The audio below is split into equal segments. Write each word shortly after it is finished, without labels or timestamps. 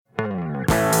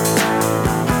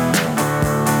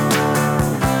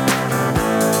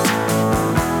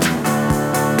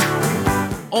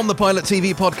On the Pilot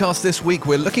TV podcast this week,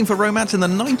 we're looking for romance in the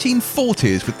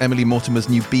 1940s with Emily Mortimer's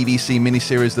new BBC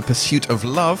miniseries The Pursuit of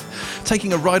Love,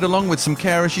 taking a ride along with some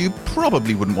carers you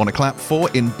probably wouldn't want to clap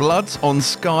for in Bloods on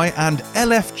Sky, and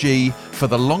LFG for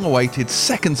the long-awaited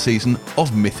second season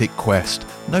of Mythic Quest.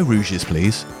 No rouges,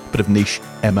 please. Bit of niche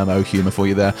MMO humour for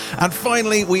you there. And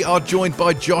finally, we are joined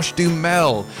by Josh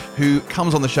Duhamel, who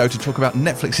comes on the show to talk about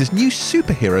Netflix's new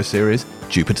superhero series,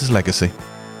 Jupiter's Legacy.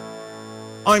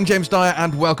 I'm James Dyer,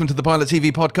 and welcome to the Pilot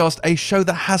TV podcast, a show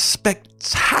that has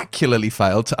spectacularly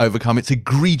failed to overcome its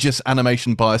egregious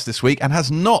animation bias this week and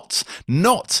has not,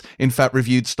 in fact,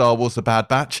 reviewed Star Wars The Bad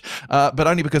Batch, but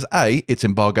only because A, it's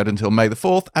embargoed until May the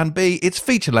 4th, and B, it's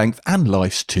feature length and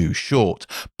life's too short.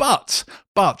 But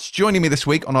joining me this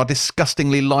week on our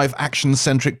disgustingly live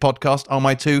action-centric podcast are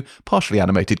my two partially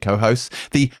animated co-hosts,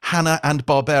 the Hanna and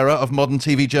Barbera of modern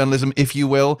TV journalism, if you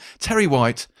will, Terry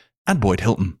White and Boyd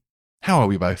Hilton. How are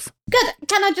we both? Good.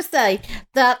 Can I just say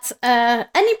that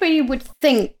anybody would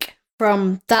think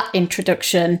from that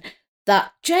introduction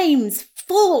that James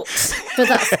fought for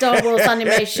that Star Wars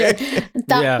animation,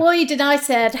 that Boyd and I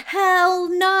said, hell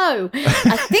no.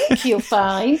 I think you'll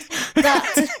find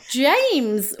that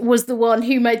James was the one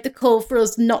who made the call for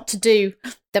us not to do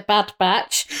The Bad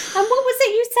Batch. And what was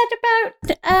it you said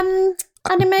about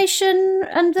animation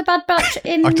and The Bad Batch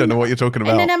in... I don't know what you're talking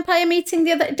about. In an Empire meeting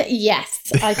the other day?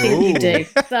 Yes, I think you do.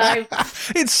 So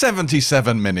it's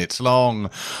 77 minutes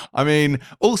long. I mean,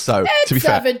 also, to be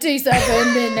fair...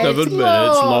 77 minutes 7 minutes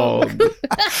long.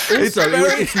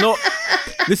 It's not...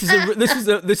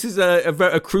 This is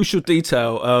a crucial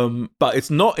detail, but it's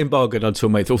not embargoed until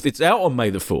May the 4th. It's out on May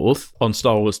the 4th on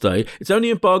Star Wars Day. It's only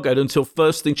embargoed until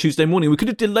first thing Tuesday morning. We could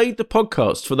have delayed the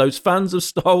podcast for those fans of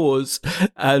Star Wars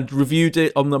and reviewed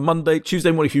it on the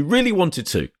Tuesday morning if you really wanted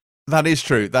to. That is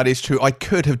true. I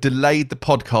could have delayed the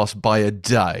podcast by a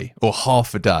day or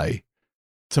half a day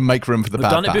to make room for the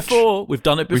Bad Batch. We've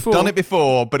done it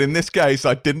before, but in this case,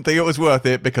 I didn't think it was worth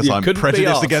it because I'm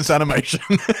prejudiced against animation.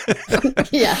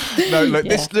 Yeah. No, look,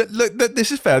 this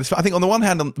is fair. I think on the one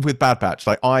hand, with Bad Batch,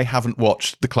 like I haven't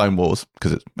watched the Clone Wars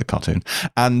because it's a cartoon,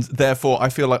 and therefore I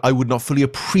feel like I would not fully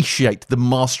appreciate the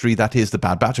mastery that is the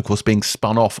Bad Batch, of course, being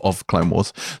spun off of Clone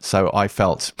Wars. So I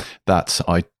felt that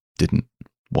I didn't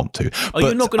want to.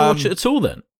 You not going to watch it at all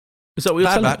then? Is that what you're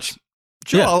Bad telling Batch? us?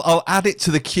 Sure, yeah. I'll add it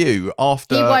to the queue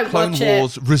after Clone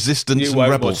Wars, Resistance, and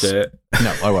Rebels. Watch it.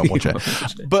 No, I won't watch it.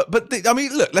 But I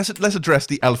mean, look, let's address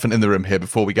the elephant in the room here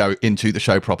before we go into the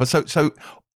show proper. So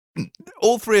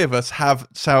all three of us have,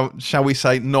 shall we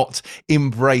say, not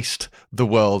embraced the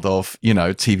world of,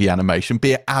 TV animation,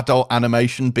 be it adult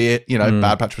animation, be it,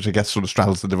 Bad Batch, which I guess sort of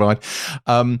straddles the divide.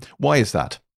 Why is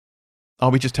that? Are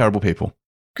we just terrible people?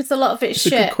 Because a lot of it's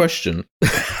shit. A good question.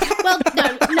 Well,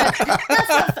 no,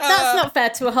 that's not fair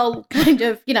to a whole kind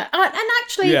of, and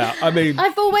actually,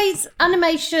 I've always,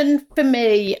 animation for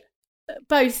me,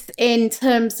 both in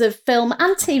terms of film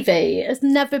and TV, has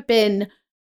never been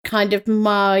kind of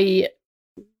my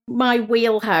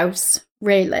wheelhouse,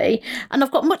 really. And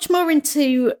I've got much more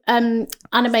into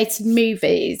animated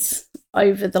movies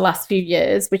over the last few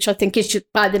years, which I think is just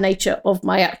by the nature of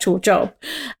my actual job.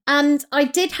 And I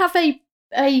did have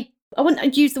I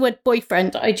wouldn't use the word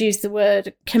boyfriend, I'd use the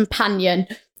word companion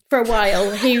for a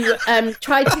while, who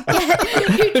tried to get...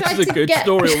 This is a good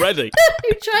story already.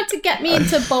 Who tried to get me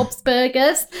into Bob's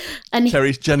Burgers. And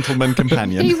Terry's gentleman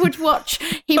companion. He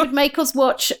would make us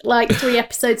watch like 3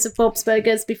 episodes of Bob's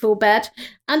Burgers before bed.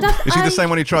 And Is he the same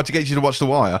one who tried to get you to watch The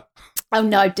Wire? Oh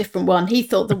no, different one. He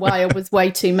thought The Wire was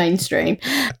way too mainstream.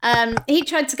 He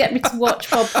tried to get me to watch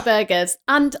Bob's Burgers,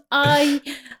 and I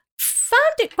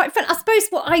found it quite fun. I suppose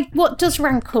what does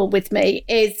rankle with me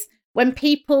is when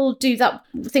people do that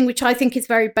thing, which I think is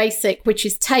very basic, which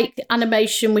is take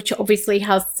animation, which obviously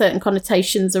has certain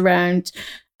connotations around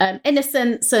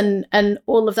innocence and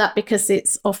all of that, because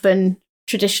it's often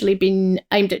traditionally been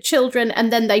aimed at children,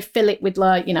 and then they fill it with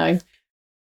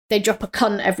they drop a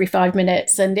cunt every 5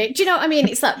 minutes, and do you know what I mean?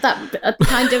 It's that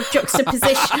kind of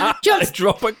juxtaposition.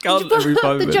 Drop a cunt every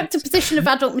 5 minutes. The juxtaposition of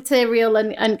adult material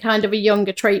and kind of a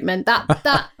younger treatment.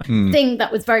 That thing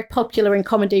that was very popular in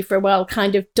comedy for a while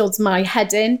kind of does my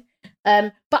head in.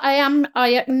 But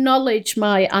I acknowledge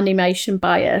my animation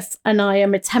bias, and I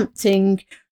am attempting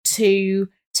to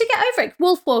get over it.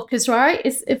 Wolfwalkers, right?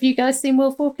 Have you guys seen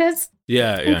Wolfwalkers?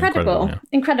 Yeah, incredible.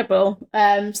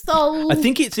 I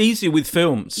think it's easier with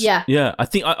films. Yeah. I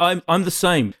think I'm the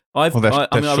same. They're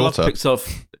I love shorter.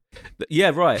 Pixar.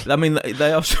 Yeah, right. I mean,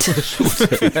 they are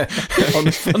shorter on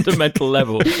a fundamental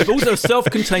level. But also a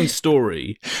self-contained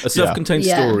story.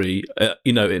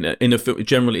 In a film,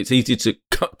 generally, it's easier to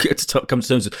get to come to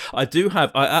terms with. I do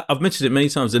have. I've mentioned it many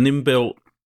times. An inbuilt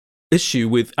issue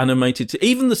with animated,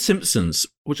 even The Simpsons,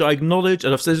 which I acknowledge,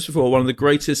 and I've said this before, one of the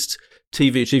greatest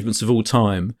TV achievements of all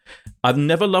time. I've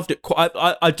never loved it.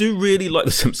 I do really like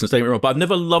The Simpsons, don't get me wrong, but I've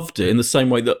never loved it in the same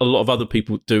way that a lot of other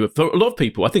people do. For a lot of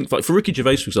people, I think, like for Ricky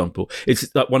Gervais, for example,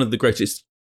 it's like one of the greatest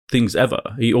things ever.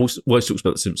 He always talks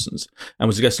about The Simpsons and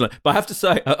was a guest on it. But I have to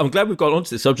say, I'm glad we've got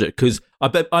onto this subject, because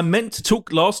I meant to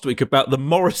talk last week about the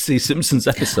Morrissey Simpsons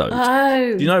episode.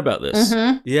 Oh. Do you know about this?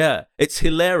 Mm-hmm. Yeah, it's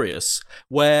hilarious.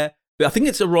 Where I think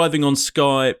it's arriving on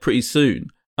Sky pretty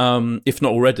soon. If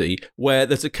not already, where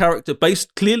there's a character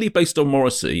clearly based on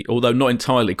Morrissey, although not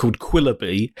entirely, called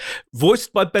Quillaby,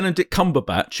 voiced by Benedict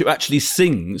Cumberbatch, who actually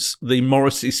sings the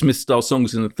Morrissey Smith-style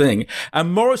songs in the thing.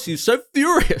 And Morrissey is so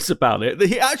furious about it that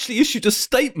he actually issued a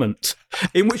statement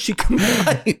in which he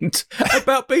complained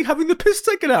about having the piss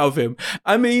taken out of him.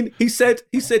 I mean, he said,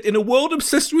 in a world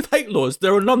obsessed with hate laws,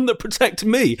 there are none that protect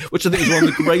me, which I think is one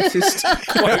of the greatest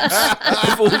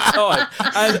quotes of all time.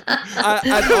 And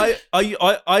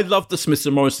I love the Smiths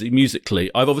and Morrissey musically.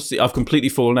 I've completely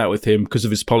fallen out with him because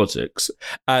of his politics,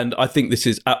 and I think this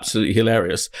is absolutely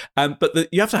hilarious. But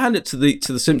you have to hand it to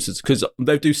the Simpsons, because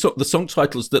they do the song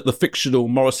titles that the fictional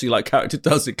Morrissey-like character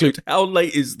does include "How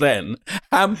Late Is Then,"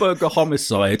 "Hamburger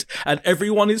Homicide," and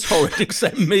 "Everyone Is Horrid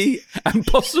Except Me and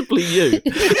Possibly You."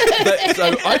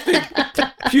 So I think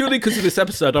purely because of this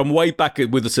episode, I'm way back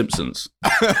with the Simpsons.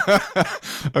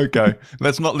 Okay,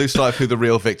 let's not lose sight of who the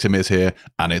real victim is here,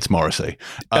 and it's Morrissey.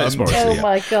 It's Morrissey. Oh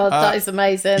my God, that is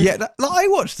amazing. Yeah, I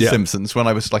watched The Simpsons when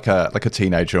I was like a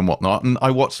teenager and whatnot, and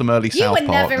I watched some early South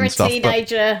Park and stuff. You were never a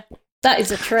teenager. That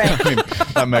is a trick. I mean,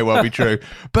 that may well be true.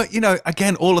 But,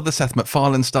 again, all of the Seth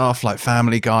MacFarlane stuff, like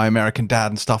Family Guy, American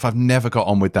Dad and stuff, I've never got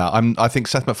on with that. I think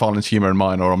Seth MacFarlane's humour and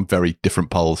mine are on very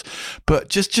different poles. But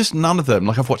just none of them.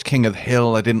 Like, I've watched King of the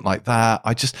Hill. I didn't like that.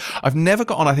 I've never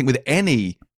got on, I think, with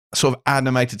any sort of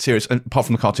animated series, apart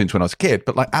from the cartoons when I was a kid.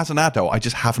 But, like, as an adult, I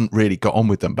just haven't really got on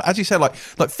with them. But as you said, like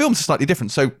films are slightly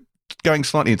different. So, going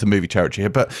slightly into movie territory here,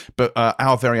 but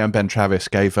our very own Ben Travis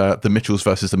gave The Mitchells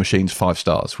versus the Machines 5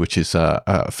 stars, which is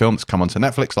a film that's come onto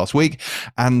Netflix last week,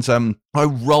 and I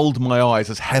rolled my eyes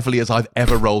as heavily as I've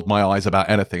ever rolled my eyes about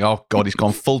anything. Oh God, he's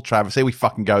gone full Travis. Here we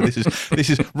fucking go. This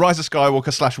is Rise of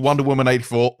Skywalker / Wonder Woman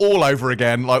 84 all over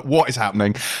again. Like, what is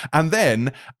happening? And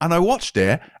I watched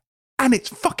it. And it's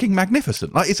fucking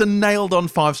magnificent. Like, it's a nailed-on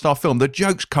 5-star film. The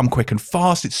jokes come quick and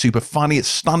fast. It's super funny. It's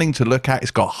stunning to look at.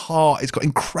 It's got heart. It's got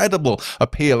incredible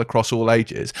appeal across all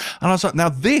ages. And I was like, now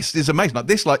this is amazing. Like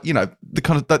this, the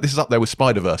kind of this is up there with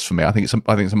Spider-Verse for me. I think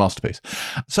it's a masterpiece.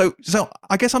 So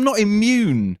I guess I'm not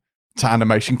immune to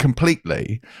animation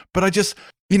completely, but I just,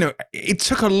 it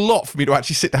took a lot for me to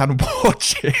actually sit down and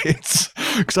watch it,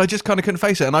 because I just kind of couldn't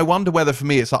face it. And I wonder whether for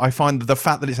me it's like I find the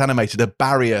fact that it's animated a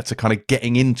barrier to kind of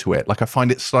getting into it. Like, I find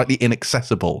it slightly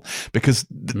inaccessible because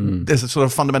there's a sort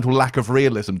of fundamental lack of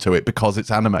realism to it because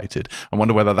it's animated. I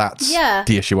wonder whether that's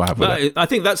the issue I have with it. I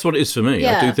think that's what it is for me.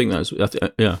 Yeah. I do think that's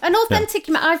An authentic.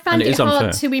 Yeah. I find it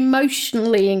hard to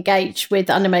emotionally engage with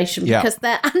animation because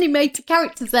they're animated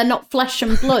characters. They're not flesh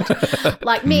and blood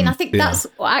like me. And I think that's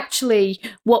actually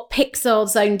what Pixar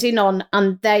zoned in on,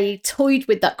 and they toyed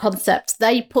with that concept.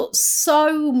 They put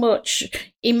so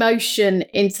much emotion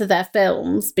into their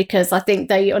films because I think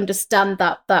they understand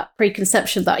that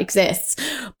preconception that exists.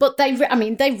 But they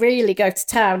really go to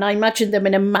town. I imagine them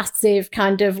in a massive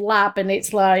kind of lab, and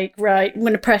it's like, right, I'm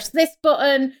going to press this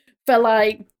button for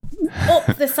like up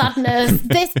the sadness,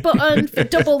 this button for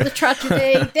double the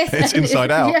tragedy. It's Inside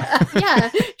Out. Yeah.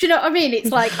 Do you know what I mean?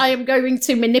 It's like, I am going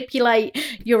to manipulate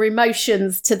your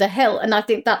emotions to the hilt. And I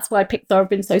think that's why Pixar have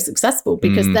been so successful,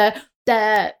 because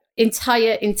their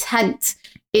entire intent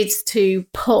is to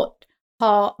put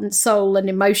heart and soul and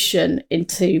emotion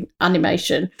into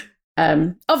animation.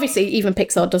 Obviously, even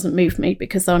Pixar doesn't move me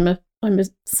because I'm a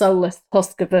soulless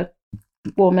husk of a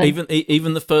woman.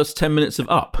 Even the first 10 minutes of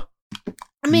Up.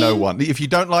 I mean, no one. If you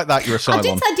don't like that, you're a Cylon. I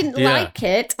didn't say I didn't like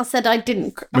it. I said I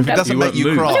didn't. If it doesn't make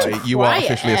you cry, you are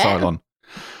officially a Cylon.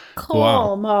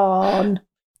 Come on.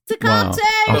 It's a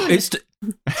cartoon.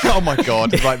 Oh my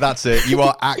God. Right, that's it. You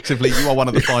are one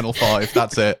of the final 5.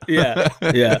 That's it. Yeah.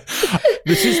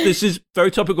 This is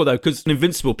very topical though, because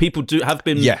Invincible, people have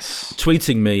been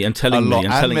tweeting me and telling me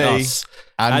and telling us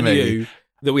and you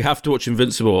that we have to watch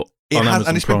Invincible. It on has, Amazon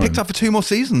and it's been Prime. picked up for 2 more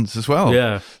seasons as well.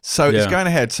 Yeah. So it's Yeah. going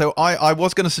ahead. So I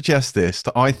was going to suggest this,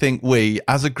 that I think we,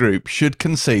 as a group, should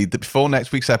concede that before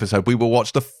next week's episode, we will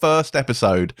watch the first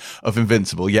episode of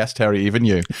Invincible. Yes, Terry, even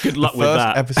you. Good luck the with first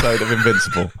that. episode of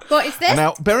Invincible. What is this?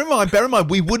 Now, bear in mind,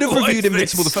 we would have What reviewed is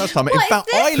Invincible this? the first time. In What is fact,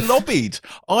 this?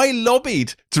 I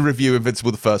lobbied to review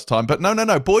Invincible the first time, but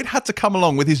no. Boyd had to come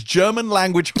along with his German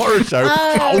language horror show,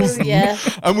 Oh, Pausen, yeah.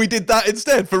 and we did that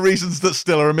instead for reasons that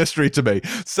still are a mystery to me.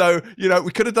 So,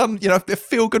 we could have done, a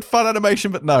feel-good fun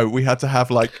animation, but no, we had to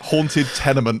have, like, haunted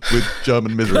tenement with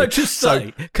German misery.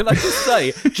 Can I just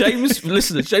say, James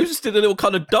just did a little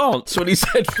kind of dance when he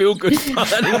said feel good fun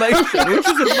animation, which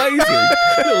is amazing.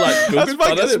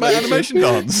 That's my animation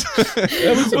dance.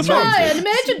 What's wrong? Hi,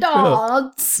 animation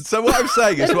dance. So what I'm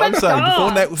saying is,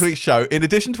 before next week's show, in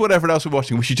addition to whatever else we're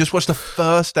watching, we should just watch the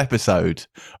first episode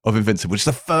of Invincible, which is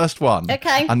the first one.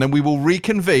 Okay. And then we will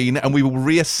reconvene and we will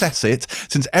reassess it,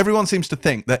 since everyone seems to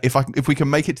think that if we can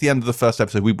make it to the end of the first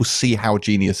episode, we will see how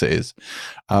genius it is.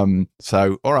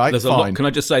 So, all right, There's a fine. lot. Can I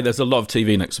just say there's a lot of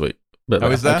TV next week? But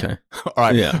Oh, is there? Okay. All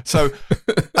right. Yeah. So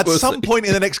at We'll some see. point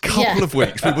in the next couple Yeah. of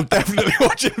weeks, we will definitely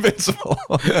watch Invincible.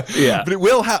 Yeah. But it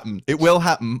will happen. It will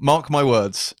happen. Mark my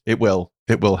words. It will.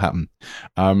 It will happen.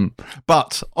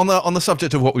 But on the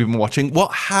subject of what we've been watching,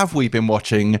 what have we been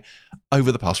watching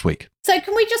over the past week? So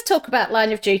can we just talk about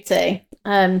Line of Duty?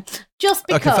 Just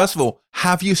because. Okay, first of all,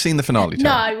 have you seen the finale,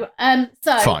 Terry? No.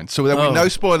 So Fine. So there will be no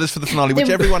spoilers for the finale, which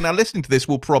everyone now listening to this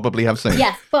will probably have seen.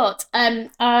 yes, but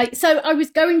I was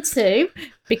going to,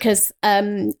 because I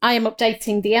am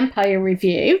updating the Empire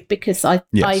review, because I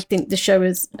think the show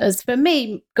has for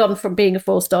me gone from being a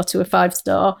 4-star to a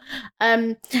 5-star.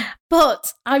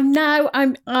 But I'm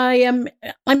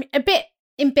a bit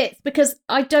in bits because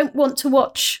I don't want to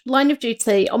watch Line of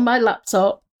Duty on my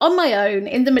laptop on my own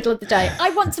in the middle of the day. I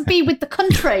want to be with the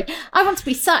country. I want to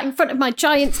be sat in front of my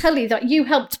giant telly that you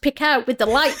helped pick out with the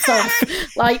lights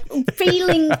off, like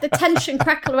feeling the tension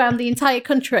crackle around the entire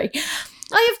country.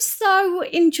 I have so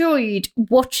enjoyed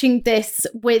watching this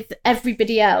with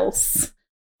everybody else.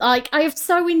 Like, I have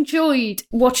so enjoyed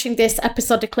watching this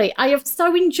episodically. I have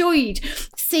so enjoyed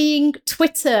seeing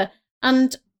Twitter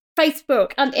and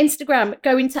Facebook and Instagram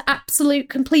go into absolute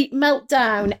complete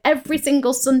meltdown every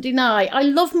single Sunday night. I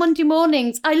love Monday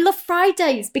mornings. I love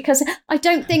Fridays because I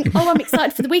don't think, I'm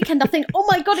excited for the weekend. I think, oh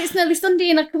my God, it's nearly Sunday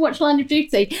and I can watch Line of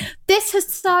Duty. This has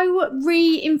so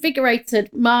reinvigorated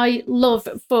my love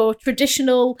for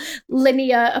traditional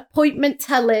linear appointment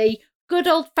telly, good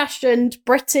old-fashioned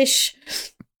British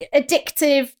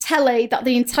addictive telly that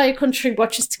the entire country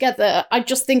watches together. I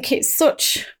just think it's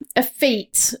such a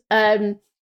feat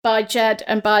by Jed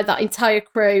and by that entire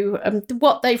crew,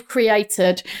 what they've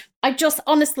created. I just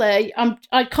honestly,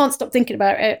 I can't stop thinking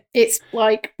about it. It's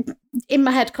like in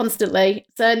my head constantly,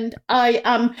 and I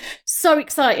am so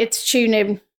excited to tune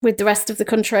in with the rest of the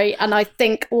country. And I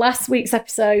think last week's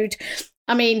episode,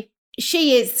 I mean,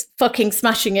 she is fucking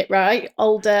smashing it, right?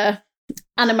 Older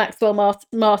Anna Maxwell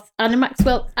whatever. Anna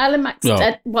Maxwell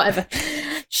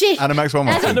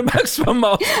Martin. Anna Maxwell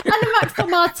Martin. Anna Maxwell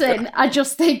Martin, I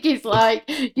just think is like,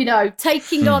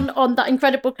 taking on that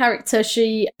incredible character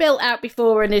she built out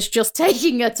before and is just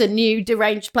taking her to new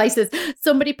deranged places.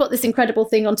 Somebody put this incredible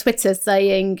thing on Twitter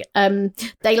saying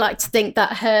they like to think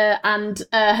that her and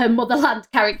her Motherland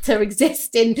character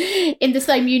exist in the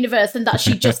same universe, and that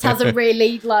she just has a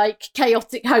really like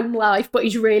chaotic home life, but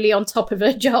is really on top of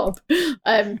her job,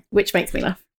 which makes me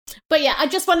laugh. But yeah, I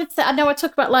just wanted to say, I know I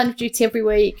talk about Line of Duty every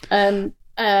week, and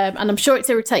I'm sure it's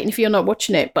irritating if you're not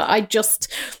watching it, but I just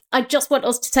want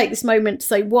us to take this moment to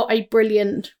say what a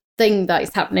brilliant thing that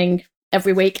is happening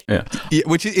every week. Yeah,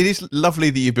 which it is lovely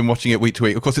that you've been watching it week to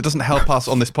week. Of course, it doesn't help us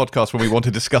on this podcast when we want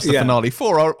to discuss the finale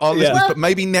for our listeners, Well, but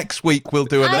maybe next week we'll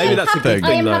do another Maybe that's a thing. good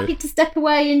I am though. happy to step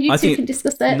away and you two can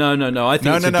discuss it. No. I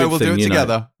think it's a good We'll thing, do it you know.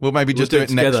 together. We'll maybe just do it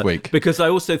next together. week. Because I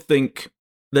also think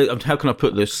that, how can I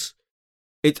put this?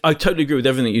 I totally agree with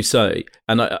everything you say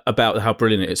and about how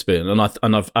brilliant it's been, and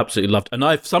I've absolutely loved. And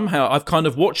I've kind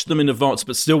of watched them in advance,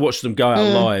 but still watched them go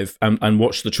out live and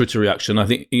watch the Twitter reaction. I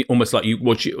think almost like you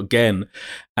watch it again,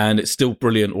 and it's still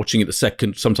brilliant watching it the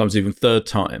second, sometimes even third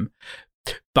time.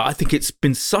 But I think it's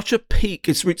been such a peak.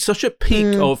 It's reached such a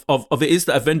peak of it is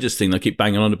that Avengers thing they keep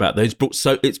banging on about.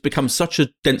 It's become such a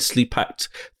densely packed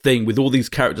thing with all these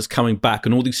characters coming back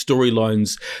and all these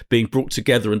storylines being brought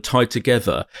together and tied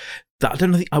together. That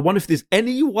I wonder if there's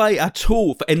any way at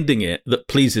all for ending it that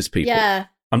pleases people. Yeah.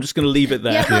 I'm just going to leave it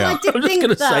there. Yeah, well, I did I'm just think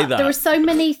going to say that there are so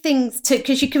many things to,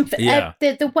 because you can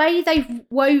the way they've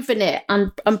woven it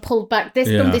and pulled back this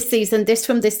from this season, this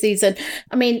from this season.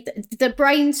 I mean, the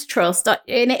brains trust,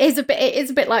 and it is a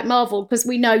bit like Marvel, because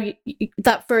we know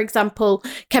that, for example,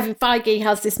 Kevin Feige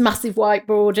has this massive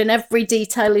whiteboard and every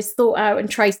detail is thought out and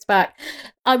traced back.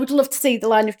 I would love to see the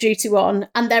Line of Duty one,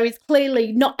 and there is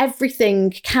clearly not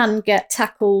everything can get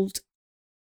tackled,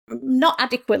 not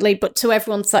adequately, but to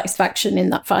everyone's satisfaction in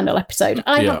that final episode.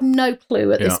 I have no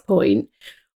clue at this point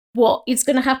what is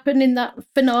going to happen in that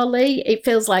finale. It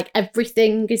feels like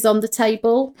everything is on the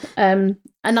table. And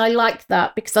I like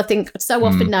that, because I think so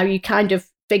often now you kind of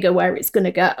figure where it's going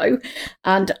to go.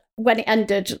 And when it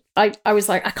ended, I was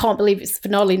like, I can't believe it's the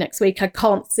finale next week. I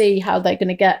can't see how they're going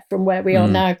to get from where we are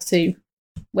now to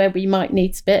where we might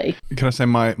need to be. Can I say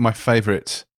my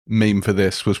favourite meme for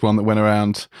this was one that went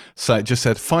around, just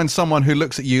said, find someone who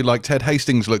looks at you like Ted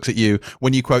Hastings looks at you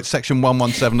when you quote Section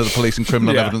 117 of the Police and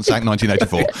Criminal Evidence Act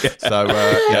 1984. So,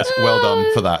 yes, well done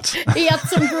for that. He had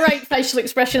some great facial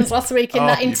expressions last week in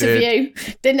that interview,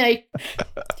 didn't he?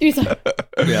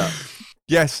 Yeah.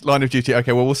 Yes, Line of Duty.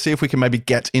 Okay, well, we'll see if we can maybe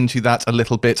get into that a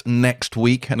little bit next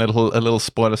week, and a little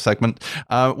spoiler segment.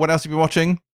 What else have you been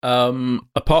watching?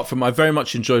 Apart from, I very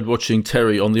much enjoyed watching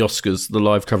Terry on the Oscars, the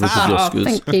live coverage of the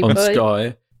Oscars on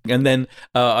Sky. And then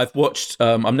I've watched,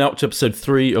 I'm now up to episode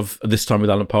 3 of This Time with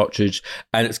Alan Partridge,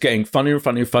 and it's getting funnier and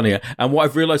funnier and funnier. And what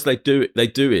I've realised they do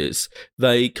is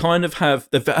they kind of have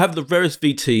the various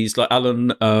VTs, like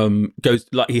Alan goes,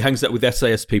 like he hangs out with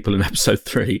SAS people in episode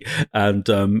 3, and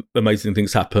amazing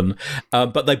things happen.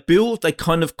 But they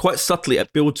kind of quite subtly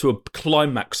build to a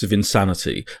climax of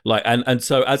insanity. Like, and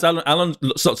so as Alan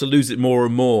starts to lose it more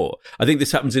and more, I think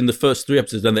this happens in the first 3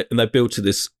 episodes, and they build to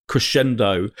this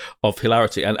crescendo of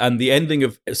hilarity, and the ending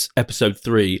of episode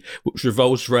 3, which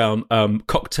revolves around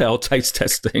cocktail taste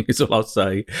testing, is all I'll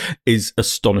say, is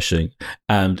astonishing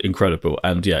and incredible.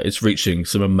 And yeah, it's reaching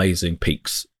some amazing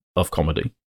peaks of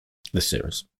comedy, this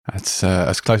series. That's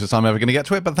as close as I'm ever going to get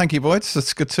to it, but thank you, boys.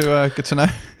 That's good to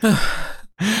know.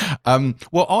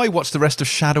 Well, I watched the rest of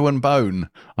Shadow and Bone.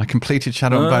 I completed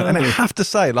Shadow and Bone, and I have to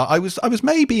say, like, I was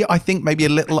maybe a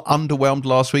little underwhelmed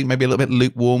last week, maybe a little bit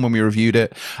lukewarm when we reviewed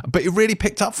it, but it really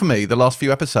picked up for me the last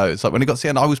few episodes. Like, when it got to the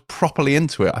end, I was properly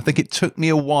into it. I think it took me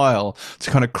a while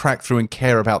to kind of crack through and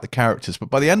care about the characters,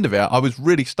 but by the end of it, I was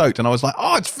really stoked, and I was like,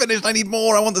 oh, it's finished, I need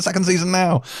more, I want the second season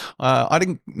now. I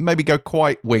didn't maybe go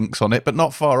quite Winks on it, but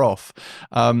not far off.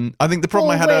 I think the problem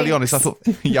I had early on is I thought,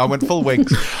 I went full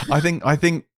Winks. I think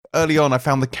early on, I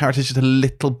found the characters just a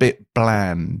little bit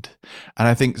bland, and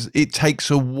I think it takes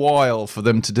a while for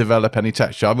them to develop any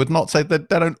texture. I would not say that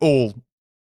they don't all,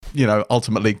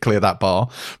 ultimately clear that bar,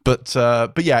 but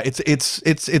yeah,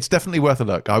 it's definitely worth a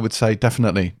look. I would say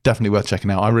definitely worth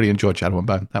checking out. I really enjoyed Shadow and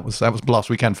Bone. That was last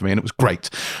weekend for me, and it was great.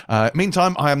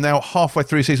 Meantime, I am now halfway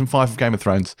through season 5 of Game of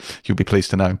Thrones. You'll be pleased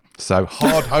to know. So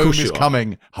Hard Home is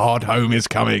coming. Hard Home is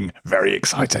coming. Very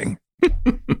exciting.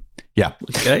 Yeah.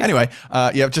 Okay. Anyway,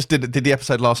 just did the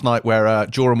episode last night where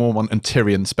Jorah Mormont and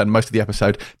Tyrion spend most of the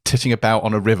episode titting about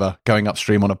on a river going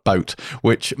upstream on a boat,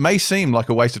 which may seem like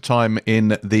a waste of time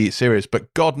in the series,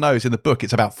 but God knows in the book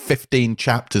it's about 15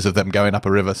 chapters of them going up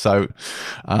a river, so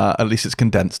at least it's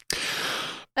condensed.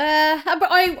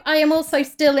 But I am also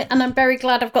still, and I'm very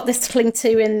glad I've got this to cling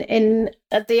to in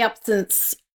the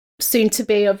absence soon to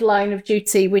be of Line of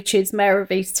Duty, which is Mayor of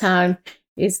Easttown.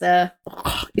 Is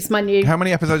my new... How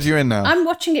many episodes are you in now? I'm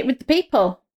watching it with the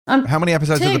people. How many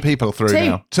episodes are the people through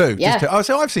now? 2? Yeah. Just 2. Oh,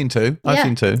 so I've seen 2. I've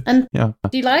seen 2. And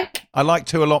do you like? I like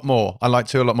 2 a lot more. Like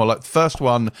the first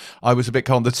one, I was a bit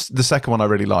cold. The second one I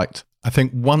really liked. I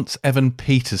think once Evan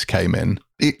Peters came in,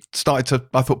 it started to,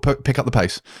 I thought, pick up the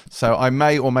pace. So I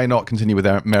may or may not continue with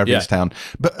Mayor of Easttown.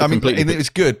 But I mean, it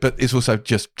was good, but it's also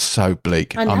just so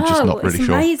bleak. I know, I'm just not really it's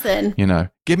sure. Amazing.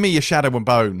 Give me your Shadow and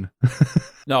Bone.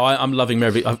 No, I'm loving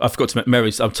Mary. I forgot to mention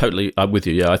Mary's. I'm totally with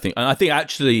you. Yeah, I think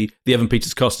actually the Evan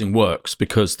Peters casting works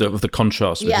because of the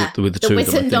contrast with the two of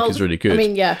them. I think is really good. I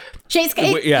mean,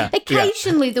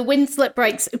 occasionally the Winslet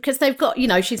breaks because they've got,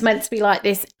 she's meant to be like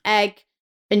this egg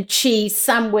and cheese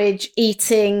sandwich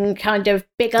eating kind of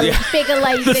bigger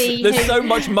lady. There's so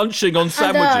much munching on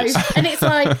sandwiches. And it's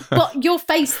like, but your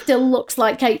face still looks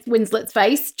like Kate Winslet's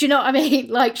face. Do you know what I mean?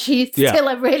 Like, she's still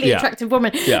a really attractive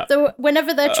woman. Yeah. So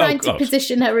whenever they're trying to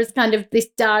position her as kind of this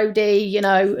dowdy,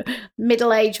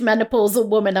 middle-aged menopausal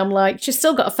woman, I'm like, she's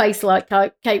still got a face like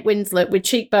Kate Winslet with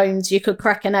cheekbones you could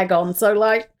crack an egg on. So,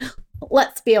 like,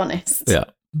 let's be honest. Yeah.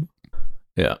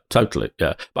 Yeah, totally.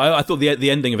 Yeah, but I thought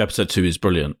the ending of episode 2 is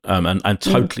brilliant, and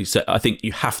totally set. I think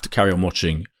you have to carry on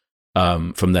watching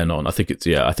from then on. I think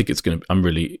it's going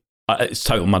to. It's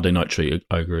total Monday night treat.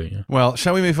 I agree. Yeah. Well,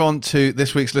 shall we move on to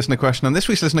this week's listener question? And this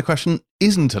week's listener question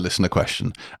isn't a listener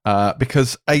question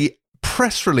because a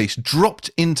press release dropped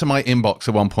into my inbox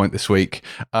at one point this week,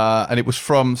 and it was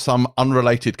from some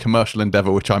unrelated commercial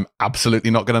endeavor, which I'm absolutely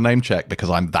not going to name check because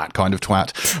I'm that kind of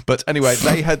twat. But anyway,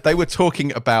 they were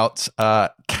talking about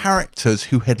characters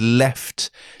who had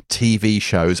left TV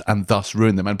shows and thus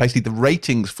ruined them, and basically the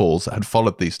ratings falls that had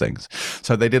followed these things.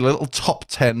 So they did a little top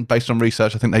 10 based on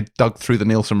research. I think they dug through the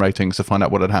Nielsen ratings to find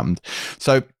out what had happened.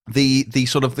 So the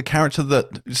sort of the character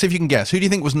that, see if you can guess, who do you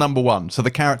think was number one? So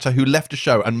the character who left a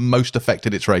show and most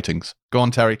affected its ratings. Go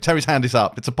on, Terry. Terry's hand is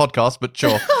up. It's a podcast, but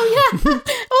sure. Oh yeah.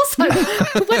 Also,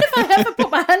 when have I ever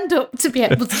put my hand up to be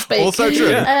able to speak? Also true.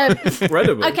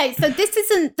 Incredible. Okay, so this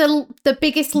isn't the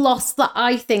biggest loss that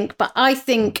I think, but I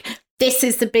think this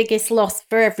is the biggest loss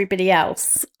for everybody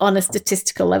else on a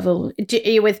statistical level. Are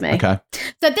you with me? Okay.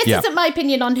 So this isn't my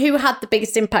opinion on who had the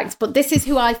biggest impact, but this is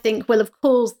who I think will have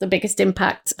caused the biggest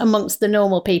impact amongst the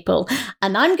normal people.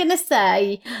 And I'm going to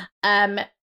say, who am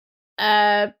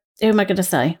I going to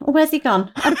say? Oh, where's he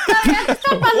gone? I'm sorry, it's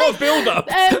on my What list. build up?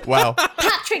 Wow.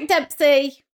 Patrick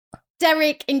Dempsey,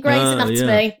 Derek in Grey's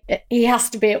Anatomy. Yeah. He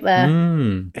has to be up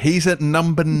there. He's at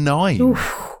number 9.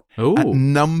 Oof. At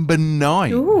number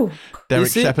 9. Ooh. Derek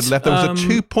Is it, Shepherd left. There was a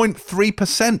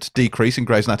 2.3% decrease in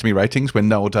Grey's Anatomy ratings when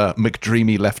Noel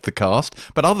McDreamy left the cast,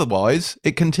 but otherwise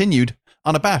it continued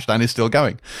unabashed and is still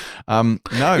going. No,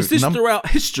 is this throughout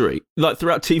history, like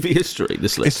throughout TV history?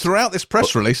 This list. It's throughout this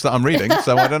press release that I'm reading,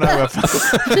 so I don't know if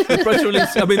The press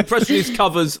release. I mean, the press release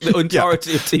covers the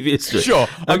entirety of TV history. Sure,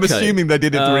 I'm Okay. assuming they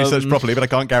did the research properly, but I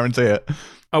can't guarantee it.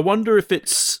 I wonder if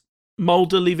it's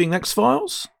Mulder leaving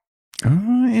X-Files.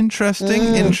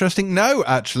 Interesting. No,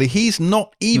 actually, he's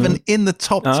not even in the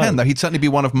top 10, though. He'd certainly be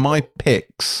one of my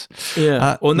picks.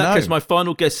 Yeah. Well, in that no. case, my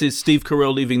final guess is Steve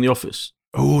Carell leaving The Office.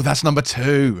 Oh, that's number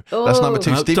 2. That's number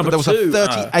 2. Oh, Steve, number there was two. a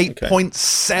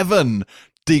 38.7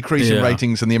 decrease in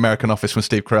ratings in the American Office when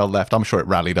Steve Carell left. I'm sure it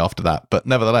rallied after that, but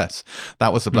nevertheless,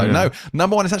 that was the blow. Yeah. No,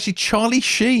 number 1 is actually Charlie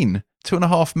Sheen.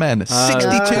 2.5 Men.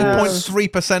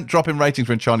 62.3% drop in ratings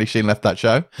when Charlie Sheen left that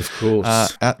show. Of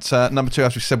course. At number 2,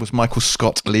 as we said, was Michael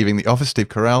Scott leaving The Office. Steve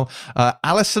Carell.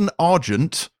 Alison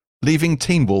Argent leaving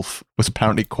Teen Wolf was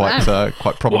apparently quite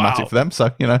problematic for them.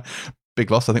 So, big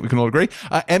loss, I think we can all agree.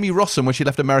 Emmy Rossum, when she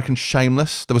left American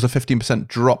Shameless, there was a 15%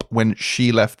 drop when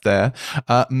she left there.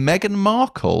 Meghan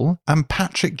Markle and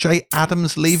Patrick J.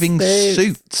 Adams leaving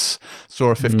Suits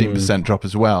saw a 15% drop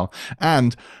as well.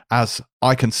 And as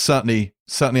I can certainly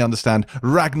understand,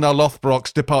 Ragnar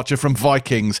Lothbrok's departure from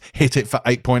Vikings hit it for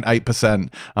 8.8%.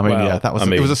 I mean,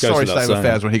 it was a sorry state of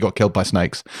affairs when he got killed by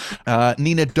snakes.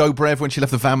 Nina Dobrev, when she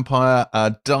left the Vampire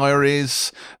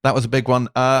Diaries, that was a big one.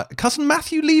 Cousin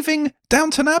Matthew leaving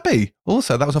Downton Abbey.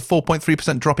 Also, that was a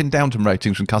 4.3% drop in Downton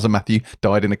ratings when Cousin Matthew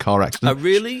died in a car accident.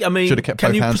 Really? I mean, should have kept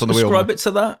can both you hands on the wheel. prescribe it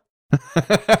to that?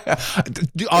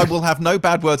 I will have no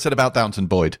bad word said about Downton,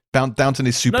 Boyd. Downton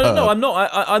is superb. No, I'm not.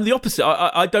 I'm the opposite.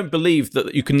 I don't believe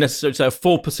that you can necessarily say a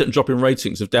 4% drop in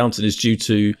ratings of Downton is due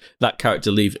to that character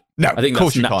leaving. No, I think of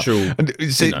course that's you natural. can't.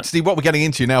 And see, what we're getting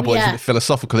into now, boys, is a bit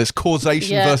philosophical. It's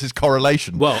causation versus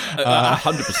correlation. Well,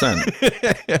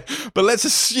 100%. But let's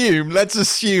assume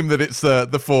that it's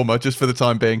the former, just for the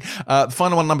time being. The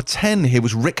final one, number 10 here,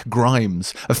 was Rick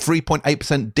Grimes. A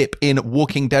 3.8% dip in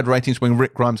Walking Dead ratings when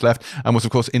Rick Grimes left, and was, of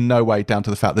course, in no way down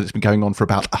to the fact that it's been going on for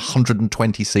about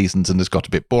 120 seasons and has got a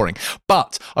bit boring.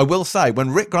 But I will say, when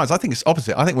Rick Grimes, I think it's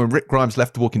opposite. I think when Rick Grimes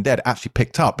left The Walking Dead, it actually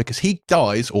picked up because he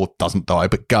dies, or doesn't die,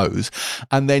 but goes.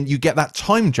 And then you get that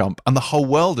time jump and the whole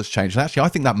world has changed. And actually, I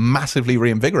think that massively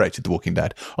reinvigorated The Walking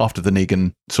Dead after the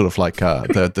Negan sort of like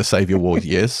the Saviour War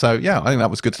years. So, yeah, I think that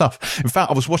was good stuff. In fact,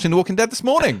 I was watching The Walking Dead this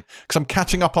morning because I'm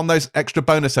catching up on those extra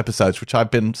bonus episodes, which I've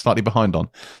been slightly behind on.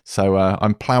 So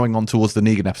I'm ploughing on towards the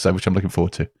Negan episode, which I'm looking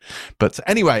forward to. But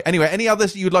anyway, any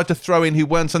others that you'd like to throw in who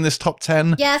weren't on this top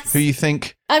 10? Yes. Who you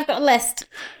think? I've got a list.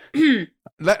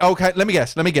 Okay, let me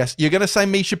guess. You're going to say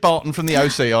Misha Barton from the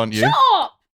OC, aren't you? Sure.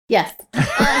 Yes.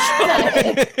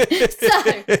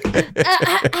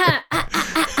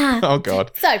 Oh,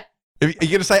 God. So, Are you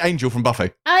going to say Angel from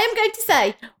Buffy? I am going to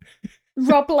say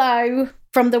Rob Lowe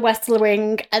from The West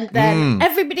Wing, and then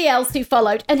everybody else who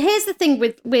followed. And here's the thing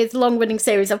with long-running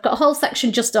series. I've got a whole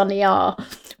section just on ER,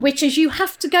 which is you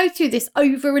have to go through this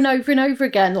over and over and over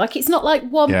again. Like, it's not like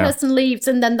one person leaves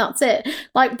and then that's it.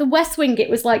 Like The West Wing, it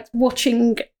was like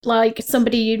watching like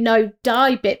somebody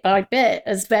die bit by bit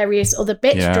as various other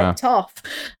bits dropped off.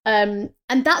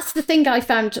 And that's the thing I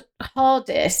found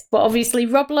hardest. But obviously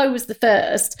Rob Lowe was the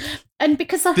first. And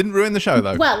because I didn't ruin the show,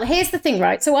 though. Well, here's the thing,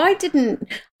 right? So I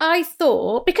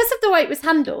thought, because of the way it was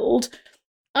handled,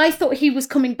 I thought he was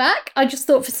coming back. I just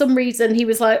thought for some reason he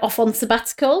was like off on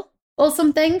sabbatical or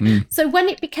something. So when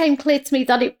it became clear to me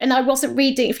that and I wasn't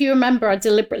reading, if you remember, I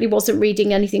deliberately wasn't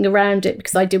reading anything around it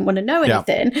because I didn't want to know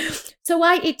anything. So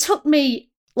it took me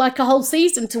like a whole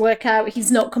season to work out he's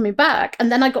not coming back.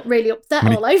 And then I got really upset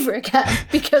all over again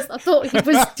because I thought he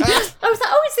was, I was like,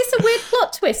 oh, is this a weird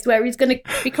plot twist where he's going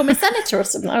to become a senator or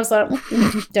something? I was like,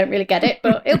 don't really get it,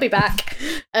 but he'll be back.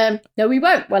 No, he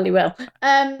won't. Well, he will.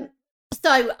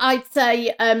 So I'd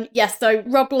say, yes, so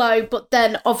Rob Lowe, but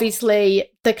then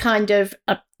obviously the kind of,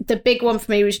 the big one for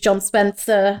me was John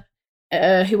Spencer,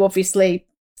 who obviously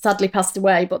sadly passed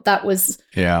away, but that was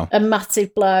a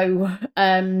massive blow.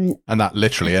 And that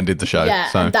literally ended the show. Yeah,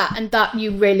 so. and that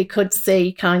you really could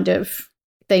see kind of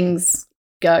things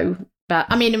go back.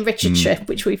 I mean, and Richard Schiff,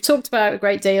 which we've talked about a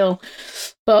great deal,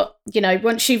 but, you know,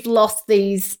 once you've lost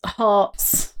these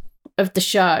hearts of the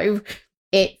show,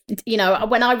 it, you know,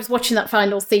 when I was watching that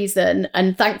final season,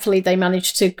 and thankfully they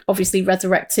managed to obviously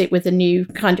resurrect it with a new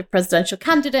kind of presidential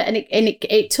candidate, and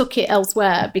it took it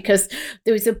elsewhere, because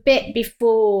there was a bit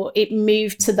before it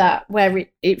moved to that where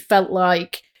it felt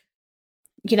like,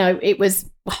 you know, it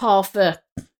was half a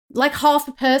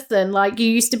person. Like, you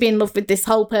used to be in love with this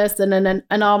whole person, and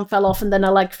an arm fell off and then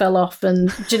a leg fell off, and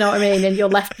do you know what I mean? And you're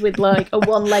left with like a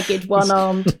one-legged,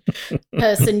 one-armed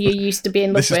person you used to be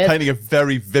in love with. This is painting a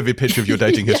very vivid picture of your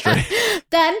dating history.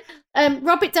 Then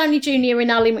Robert Downey Jr. in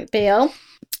Ally McBeal.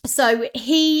 So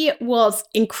he was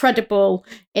incredible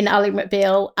in Ally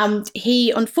McBeal, and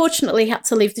he unfortunately had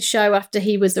to leave the show after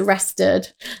he was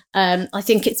arrested. I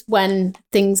think it's when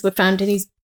things were found in his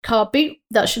car boot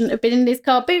that shouldn't have been in his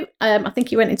car boot. I think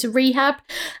he went into rehab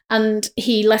and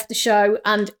he left the show,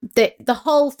 and the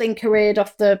whole thing careered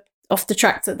off the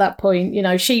tracks at that point. You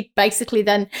know, she basically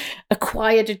then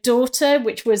acquired a daughter,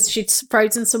 which was, she'd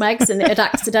frozen some eggs and it had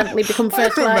accidentally become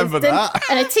fertilized,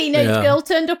 and a teenage girl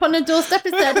turned up on her doorstep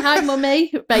and said, "Hi,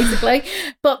 mummy," basically.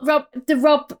 But the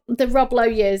Rob Lowe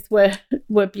years were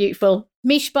beautiful.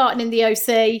 Misha Barton in the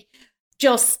OC,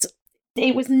 just,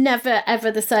 it was never,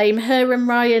 ever the same. Her and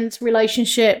Ryan's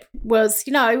relationship was,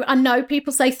 you know, I know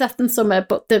people say Seth and Summer,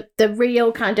 but the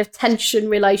real kind of tension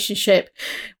relationship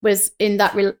was in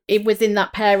that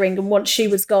pairing. And once she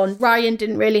was gone, Ryan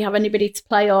didn't really have anybody to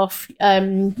play off.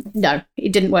 No,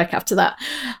 it didn't work after that.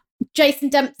 Jason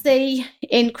Dempsey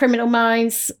in Criminal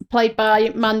Minds, played by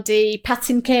Mandy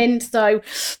Patinkin. So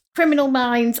Criminal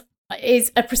Minds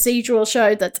is a procedural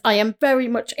show that I am very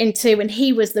much into, and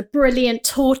he was the brilliant,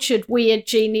 tortured, weird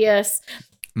genius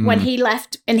when he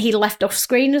left, and he left off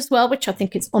screen as well, which I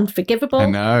think is unforgivable. I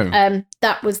know.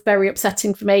 That was very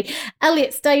upsetting for me.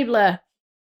 Elliot Stabler,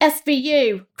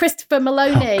 SVU, Christopher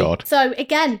Maloney. Oh, God. So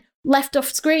again, left off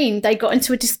screen. They got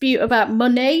into a dispute about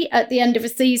money at the end of a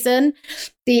season.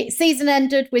 The season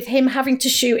ended with him having to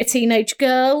shoot a teenage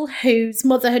girl whose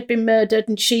mother had been murdered,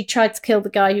 and she tried to kill the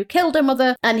guy who killed her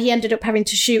mother, and he ended up having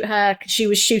to shoot her because she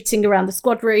was shooting around the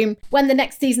squad room. When the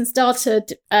next season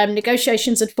started,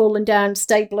 negotiations had fallen down.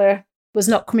 Stabler was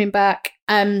not coming back.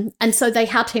 And so they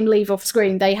had him leave off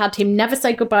screen. They had him never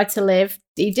say goodbye to Liv.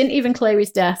 He didn't even clear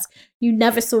his desk. You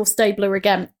never saw Stabler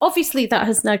again. Obviously, that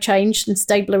has now changed, and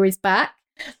Stabler is back.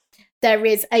 There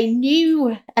is a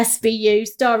new SVU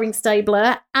starring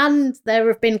Stabler, and there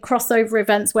have been crossover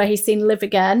events where he's seen Liv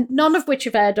again, none of which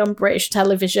have aired on British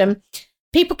television.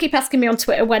 People keep asking me on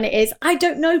Twitter when it is. I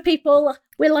don't know, people.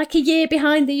 We're like a year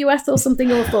behind the US or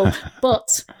something awful.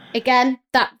 But again,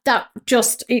 that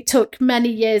just, it took many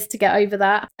years to get over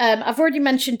that. I've already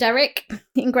mentioned Derek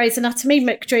in Grey's Anatomy,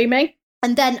 McDreamy.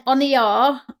 And then on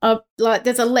ER, like,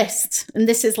 there's a list, and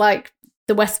this is like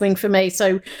the West Wing for me.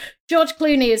 So George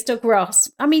Clooney as Doug Ross.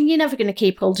 I mean, you're never going to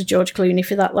keep hold of George Clooney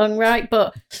for that long, right?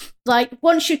 But like,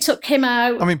 once you took him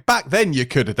out, I mean, back then you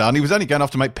could have done. He was only going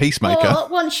off to make Peacemaker. But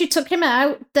once you took him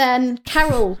out, then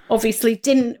Carol obviously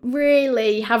didn't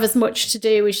really have as much to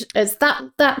do as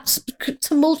that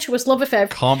tumultuous love affair.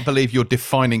 Can't believe you're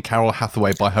defining Carol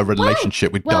Hathaway by her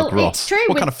relationship with Doug Ross. It's true.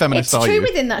 What kind of feminist are you? It's true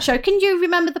within that show. Can you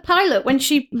remember the pilot when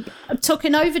she took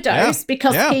an overdose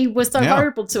because he was so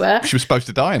horrible to her? She was supposed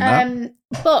to die in that.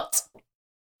 But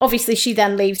obviously she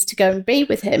then leaves to go and be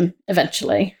with him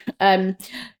eventually.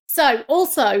 So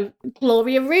also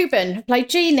Gloria Rubin, who played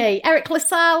Jeannie, Eric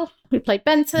LaSalle, who played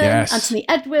Benton, Anthony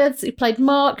Edwards, who played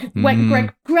Mark,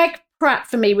 Greg Pratt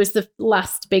for me was the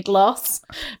last big loss,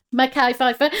 Mackay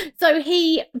Pfeiffer. So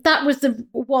that was the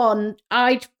one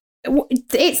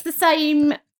it's the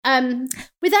same.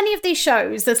 With any of these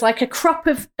shows, there's like a crop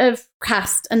of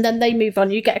cast, and then they move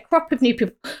on. You get a crop of new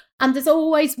people, and there's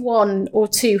always one or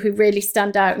two who really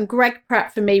stand out. And Greg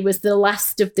Pratt for me was the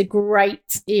last of the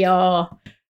great ER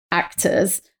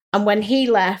actors. And when he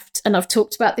left, and I've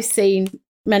talked about this scene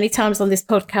many times on this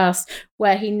podcast,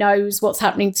 where he knows what's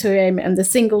happening to him and the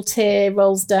single tear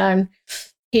rolls down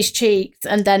his cheeks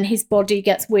and then his body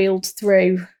gets wheeled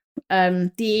through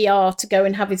the ER to go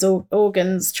and have his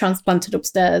organs transplanted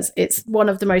upstairs. It's one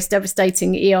of the most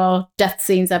devastating ER death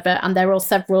scenes ever, and there are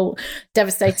several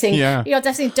devastating ER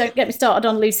death scenes. Don't get me started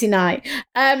on Lucy Knight.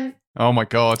 Oh my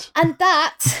God. And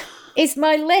that is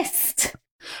my list.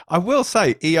 I will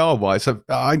say, ER-wise,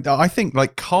 I think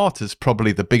like Carter's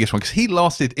probably the biggest one because he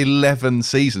lasted 11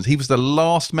 seasons. He was the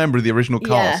last member of the original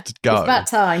cast to go. It's that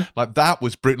time. Like that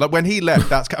was like when he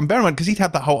left. And bear in mind because he'd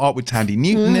had that whole arc with Tandy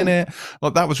Newton in it.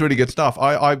 Like that was really good stuff.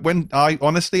 I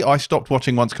honestly stopped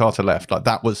watching once Carter left. Like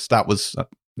that was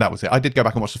it. I did go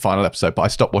back and watch the final episode, but I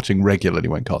stopped watching regularly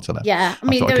when Carter left. Yeah, I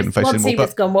mean, once he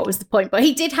was gone, what was the point? But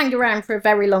he did hang around for a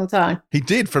very long time. He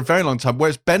did for a very long time.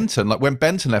 Whereas Benton, like when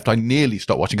Benton left, I nearly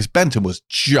stopped watching because Benton was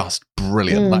just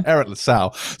brilliant. Like Eric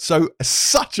LaSalle,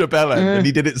 such a bellend, and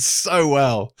he did it so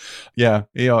well. Yeah,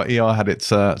 ER had its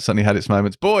certainly had its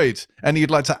moments. Boyd, any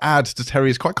you'd like to add to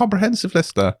Terry's quite comprehensive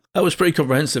list there? That was pretty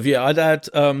comprehensive. Yeah, I'd add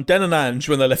Den and Ange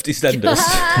when they left EastEnders.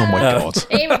 Oh my God!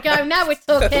 Here we go. Now we're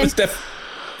talking.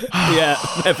 Yeah,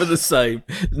 never the same.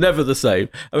 Never the same.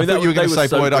 I mean, you were going to say,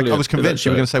 Boyd, I was convinced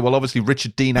you were going to say, well, obviously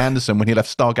Richard Dean Anderson when he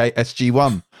left Stargate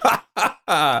SG-1.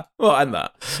 Well, and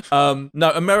that.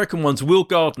 No, American ones. Will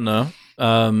Gardner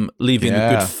leaving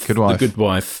the good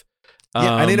wife.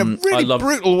 And in a really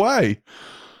brutal way.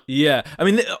 Yeah, I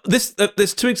mean,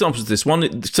 there's two examples of this.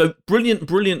 One, so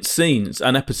brilliant scenes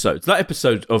and episodes. That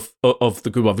episode of The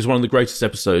Good Wife is one of the greatest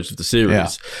episodes of the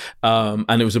series,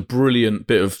 and it was a brilliant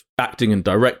bit of acting and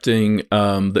directing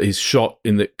that he's shot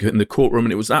in the courtroom,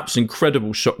 and it was an absolutely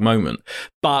incredible shock moment.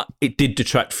 But it did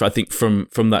detract, I think, from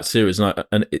that series, and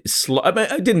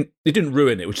it didn't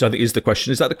ruin it, which I think is the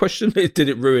question. Is that the question? Did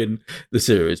it ruin the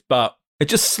series? But it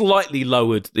just slightly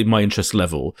lowered my interest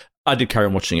level. I did carry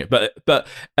on watching it, but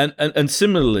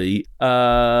similarly,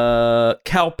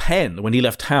 Cal Penn when he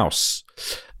left House,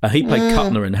 he played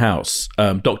Cutner in House,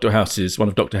 one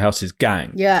of Dr. House's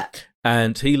gang. Yeah.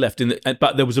 And he left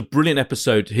but there was a brilliant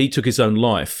episode. He took his own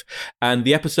life, and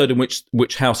the episode in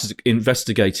which House is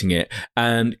investigating it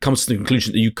and comes to the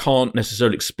conclusion that you can't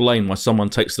necessarily explain why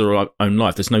someone takes their own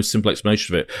life. There's no simple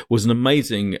explanation of it. Was an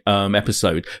amazing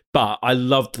episode. But I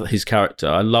loved his character.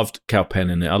 I loved Cal Penn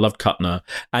in it. I loved Cutner,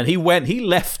 and he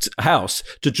left House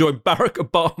to join Barack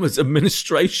Obama's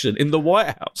administration in the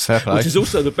White House, which is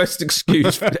also the best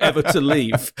excuse ever to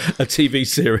leave a TV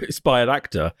series by an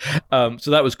actor. So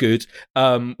that was good.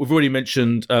 We've already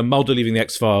mentioned Mulder leaving the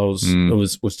X-Files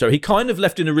was terrible. He kind of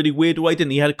left in a really weird way,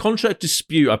 didn't he? He had a contract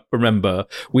dispute, I remember,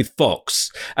 with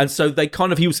Fox, and so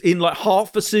he was in like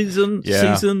half a season,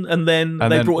 and then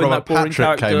they brought in that boring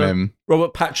character.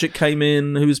 Robert Patrick came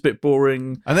in, who was a bit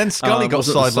boring. And then Scully got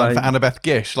sidelined for Annabeth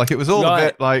Gish. Like, it was all a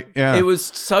bit like, It was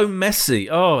so messy.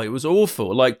 Oh, it was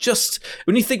awful. Like, just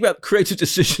when you think about creative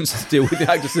decisions to deal with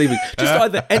the actors leaving, just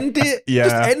either end it,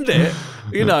 just end it,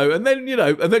 and then,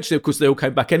 eventually, of course, they all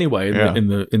came back anyway in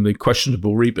the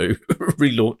questionable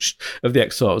relaunch of the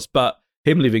X-Files. But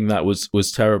him leaving that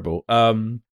was terrible.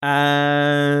 And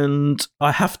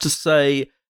I have to say,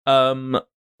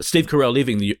 Steve Carell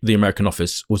leaving the American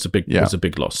Office was a big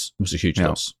loss. It was a huge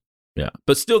loss. Yeah,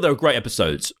 but still, there were great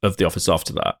episodes of The Office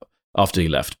after he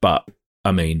left. But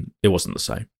I mean, it wasn't the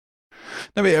same.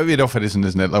 No, it often isn't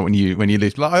it? Like when you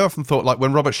leave. Like I often thought, like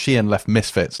when Robert Sheehan left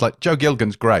Misfits, like Joe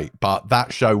Gilgan's great, but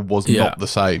that show was not the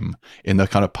same in the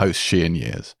kind of post Sheehan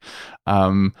years.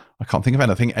 I can't think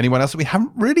of anyone else that we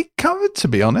haven't really covered, to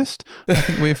be honest. I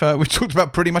think we've talked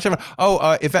about pretty much everyone.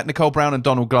 Yvette Nicole Brown and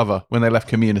Donald Glover when they left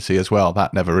Community as well.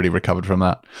 That never really recovered from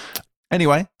that.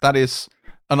 Anyway, that is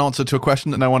an answer to a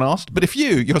question that no one asked. But if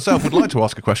you yourself would like to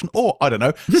ask a question, or, I don't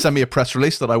know, send me a press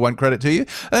release that I won't credit to you,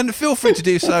 then feel free to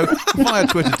do so via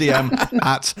Twitter DM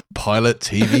at Pilot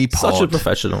TV Pod. Such a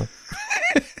professional.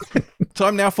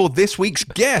 Time now for this week's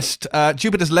guest.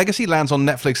 Jupiter's Legacy lands on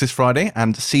Netflix this Friday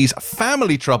and sees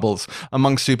family troubles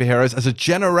among superheroes as a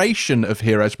generation of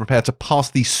heroes prepare to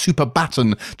pass the super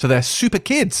baton to their super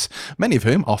kids, many of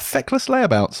whom are feckless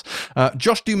layabouts.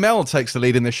 Josh Duhamel takes the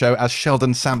lead in the show as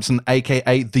Sheldon Sampson,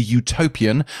 aka the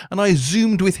Utopian, and I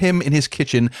zoomed with him in his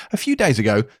kitchen a few days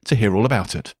ago to hear all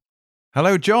about it.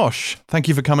 Hello, Josh. Thank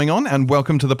you for coming on and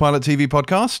welcome to the Pilot TV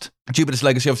podcast. Jupiter's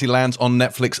Legacy obviously lands on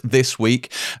Netflix this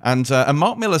week, and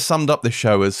Mark Miller summed up this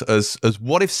show as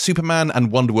what if Superman and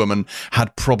Wonder Woman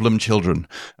had problem children?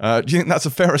 Do you think that's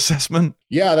a fair assessment?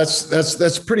 Yeah,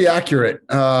 that's pretty accurate.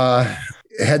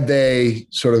 Had they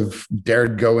sort of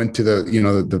dared go into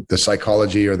the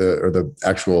psychology or the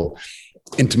actual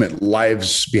intimate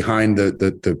lives behind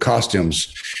the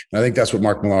costumes. And I think that's what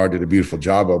Mark Millar did a beautiful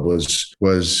job of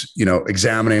was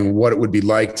examining what it would be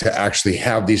like to actually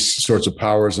have these sorts of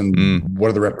powers and what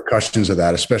are the repercussions of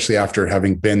that, especially after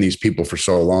having been these people for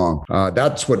so long.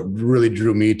 That's what really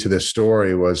drew me to this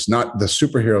story, was not the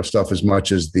superhero stuff as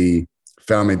much as the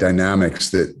family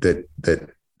dynamics that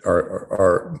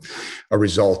are a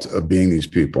result of being these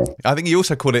people. I think you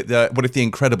also called it what if the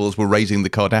Incredibles were raising the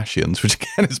Kardashians, which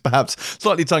again is perhaps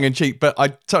slightly tongue-in-cheek, but I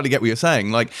totally get what you're saying.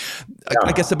 Like,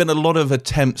 I guess there have been a lot of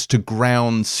attempts to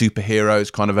ground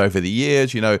superheroes kind of over the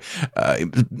years,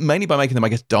 mainly by making them, I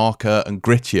guess, darker and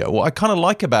grittier. What I kind of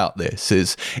like about this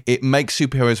is it makes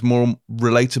superheroes more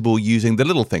relatable using the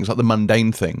little things, like the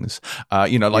mundane things,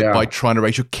 by trying to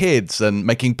raise your kids and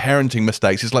making parenting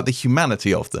mistakes. It's like the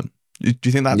humanity of them. Do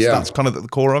you think that's kind of the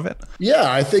core of it?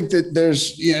 Yeah, I think that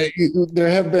there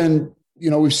have been,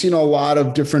 we've seen a lot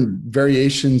of different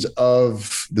variations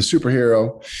of the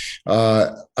superhero.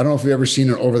 I don't know if you've ever seen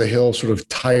an over the hill sort of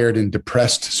tired and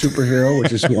depressed superhero,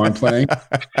 which is who I'm playing.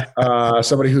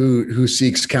 Somebody who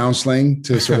seeks counseling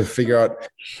to sort of figure out,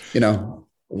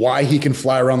 why he can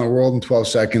fly around the world in 12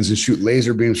 seconds and shoot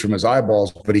laser beams from his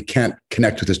eyeballs, but he can't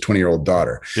connect with his 20-year-old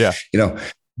daughter. Yeah.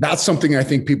 That's something I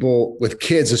think people with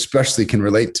kids especially can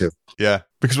relate to. Yeah,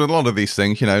 because with a lot of these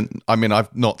things,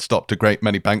 I've not stopped a great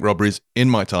many bank robberies in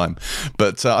my time,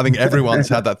 but I think everyone's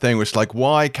had that thing which, like,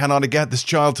 why cannot I get this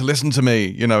child to listen to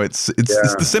me? It's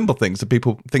the simple things that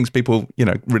people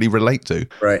really relate to.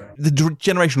 Right. The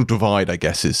generational divide, I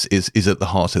guess, is at the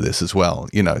heart of this as well.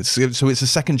 So it's a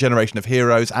second generation of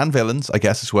heroes and villains, I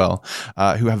guess, as well,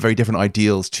 who have very different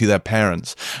ideals to their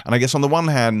parents. And I guess on the one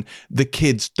hand, the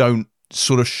kids don't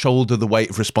sort of shoulder the weight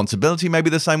of responsibility maybe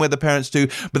the same way the parents do,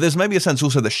 but there's maybe a sense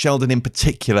also that Sheldon in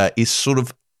particular is sort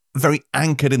of very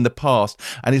anchored in the past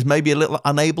and is maybe a little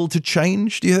unable to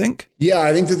change. Do you think? Yeah,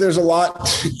 I think that there's a lot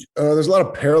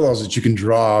of parallels that you can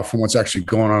draw from what's actually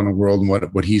going on in the world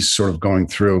and what he's sort of going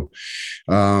through.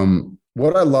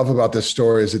 What I love about this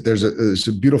story is that there's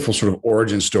a beautiful sort of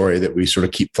origin story that we sort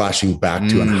of keep flashing back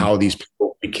to, and how these people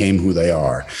became who they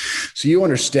are. So you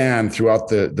understand throughout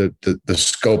the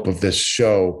scope of this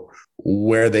show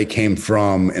where they came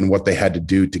from and what they had to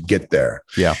do to get there.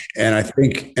 Yeah. And I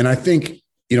think,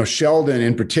 Sheldon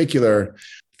in particular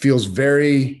feels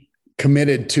very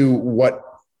committed to what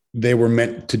they were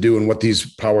meant to do and what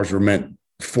these powers were meant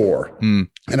for. And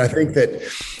I think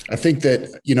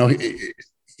that,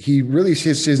 he really,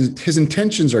 his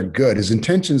intentions are good. His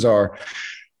intentions are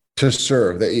to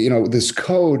serve. That, this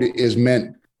code is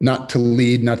meant not to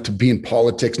lead, not to be in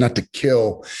politics, not to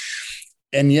kill.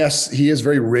 And yes, he is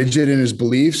very rigid in his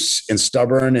beliefs and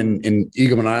stubborn and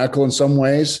egomaniacal in some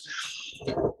ways.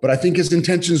 But I think his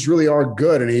intentions really are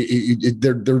good,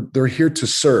 and they're here to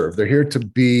serve. They're here to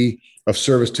be of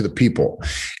service to the people.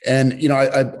 And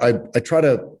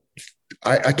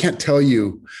I can't tell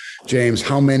you, James,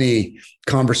 how many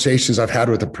conversations I've had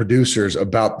with the producers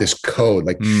about this code.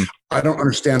 Like, I don't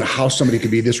understand how somebody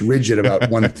could be this rigid about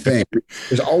one thing.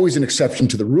 There's always an exception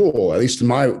to the rule, at least in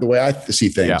the way I see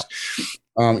things.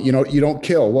 Yeah. You don't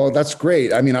kill. Well, that's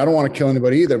great. I mean, I don't want to kill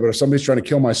anybody either, but if somebody's trying to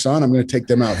kill my son, I'm going to take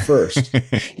them out first,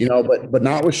 but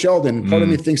not with Sheldon. Part of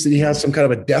me thinks that he has some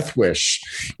kind of a death wish.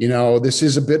 This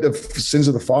is a bit of sins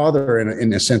of the father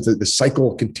in a sense that the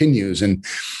cycle continues.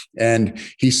 And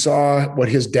he saw what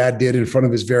his dad did in front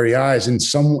of his very eyes. In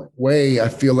some way, I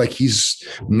feel like he's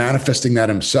manifesting that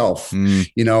himself,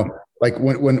 like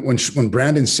when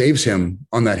Brandon saves him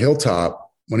on that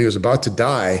hilltop, when he was about to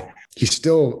die, he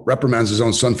still reprimands his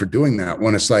own son for doing that,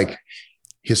 when it's like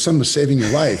his son was saving your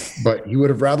life, but he would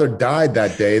have rather died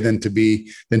that day than to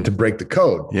break the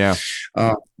code. Yeah.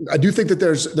 I do think that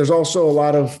there's also a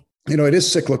lot of, it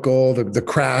is cyclical, the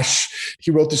crash.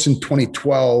 He wrote this in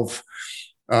 2012,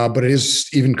 but it is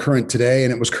even current today,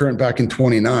 and it was current back in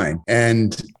 2009.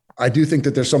 And I do think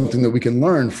that there's something that we can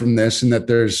learn from this, and that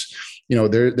there's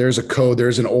a code,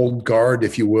 there's an old guard,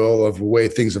 if you will, of the way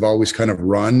things have always kind of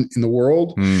run in the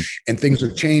world, and things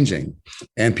are changing,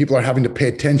 and people are having to pay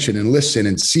attention and listen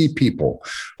and see people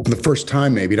for the first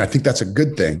time, maybe. And I think that's a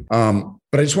good thing.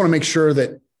 But I just want to make sure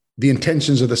that the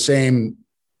intentions are the same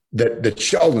that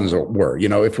Sheldon's were,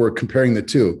 if we're comparing the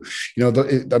two,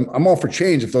 I'm all for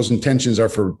change if those intentions are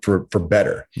for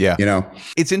better. Yeah.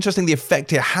 It's interesting the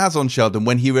effect it has on Sheldon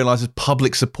when he realizes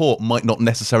public support might not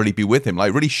necessarily be with him.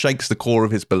 Like, it really shakes the core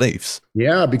of his beliefs.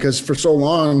 Yeah, because for so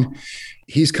long,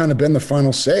 he's kind of been the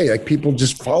final say. Like, people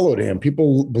just followed him.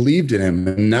 People believed in him.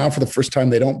 And now for the first time,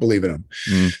 they don't believe in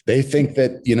him. They think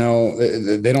that,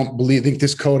 they don't think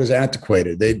this code is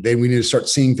antiquated. We need to start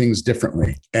seeing things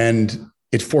differently. And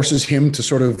it forces him to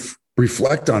sort of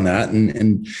reflect on that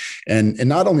and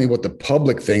not only what the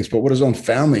public thinks, but what his own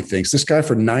family thinks. This guy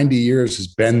for 90 years has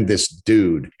been this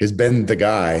dude, has been the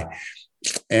guy.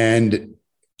 And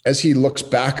as he looks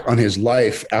back on his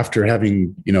life after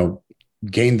having,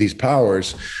 gained these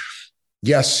powers,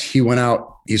 yes, he went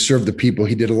out, he served the people,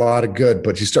 he did a lot of good,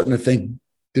 but he's starting to think,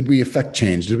 did we affect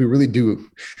change? Did we really do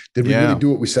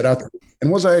what we set out to do?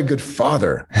 And was I a good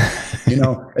father?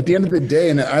 At the end of the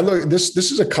day, and I look, this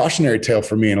is a cautionary tale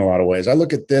for me in a lot of ways. I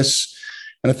look at this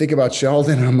and I think about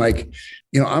Sheldon and I'm like,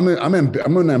 I'm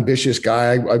an ambitious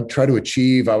guy. I try to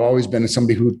achieve. I've always been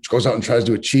somebody who goes out and tries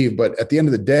to achieve. But at the end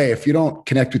of the day, if you don't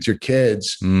connect with your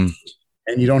kids and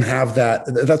you don't have that,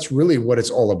 that's really what it's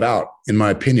all about, in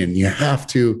my opinion. You have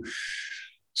to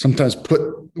sometimes put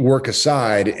work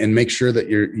aside and make sure that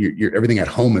your everything at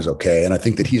home is okay. And I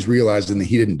think that he's realizing that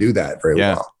he didn't do that very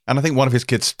well. And I think one of his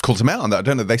kids calls him out on that,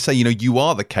 don't they? They say, you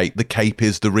are the cape. The cape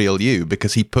is the real you,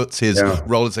 because he puts his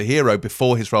role as a hero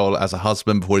before his role as a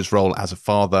husband, before his role as a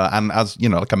father, and as,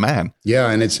 like a man. Yeah.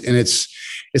 And it's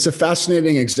a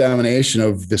fascinating examination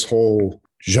of this whole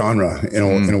genre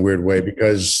in a weird way,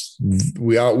 because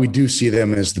we do see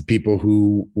them as the people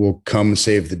who will come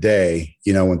save the day,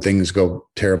 when things go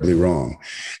terribly wrong.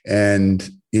 And,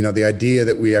 the idea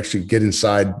that we actually get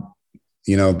inside,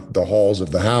 the halls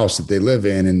of the house that they live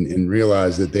in and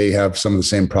realize that they have some of the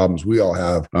same problems we all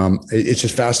have. It's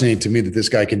just fascinating to me that this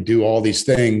guy can do all these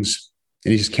things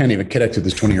and he just can't even connect with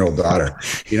his 20-year-old daughter.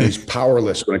 He's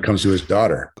powerless when it comes to his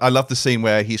daughter. I love the scene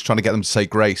where he's trying to get them to say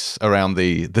grace around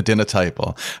the dinner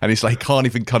table. And he's like, can't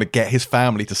even kind of get his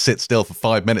family to sit still for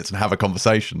 5 minutes and have a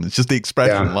conversation. It's just the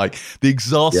expression, like the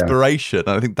exasperation. And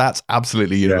I think that's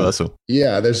absolutely universal.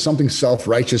 Yeah, there's something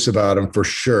self-righteous about him for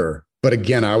sure. But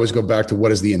again, I always go back to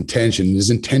what is the intention.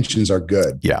 His intentions are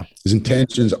good. Yeah. His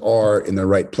intentions are in the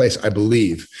right place, I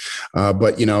believe.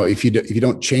 But, if you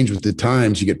don't change with the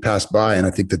times, you get passed by. And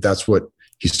I think that that's what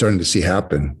he's starting to see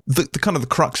happen. The kind of the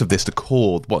crux of this, the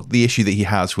core, what the issue that he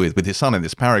has with his son in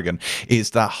this Paragon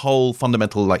is that whole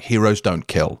fundamental, like, heroes don't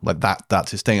kill. Like that's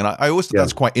his thing. And I always think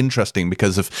that's quite interesting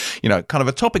because of, kind of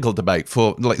a topical debate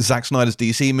for like Zack Snyder's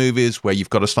DC movies, where you've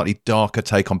got a slightly darker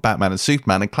take on Batman and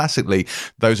Superman. And classically,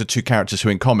 those are two characters who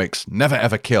in comics never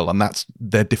ever kill. And that's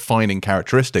their defining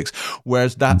characteristics.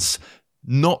 Whereas that's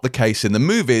not the case in the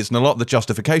movies, and a lot of the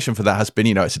justification for that has been,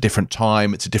 it's a different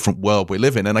time, it's a different world we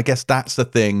live in, and I guess that's the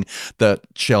thing that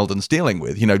Sheldon's dealing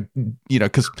with,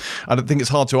 because I don't think it's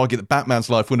hard to argue that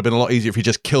Batman's life would have been a lot easier if he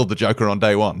just killed the Joker on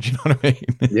day one. Do you know what I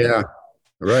mean? Yeah,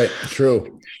 right,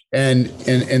 true, and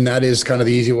that is kind of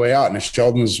the easy way out. And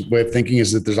Sheldon's way of thinking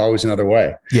is that there's always another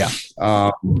way. Yeah,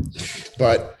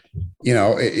 but.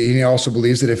 He also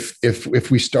believes that if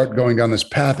we start going down this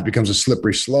path, it becomes a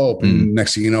slippery slope. And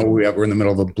next thing you know, we're in the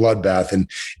middle of a bloodbath.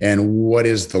 And what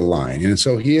is the line? And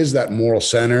so he is that moral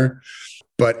center,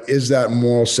 but is that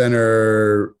moral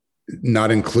center not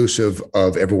inclusive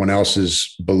of everyone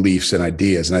else's beliefs and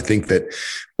ideas? And I think that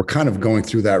we're kind of going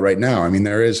through that right now. I mean,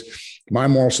 my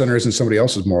moral center isn't somebody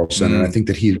else's moral center. And I think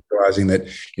that he's realizing that,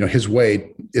 his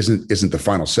way isn't the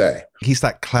final say. He's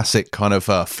that classic kind of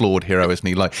flawed hero, isn't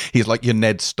he? Like, he's like your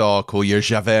Ned Stark or your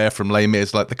Javert from Les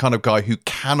Mis, like the kind of guy who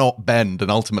cannot bend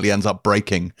and ultimately ends up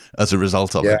breaking as a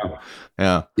result of it.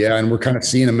 Yeah. And we're kind of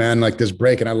seeing a man like this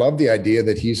break. And I love the idea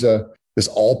that he's this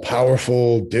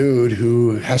all-powerful dude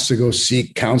who has to go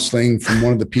seek counseling from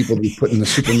one of the people that he put in the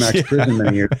Supermax prison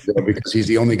many years ago, because he's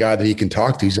the only guy that he can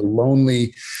talk to. He's a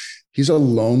lonely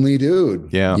dude.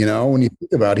 Yeah. When you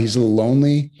think about it, he's a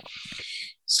lonely,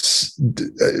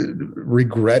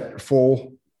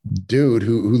 regretful dude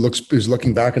who's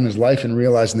looking back on his life and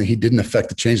realizing that he didn't affect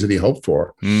the change that he hoped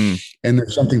for. And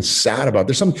there's something sad about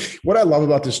it. What I love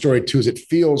about this story too, is it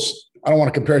feels, I don't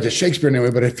want to compare it to Shakespeare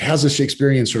anyway, but it has a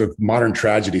Shakespearean sort of modern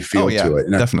tragedy feel to it.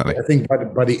 And definitely. I think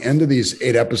by the end of these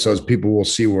 8 episodes, people will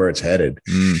see where it's headed.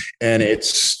 And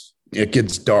it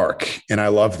gets dark, and I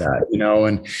love that,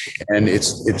 and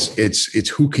it's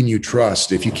who can you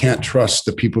trust? If you can't trust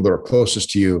the people that are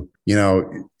closest to you,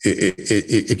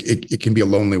 it can be a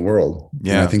lonely world.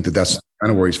 Yeah. And I think that's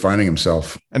kind of where he's finding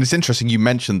himself. And it's interesting. You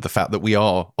mentioned the fact that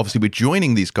we're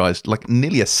joining these guys like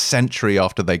nearly a century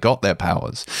after they got their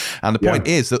powers. And the point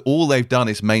is that all they've done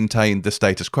is maintain the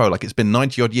status quo. Like, it's been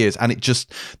 90 odd years and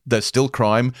there's still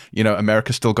crime,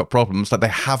 America's still got problems. Like, they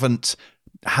haven't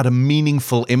had a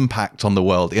meaningful impact on the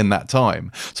world in that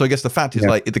time. So I guess the fact is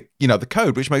the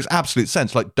code, which makes absolute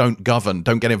sense, like, don't govern,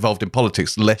 don't get involved in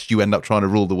politics lest you end up trying to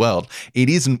rule the world. It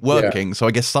isn't working. Yeah. So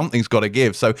I guess something's got to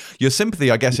give. So your sympathy,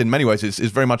 I guess, in many ways is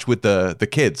very much with the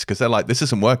kids, because they're like, this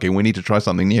isn't working. We need to try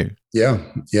something new. Yeah.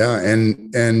 Yeah.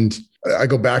 And I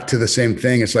go back to the same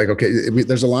thing. It's like, okay,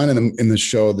 there's a line in the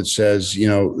show that says,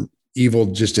 evil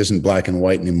just isn't black and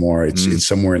white anymore. It's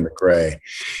somewhere in the gray.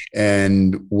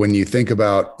 And when you think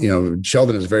about,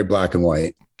 Sheldon is very black and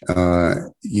white.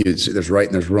 There's right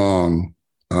and there's wrong.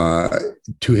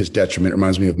 To his detriment. It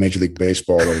reminds me of Major League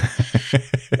Baseball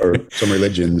or some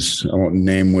religions. I won't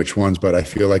name which ones, but I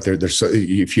feel like they're so,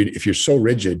 if you're so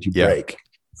rigid, you break.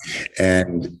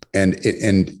 And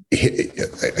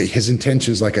his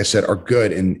intentions, like I said, are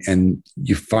good. And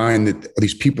you find that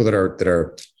these people that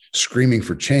are screaming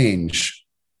for change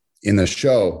in the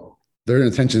show, their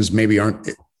intentions maybe aren't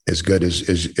as good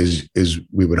as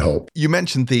we would hope. You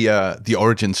mentioned the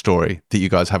origin story that you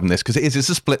guys have in this, because it's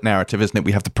a split narrative, isn't it?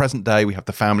 We have the present day, we have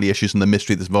the family issues and the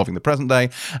mystery that's involving the present day,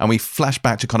 and we flash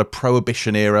back to kind of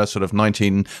Prohibition era, sort of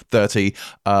 1930,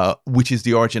 which is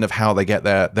the origin of how they get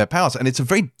their powers. And it's a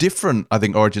very different, I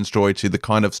think, origin story to the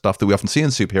kind of stuff that we often see in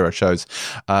superhero shows,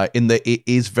 in that it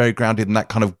is very grounded in that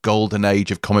kind of golden age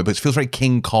of comic books. It feels very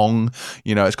King Kong,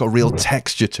 it's got real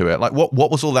texture to it. Like, what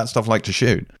was all that stuff like to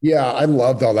shoot? Yeah, I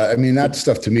loved all that. I mean, that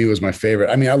stuff to me was my favorite.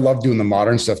 I mean, I love doing the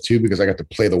modern stuff too, because I got to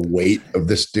play the weight of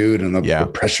this dude and the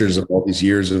pressures of all these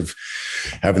years of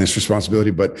having this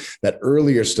responsibility. But that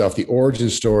earlier stuff, the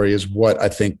origin story, is what I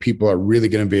think people are really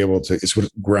going to be able to, it's what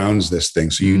grounds this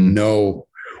thing. So,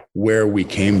 where we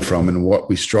came from and what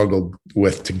we struggled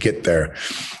with to get there.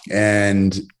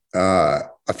 And,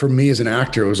 for me as an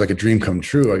actor, it was like a dream come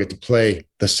true. I get to play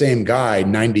the same guy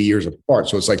 90 years apart.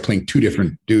 So it's like playing two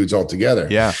different dudes altogether.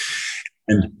 Yeah.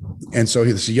 And so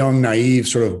he's this young, naive,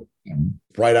 sort of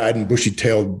bright-eyed and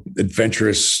bushy-tailed,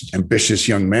 adventurous, ambitious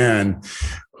young man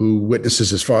who witnesses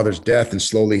his father's death and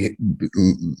slowly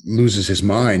loses his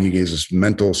mind. He has this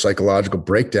mental, psychological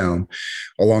breakdown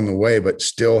along the way, but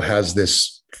still has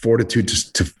this fortitude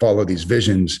to follow these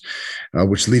visions,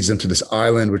 which leads them to this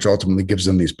island, which ultimately gives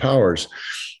them these powers.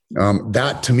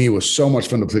 That to me was so much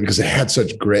fun to play because it had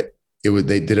such grit. I thought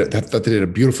they did a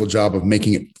beautiful job of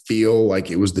making it feel like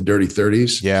it was the Dirty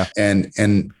 30s. Yeah. And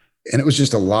it was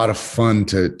just a lot of fun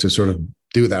to sort of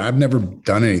do that. I've never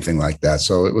done anything like that.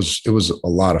 So it was a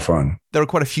lot of fun. There are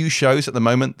quite a few shows at the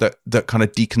moment that kind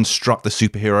of deconstruct the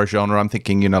superhero genre. I'm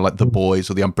thinking, like The Boys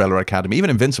or The Umbrella Academy,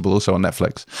 even Invincible, also on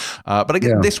Netflix. But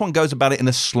again, this one goes about it in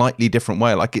a slightly different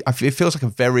way. Like it feels like a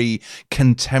very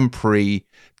contemporary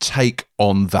take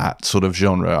on that sort of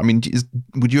genre. I mean,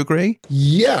 would you agree?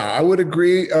 Yeah, I would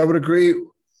agree.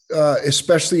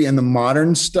 Especially in the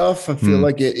modern stuff. I feel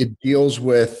like it deals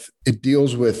with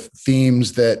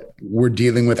themes that we're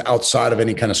dealing with outside of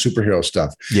any kind of superhero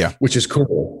stuff. Yeah, which is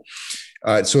cool.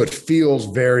 So it feels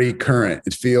very current.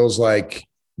 It feels like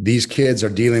these kids are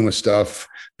dealing with stuff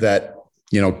that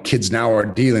kids now are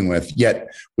dealing with. Yet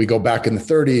we go back in the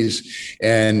 30s,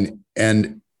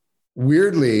 and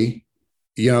weirdly,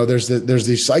 there's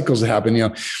these cycles that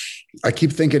happen. I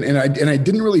keep thinking, and I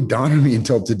didn't really dawn on me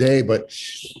until today, but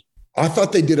I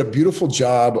thought they did a beautiful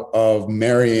job of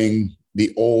marrying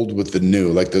the old with the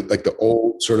new, like the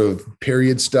old sort of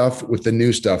period stuff with the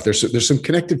new stuff. There's some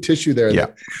connective tissue there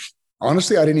that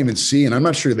honestly I didn't even see, and I'm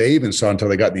not sure they even saw until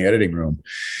they got in the editing room.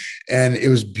 And it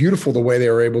was beautiful the way they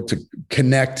were able to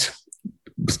connect.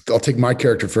 I'll take my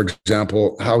character, for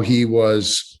example, how he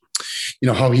was,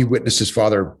 how he witnessed his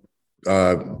father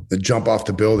the jump off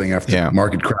the building after the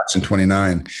market crash in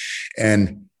 29,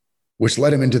 and which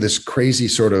led him into this crazy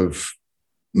sort of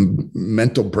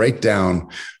mental breakdown,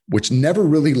 which never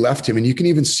really left him. And you can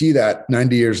even see that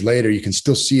 90 years later, you can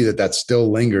still see that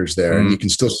still lingers there. And you can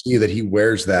still see that he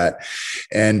wears that.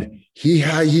 And he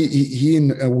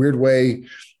in a weird way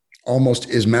almost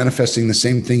is manifesting the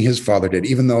same thing his father did,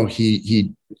 even though he's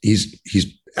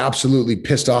absolutely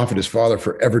pissed off at his father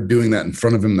for ever doing that in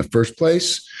front of him in the first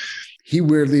place. He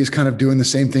weirdly is kind of doing the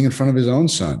same thing in front of his own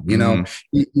son.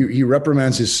 He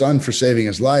reprimands his son for saving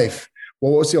his life.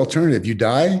 Well, what's the alternative? You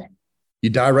die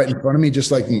right in front of me,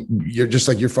 just like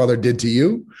your father did to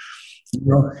you.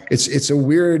 It's a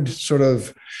weird sort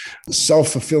of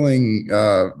self-fulfilling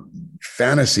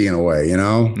fantasy in a way. I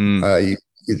don't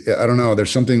know.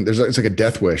 It's like a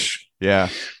death wish. Yeah.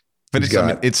 But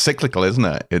it's cyclical, isn't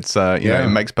it? It's it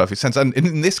makes perfect sense. And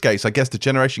in this case, I guess the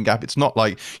generation gap, it's not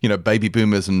like, baby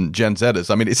boomers and Gen Zers.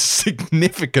 I mean, it's a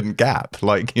significant gap,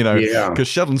 because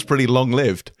Sheldon's pretty long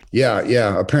lived. Yeah.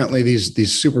 Yeah. Apparently these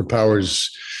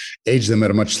superpowers age them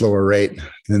at a much slower rate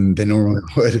than they normally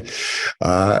would.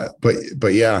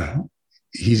 But yeah,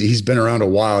 he's been around a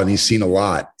while and he's seen a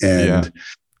lot. And,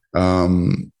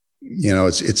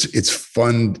 it's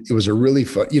fun. It was a really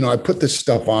fun, I put this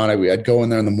stuff on. I'd go in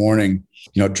there in the morning,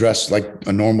 dressed like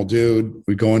a normal dude.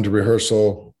 We'd go into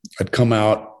rehearsal. I'd come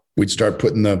out we'd start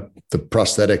putting the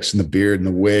prosthetics and the beard and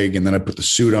the wig, and then I put the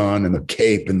suit on and the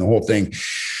cape and the whole thing.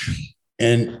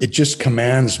 And it just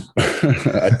commands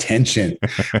attention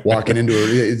walking into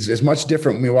it. It's much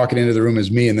different when me walking into the room as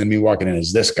me and then me walking in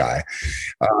as this guy,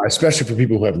 especially for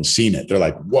people who haven't seen it. They're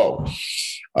like, whoa.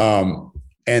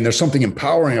 And there's something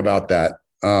empowering about that.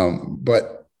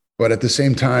 But at the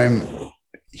same time,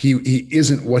 he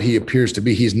isn't what he appears to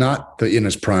be. He's not in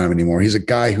his prime anymore. He's a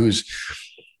guy who's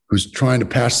trying to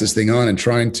pass this thing on and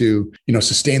trying to,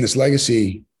 sustain this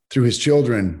legacy through his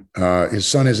children. His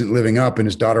son isn't living up and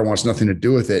his daughter wants nothing to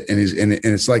do with it. And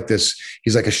it's like this,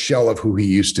 he's like a shell of who he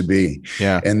used to be.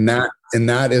 Yeah. And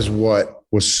that is what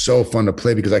was so fun to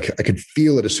play, because I could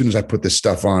feel it as soon as I put this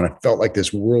stuff on. I felt like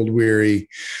this world weary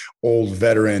old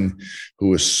veteran who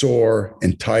was sore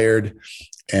and tired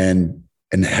and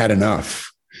had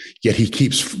enough. Yet he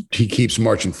keeps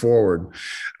marching forward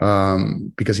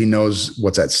because he knows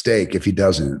what's at stake if he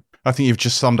doesn't. I think you've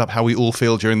just summed up how we all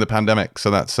feel during the pandemic. So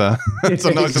that's a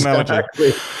nice analogy.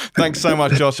 Thanks so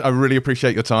much, Josh. I really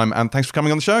appreciate your time. And thanks for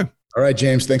coming on the show. All right,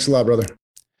 James. Thanks a lot, brother.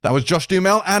 That was Josh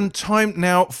Duhamel. And time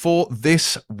now for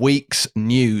this week's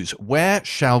news. Where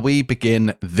shall we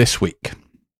begin this week?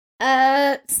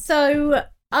 So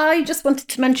I just wanted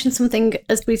to mention something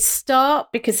as we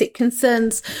start, because it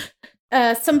concerns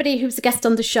somebody who was a guest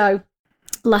on the show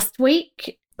last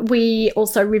week. We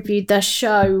also reviewed their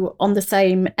show on the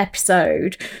same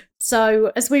episode.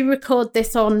 So as we record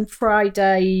this on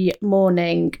Friday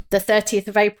morning, the 30th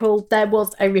of April, there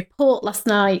was a report last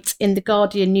night in the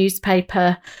Guardian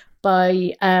newspaper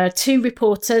by two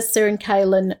reporters, Ciaran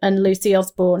Caolan and Lucy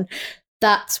Osborne,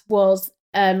 that was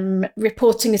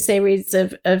reporting a series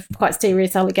of quite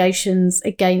serious allegations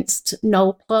against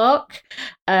Noel Clarke.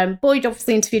 Boyd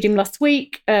obviously interviewed him last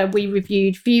week. We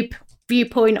reviewed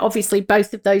Viewpoint. Obviously,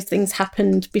 both of those things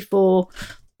happened before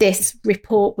this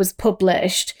report was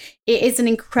published. It is an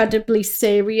incredibly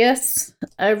serious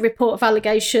report of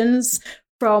allegations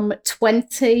from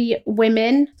 20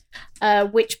 women,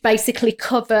 which basically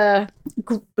cover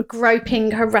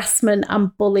groping, harassment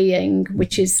and bullying,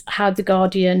 which is how The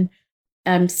Guardian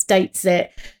states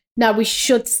it. Now, we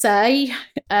should say,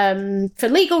 for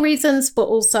legal reasons, but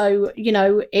also,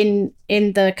 in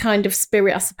the kind of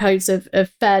spirit, I suppose, of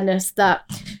fairness, that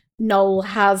Noel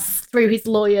has, through his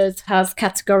lawyers, has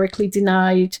categorically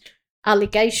denied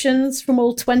allegations from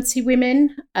all 20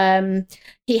 women.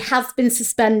 He has been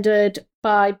suspended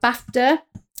by BAFTA.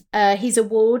 His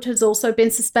award has also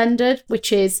been suspended,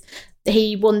 which is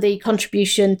he won the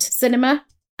contribution to cinema.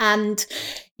 And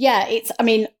yeah, it's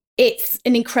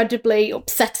an incredibly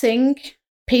upsetting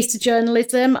piece of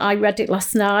journalism. I read it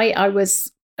last night. I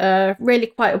was really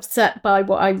quite upset by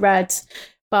what I read,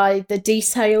 by the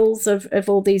details of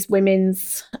all these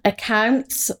women's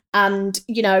accounts. And,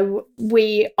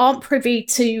 we aren't privy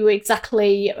to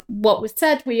exactly what was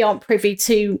said. We aren't privy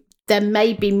to, there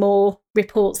may be more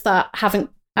reports that haven't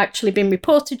actually been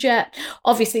reported yet.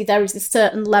 Obviously, there is a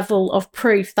certain level of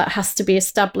proof that has to be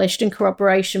established and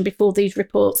corroboration before these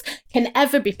reports can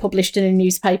ever be published in a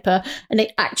newspaper. And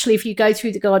it actually, if you go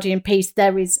through the Guardian piece,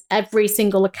 there is every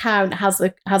single account has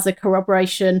a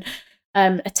corroboration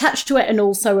attached to it, and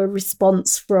also a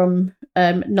response from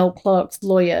Noel Clarke's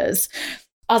lawyers.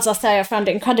 As I say, I found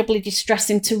it incredibly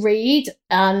distressing to read,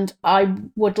 and I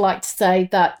would like to say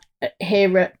that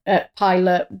here at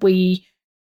Pilot, we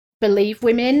believe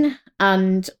women,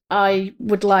 and I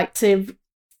would like to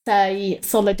say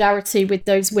solidarity with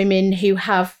those women who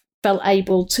have felt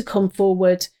able to come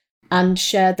forward and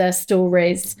share their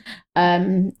stories.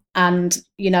 And,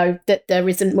 that there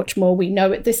isn't much more we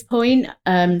know at this point.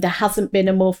 There hasn't been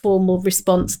a more formal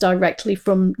response directly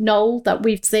from Noel that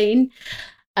we've seen.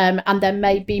 And there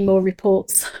may be more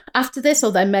reports after this,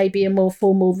 or there may be a more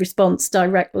formal response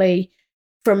directly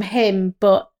from him.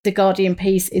 But the Guardian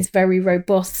piece is very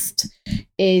robust,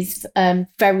 is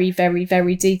very, very,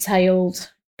 very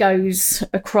detailed, goes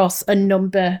across a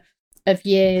number of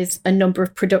years, a number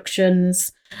of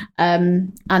productions,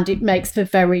 and it makes for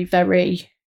very, very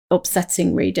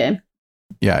upsetting reading.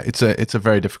 Yeah, it's a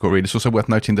very difficult read. It's also worth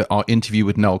noting that our interview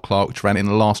with Noel Clarke, which ran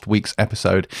in last week's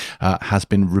episode, has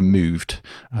been removed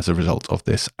as a result of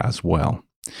this as well.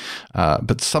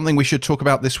 But something we should talk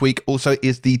about this week also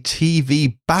is the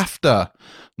TV BAFTA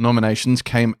nominations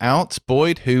came out.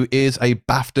 Boyd, who is a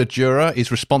BAFTA juror,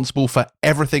 is responsible for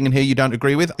everything in here you don't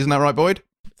agree with. Isn't that right, Boyd?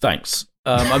 Thanks.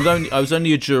 I was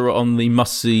only a juror on the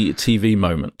must-see TV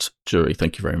moment jury.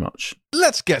 Thank you very much.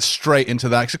 Let's get straight into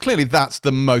that. So clearly that's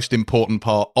the most important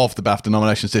part of the BAFTA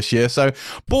nominations this year. So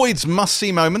Boyd's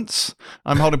must-see moments,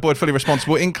 I'm holding Boyd fully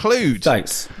responsible, include...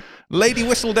 Thanks. Lady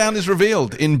Whistledown is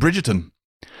revealed in Bridgerton.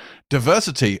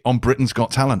 diversity on Britain's Got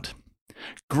Talent.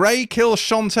 Gray kills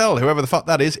Chantel, whoever the fuck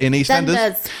that is, in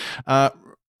EastEnders.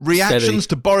 Reactions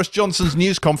to Boris Johnson's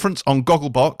news conference on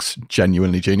Gogglebox,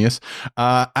 genuinely genius.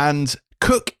 And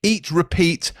Cook, Eat,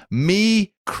 Repeat,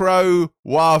 Microwave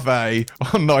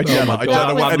on Nigella. Oh I don't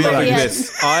know what I'm any of loving that is.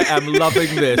 this. I am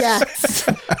loving this. Yes.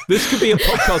 This could be a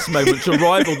podcast moment to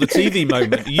rival the TV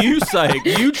moment. You saying,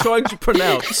 you trying to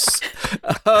pronounce.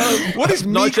 What is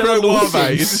Nigella microwave?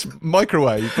 Lawson's- Is this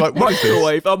microwave? Like, what is this?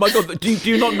 Microwave. Oh my God. Do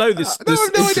you not know this? No, I this have no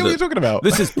idea what incident? you're talking about.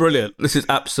 This is brilliant. This is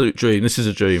absolute dream. This is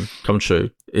a dream come true.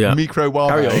 Yeah. Microwave.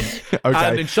 Carry on. Okay.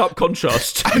 And in sharp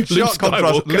contrast, In Luke sharp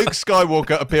contrast, Skywalker. Luke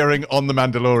Skywalker appearing on The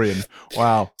Mandalorian.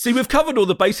 Wow. See, we've covered all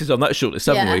the bases on that shortlist,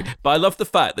 haven't Yeah. we? But I love the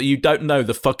fact that you don't know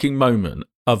the fucking moment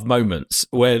of moments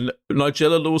when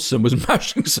Nigella Lawson was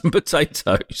mashing some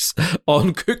potatoes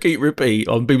on Cook, Eat, Repeat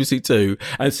on BBC Two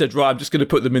and said, right, I'm just going to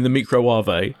put them in the microwave.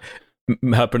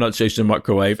 Her pronunciation of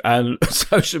microwave, and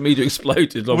social media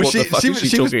exploded on what the fuck is she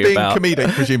was talking being about. comedic,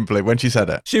 presumably, when she said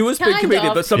it. She was being Kind comedic,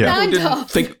 of. but some people Kind didn't of.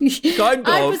 think. Kind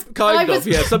I of. was-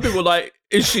 Yeah, some people were like,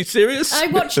 is she serious? I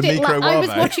watched The it. I was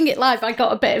microwave. watching it live. I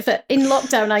got a bit of it in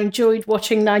lockdown. I enjoyed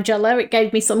watching Nigella. It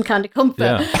gave me some kind of comfort.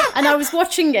 Yeah. And I was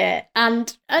watching it,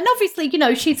 and obviously,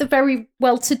 she's a very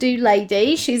well-to-do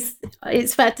lady.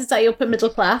 It's fair to say, upper middle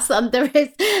class. And I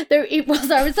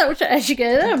was so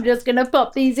good. I'm just gonna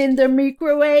pop these in the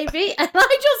microwave, and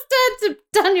I just turned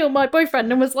to Daniel, my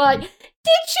boyfriend, and was like,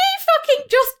 did she fucking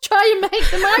just try and make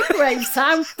the microwave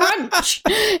sound French?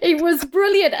 It was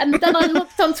brilliant. And then I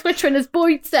looked on Twitter, and as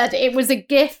Boyd said, it was a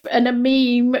GIF and a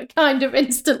meme kind of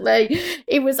instantly.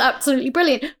 It was absolutely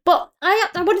brilliant. But I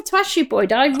wanted to ask you,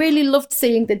 Boyd, I really loved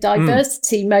seeing the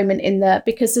diversity moment in there,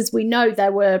 because as we know,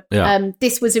 there were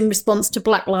this was in response to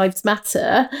Black Lives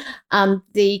Matter and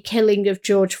the killing of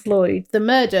George Floyd, the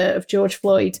murder of George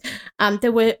Floyd. And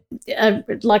there were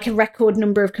like a record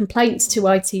number of complaints to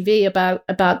ITV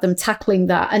about them tackling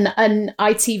that, and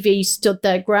ITV stood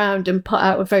their ground and put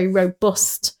out a very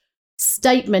robust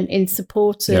statement in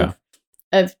support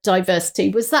of diversity.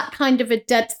 Was that kind of a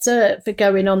dead cert for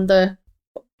going on the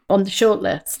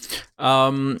shortlist?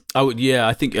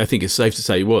 I think it's safe to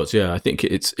say it was. Yeah, I think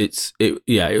it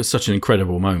was such an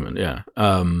incredible moment. Yeah,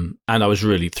 and I was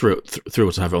really thrilled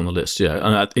to have it on the list. Yeah,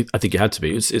 and I think it had to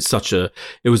be.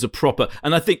 It was a proper,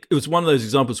 and I think it was one of those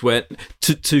examples where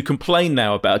to complain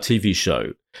now about a TV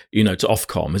show, to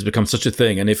Ofcom has become such a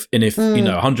thing, and if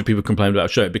 100 people complain about a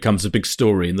show, it becomes a big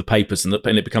story in the papers, and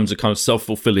it becomes a kind of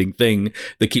self-fulfilling thing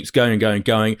that keeps going and going and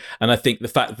going. And I think the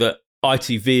fact that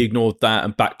ITV ignored that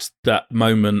and backed that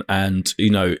moment, and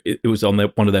it was on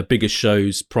one of their biggest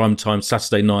shows, primetime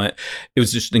Saturday night. It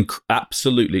was just an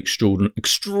absolutely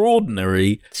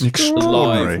extraordinary,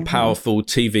 live, powerful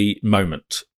TV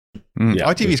moment.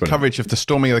 Yeah, ITV's coverage of the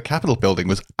storming of the Capitol building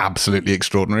was absolutely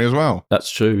extraordinary as well.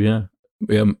 That's true. Yeah.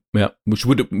 Which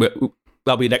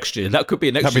that'll be next year. That could be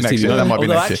a next year's TV year. moment. That might be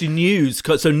Although next actually news,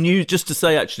 so news, just to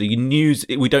say actually, news,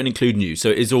 we don't include news. So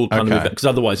it is all kind of, because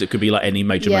otherwise it could be like any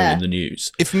major moment in the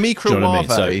news. If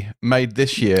Microwave made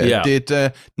this year, did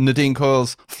Nadine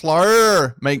Coyle's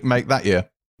Fleur make that year?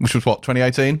 Which was what,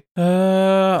 2018?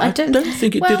 I don't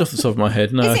think it did off the top of my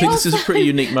head. No, I think this is a pretty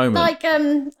unique moment. Like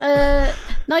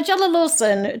Nigella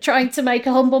Lawson trying to make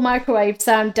a humble microwave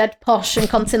sound dead posh and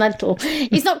continental.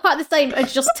 It's not quite the same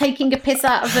as just taking a piss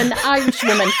out of an Irish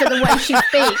woman for the way she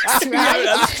speaks, right?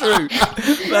 That's true.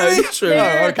 That's true.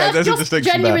 Oh, okay, That's there's a just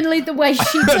distinction genuinely the way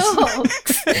she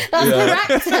talks. That's her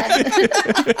accent.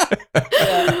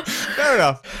 Fair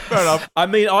enough. I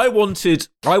mean, I wanted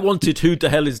Who the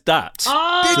Hell Is That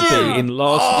to be in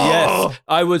last. Yes,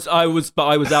 I was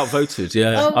outvoted.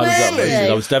 Yeah, Oh, I was outvoted. really?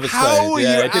 I was devastated. How were you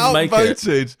it didn't make it.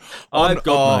 outvoted?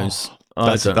 God knows.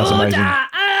 That's I don't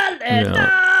know.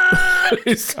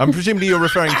 amazing. I'm presumably you're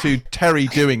referring to Terry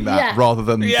doing that rather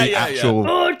than the actual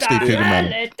Steve Coogan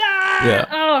man. Yeah.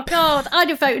 Oh, God. I'd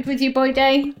have voted with you, Boy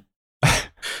Day.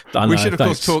 We should, of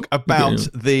course, talk about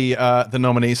the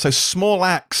nominees. So Small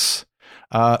Axe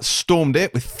stormed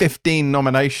it with 15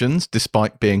 nominations,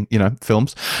 despite being,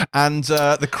 films. And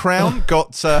The Crown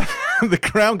got The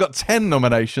Crown got 10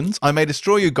 nominations. I May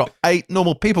Destroy You got 8.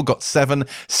 Normal People got 7.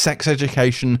 Sex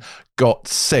Education got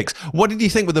 6. What did you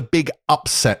think were the big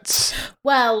upsets?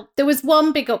 Well, there was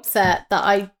one big upset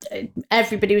that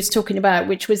everybody was talking about,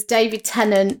 which was David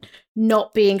Tennant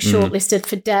not being shortlisted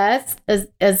for Dares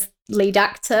as lead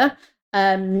actor.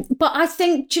 But I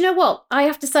think, do you know what? I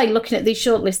have to say, looking at these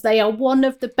shortlists, they are one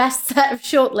of the best set of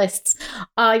shortlists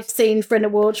I've seen for an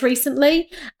awards recently.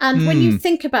 And when you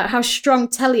think about how strong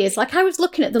telly is, like I was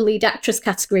looking at the lead actress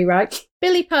category, right?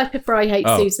 Billie Piper for I Hate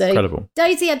Susie, incredible.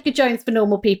 Daisy Edgar-Jones for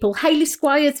Normal People, Hayley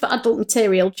Squires for Adult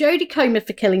Material, Jodie Comer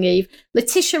for Killing Eve,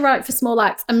 Letitia Wright for Small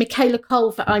Axe, and Michaela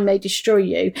Cole for I May Destroy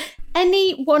You.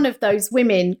 Any one of those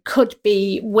women could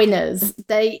be winners.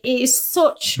 It is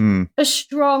such a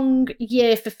strong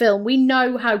year for film. We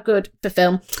know how good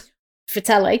for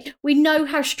telly. We know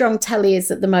how strong telly is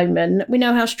at the moment. We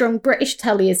know how strong British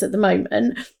telly is at the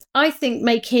moment. I think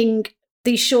making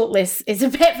these shortlists is a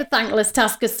bit of a thankless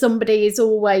task because somebody is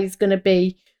always going to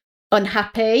be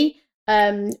unhappy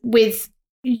with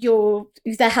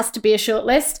there has to be a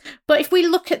shortlist. But if we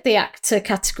look at the actor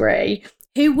category,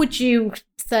 who would you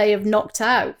say have knocked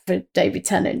out for David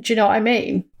Tennant? Do you know what I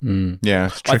mean? Yeah,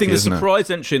 it's tricky, I think the isn't it? surprise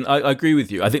entry, I agree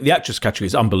with you. I think the actress category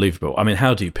is unbelievable. I mean,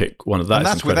 how do you pick one of that? And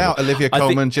that's without Olivia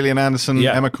Colman, Gillian Anderson,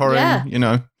 Emma Corrin, you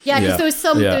know. Yeah, because there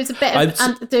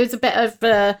was a bit of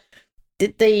the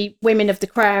women of the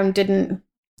Crown didn't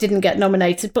get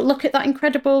nominated, but look at that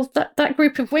incredible that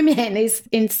group of women is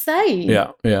insane.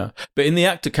 Yeah. But in the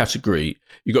actor category,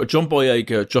 you got John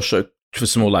Boyega, Josh for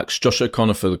Small Axe, Josh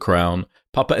O'Connor for The Crown,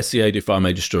 Papa Essiedu for I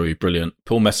May Destroy You, brilliant.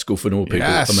 Paul Mescal for Normal People,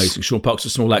 amazing. Sean Parks for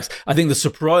Small Axe. I think the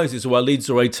surprise is Waleed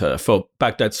Zoraita for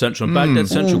Baghdad Central. And Baghdad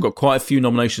Central got quite a few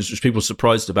nominations, which people were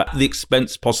surprised about, at the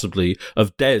expense possibly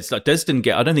of Des. Like Des didn't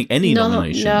get, I don't think, any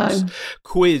nominations. No.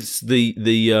 Quiz,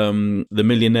 the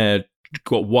millionaire,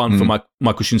 got one for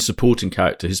Michael Sheen's supporting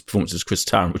character, his performance as Chris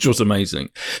Tarrant, which was amazing.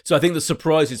 So I think the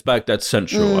surprise is Baghdad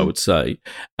Central, I would say.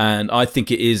 And I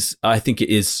think it is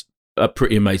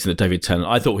pretty amazing that David Tennant,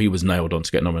 I thought he was nailed on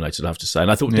to get nominated, I have to say. And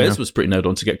I thought Des was pretty nailed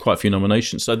on to get quite a few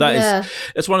nominations. So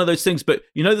it's one of those things. But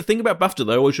you know, the thing about BAFTA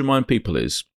that I always remind people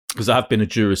is, because I have been a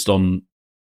jurist on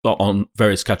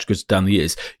various categories down the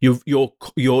years, you're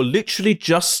literally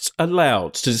just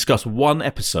allowed to discuss one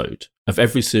episode of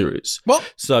every series.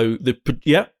 What? So the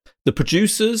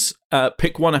producers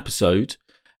pick one episode,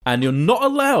 and you're not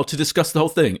allowed to discuss the whole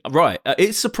thing. Right?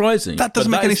 It's surprising. That doesn't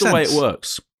make any sense. That is the way it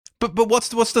works. But what's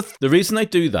the reason they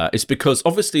do that is because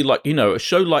obviously, like, you know, a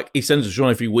show like EastEnders on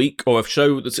every week, or a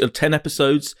show that's 10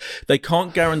 episodes, they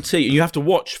can't guarantee. You have to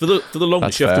watch for the longest.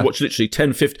 That's you have fair. to watch literally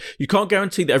 10, 50. You can't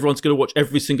guarantee that everyone's going to watch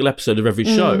every single episode of every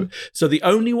show. So the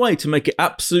only way to make it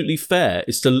absolutely fair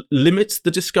is to limit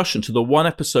the discussion to the one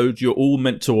episode you're all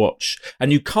meant to watch,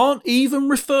 and you can't even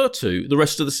refer to the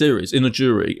rest of the series in a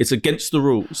jury. It's against the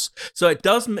rules. So it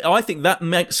does. I think that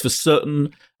makes for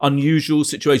certain unusual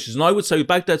situations. And I would say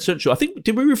Baghdad Central, I think,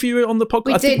 did we review it on the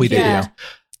podcast? We did, yeah.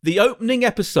 The opening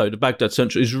episode of Baghdad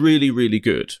Central is really, really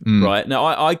good, right? Now,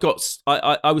 I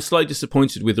was slightly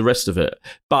disappointed with the rest of it,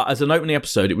 but as an opening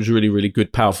episode, it was really, really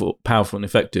good, powerful and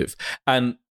effective.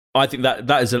 And I think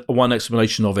that is one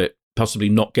explanation of it possibly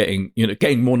not getting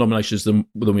more nominations than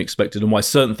we expected, and why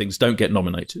certain things don't get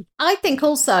nominated. I think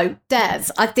also, Des,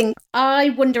 I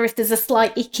wonder if there's a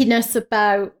slight ickiness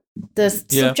about the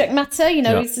subject matter. You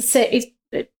know, he's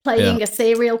playing a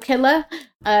serial killer,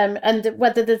 and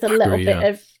whether there's a little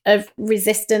bit of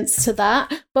resistance to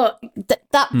that. But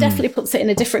that definitely puts it in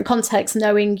a different context,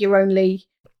 knowing you're only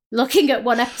looking at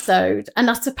one episode. And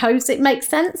I suppose it makes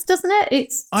sense, doesn't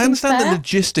it? I understand fair. the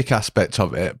logistic aspect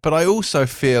of it, but I also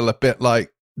feel a bit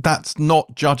like that's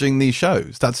not judging these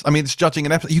shows. It's judging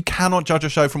an episode. You cannot judge a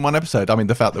show from one episode. I mean,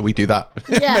 the fact that we do that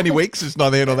many weeks is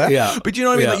neither here nor there. Yeah. But do you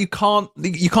know what I mean? Like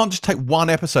you can't just take one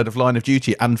episode of Line of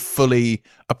Duty and fully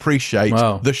appreciate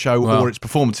the show or its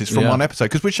performances from one episode.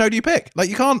 Because which show do you pick? Like,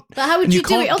 you can't. But how would you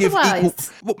do it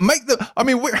otherwise? Make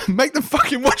them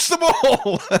fucking watch them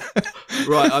all.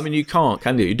 Right. I mean, you can't,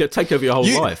 can you? You take over your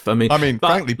whole life. I mean,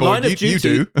 frankly, Boyd, you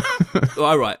do.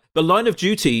 All right. But Line of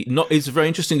Duty is a very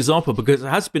interesting example because it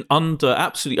has been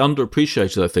absolutely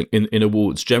underappreciated, I think, in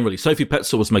awards generally. Sophie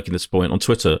Petzl was making this point on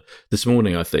Twitter this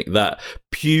morning, I think, that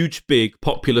huge, big,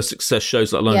 popular success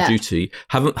shows like Line of Duty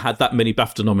haven't had that many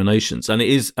BAFTA nominations. And it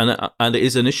is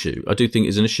an issue. I do think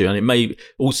it's an issue. And it may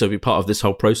also be part of this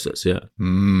whole process, yeah.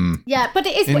 Yeah, but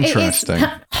it is interesting.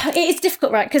 It is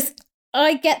difficult, right? Because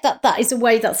I get that is a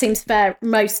way that seems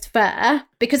most fair,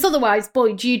 because otherwise,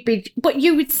 Boyd, you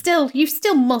still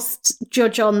must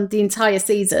judge on the entire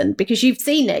season because you've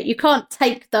seen it. You can't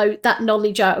take that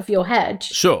knowledge out of your head.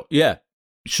 Sure, yeah.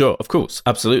 Sure, of course,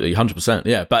 absolutely, 100%,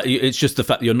 yeah. But it's just the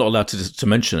fact that you're not allowed to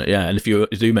mention it, yeah. And if you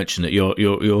do mention it, you're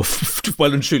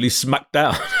well and truly smacked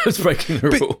down as breaking the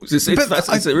rules. It's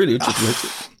really interesting.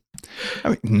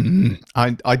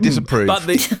 I disapprove.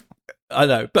 I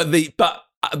know, but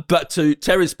But to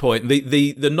Terry's point,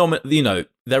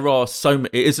 there are so many.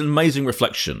 It is an amazing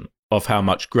reflection of how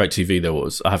much great TV there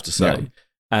was, I have to say. Yeah.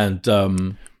 And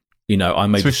I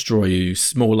May Destroy You,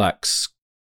 Small Axe.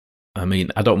 I mean,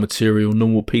 Adult Material,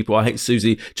 Normal People, I Hate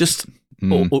Susie. Just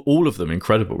all of them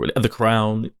incredible, really. The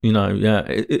Crown.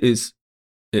 It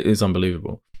is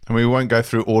unbelievable. And we won't go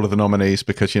through all of the nominees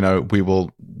because, we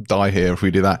will die here if we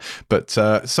do that. But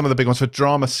some of the big ones for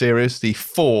drama series, the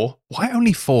 4. Why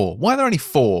only 4? Why are there only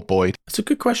 4, Boyd? That's a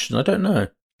good question. I don't know.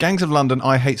 Gangs of London,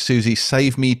 I Hate Susie,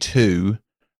 Save Me 2,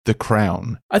 The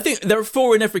Crown. I think there are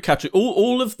 4 in every category.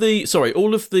 All of the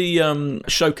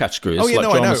show categories. Oh, yeah, like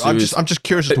no, I know. Series. I'm just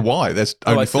curious as to why there's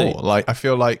only 4. Like, I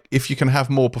feel like if you can have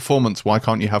more performance, why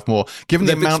can't you have more? Given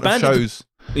the amount of shows.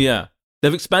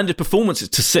 They've expanded performances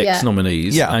to 6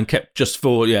 nominees and kept just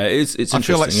 4. Yeah, it's interesting. I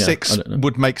feel like 6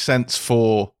 would make sense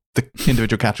for the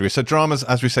individual categories. So dramas,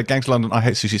 as we said, Gangs of London, I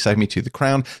Hate Susie, Save Me 2, The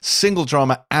Crown. Single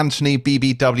drama, Anthony,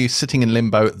 BBW, Sitting in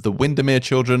Limbo, The Windermere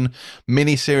Children.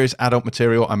 Miniseries, Adult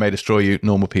Material, I May Destroy You,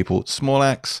 Normal People, Small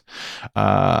Axe.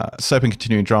 Soap and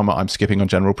continuing drama, I'm skipping on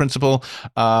General Principle.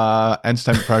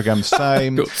 Entertainment program,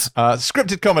 same.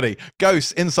 Scripted comedy,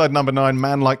 Ghosts, Inside Number 9,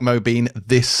 Man Like Mobeen,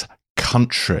 This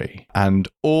Country, and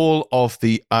all of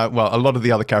the a lot of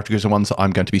the other categories are ones that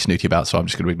I'm going to be snooty about, so I'm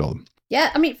just going to ignore them.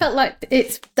 Yeah, I mean, it felt like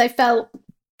they felt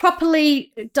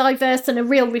properly diverse and a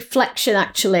real reflection,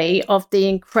 actually, of the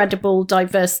incredible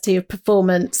diversity of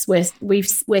performance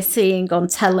we're seeing on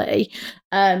telly.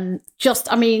 Even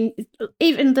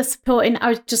the supporting. I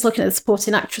was just looking at the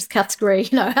supporting actress category.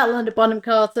 Helena Bonham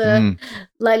Carter,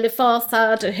 Layla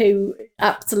Farsad, who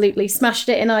absolutely smashed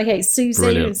it in I Hate Susie,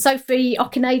 Brilliant. And Sophie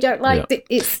Okonedo.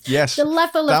 It's the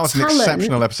level of talent. That was an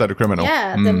exceptional episode of Criminal.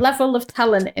 Yeah, the level of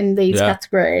talent in these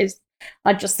categories.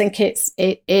 I just think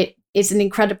it is an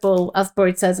incredible, as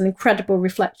Boyd says, an incredible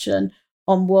reflection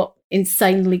on what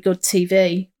insanely good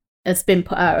TV has been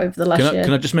put out over the last year.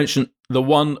 Can I just mention the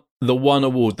one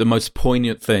award, the most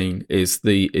poignant thing is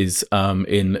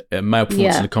in male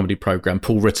performance in the comedy program,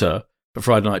 Paul Ritter for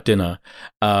Friday Night Dinner,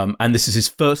 and this is his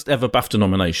first ever BAFTA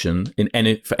nomination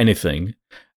for anything.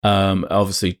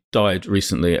 Obviously died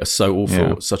recently. So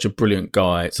awful. Such a brilliant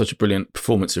guy. Such a brilliant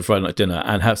performance in Friday Night Dinner.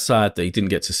 And how sad that he didn't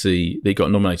get to see that he got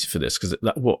nominated for this, because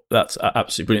that's an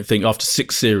absolutely brilliant thing. After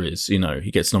 6 series, he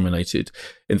gets nominated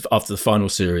after the final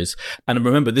series. And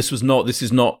remember, this is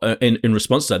not in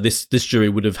response to that. This jury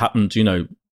would have happened,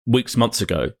 weeks, months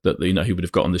ago, that he would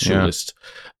have got on the shortlist.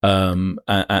 And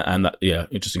that,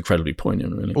 it's just incredibly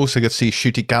poignant, really. Also get to see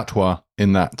Shuti Gatwa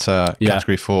in that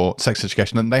category for Sex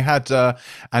Education. And they had,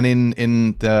 and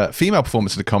in the female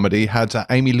performance of the comedy, had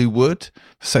Amy Lou Wood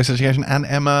for Sex Education and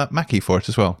Emma Mackey for it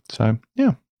as well. So,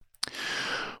 yeah.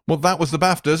 Well, that was the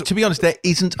BAFTAs. To be honest, there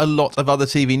isn't a lot of other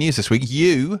TV news this week.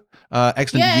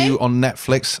 Excellent You on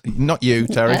Netflix. Not you,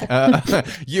 Terry.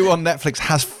 You on Netflix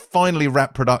has finally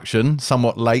wrapped production,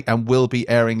 somewhat late, and will be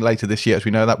airing later this year. As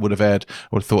we know, that would have aired, I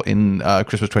would have thought, in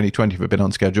Christmas 2020 if it had been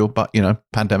on schedule, but,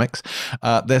 pandemics.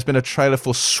 There's been a trailer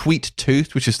for Sweet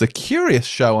Tooth, which is the curious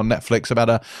show on Netflix about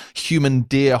a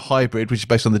human-deer hybrid, which is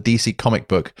based on the DC comic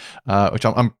book, which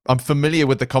I'm familiar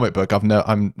with the comic book.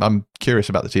 I'm curious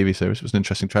about the TV series. It was an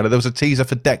interesting trailer. There was a teaser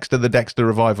for Dexter, the Dexter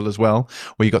revival as well,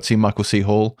 where you got to see Michael C.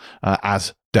 Hall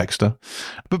as Dexter.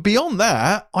 But beyond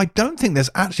that, I don't think there's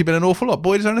actually been an awful lot.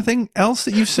 Boyd, is there anything else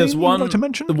that you've seen you'd like to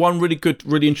mention? The one really good,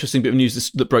 really interesting bit of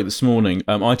news that broke this morning.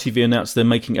 ITV announced they're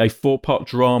making a 4-part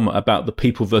drama about the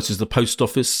People versus the Post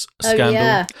Office scandal.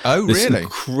 Yeah. Oh, this really?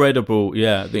 Incredible.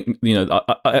 Yeah.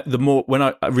 The more when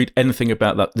I read anything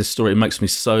about this story, it makes me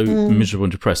so miserable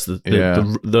and depressed.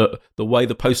 The way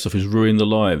the Post Office ruined the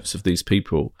lives of these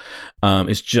people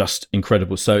is just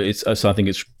incredible. So I think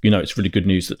it's really good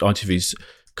news that ITV's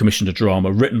commissioned a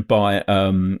drama written by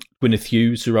Gwyneth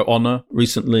Hughes, who wrote Honor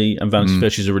recently, and Vanity Fair.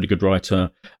 She's a really good writer.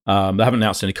 They haven't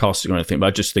announced any casting or anything, but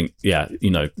I just think,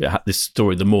 this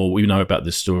story, the more we know about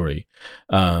this story,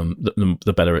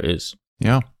 the better it is.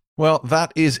 Yeah. Well,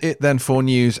 that is it then for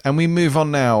news, and we move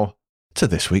on now to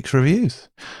this week's reviews.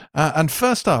 And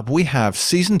first up, we have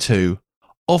Season 2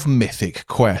 of Mythic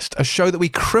Quest, a show that we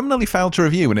criminally failed to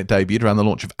review when it debuted around the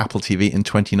launch of Apple TV in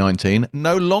 2019.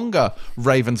 No longer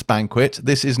Raven's Banquet.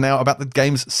 This is now about the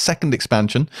game's second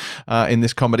expansion in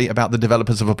this comedy about the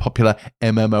developers of a popular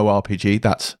MMORPG.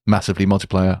 That's massively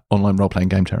multiplayer online role-playing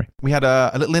game, Terry. We had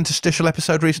a little interstitial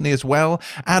episode recently as well.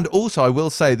 And also, I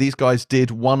will say, these guys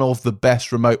did one of the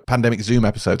best remote pandemic Zoom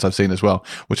episodes I've seen as well,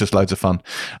 which was loads of fun.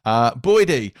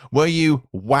 Boydie, were you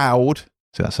wowed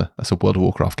So that's a World of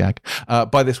Warcraft gag.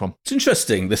 Buy this one. It's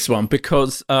interesting, this one,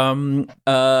 because I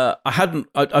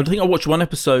think I watched one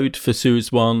episode for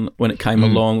Series 1 when it came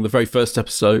along, the very first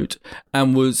episode,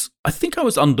 and I think I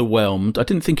was underwhelmed. I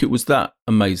didn't think it was that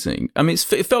amazing. I mean,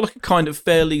 it felt like a kind of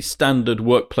fairly standard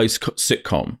workplace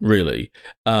sitcom, really,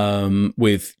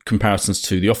 with comparisons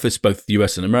to The Office, both the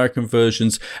US and American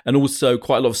versions, and also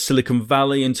quite a lot of Silicon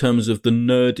Valley in terms of the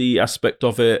nerdy aspect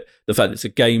of it, the fact it's a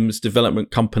games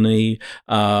development company,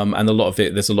 and a lot of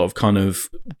it, there's a lot of kind of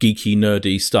geeky,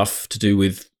 nerdy stuff to do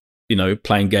with,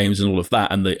 playing games and all of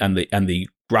that, and the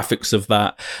graphics of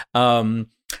that.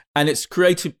 And it's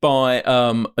created by,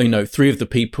 three of the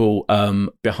people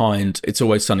behind It's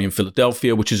Always Sunny in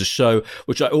Philadelphia, which is a show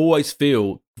which I always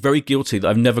feel very guilty that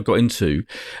I've never got into,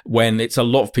 when it's a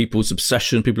lot of people's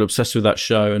obsession. People are obsessed with that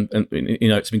show, and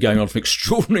it's been going on for an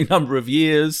extraordinary number of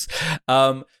years.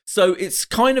 So it's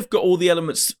kind of got all the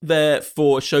elements there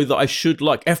for a show that I should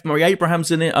like. F. Murray Abraham's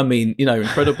in it. I mean,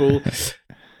 incredible.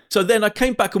 So then I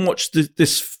came back and watched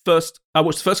I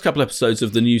watched the first couple episodes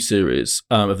of the new series,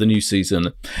 of the new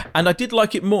season, and I did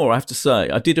like it more, I have to say.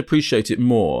 I did appreciate it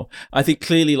more. I think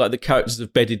clearly, like, the characters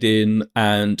have bedded in,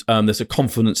 and there's a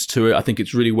confidence to it. I think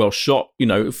it's really well shot,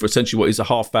 for essentially what is a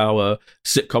half-hour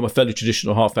sitcom, a fairly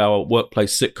traditional half-hour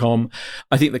workplace sitcom.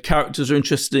 I think the characters are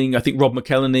interesting. I think Rob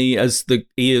McElhenney as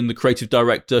Ian, the creative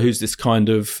director, who's this kind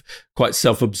of quite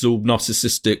self-absorbed,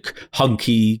 narcissistic,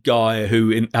 hunky guy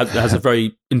who has a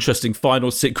very interesting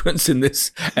final sequence in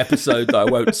this episode that I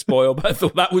won't spoil, but I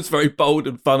thought that was very bold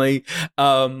and funny.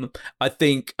 I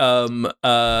think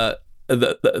the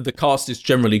cast is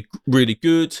generally really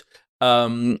good,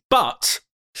 but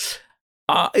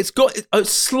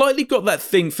it's slightly got that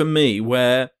thing for me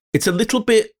where it's a little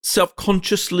bit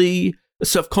self-consciously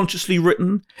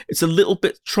written. It's a little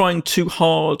bit trying too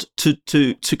hard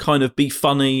to kind of be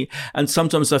funny, and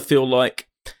sometimes I feel like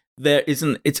there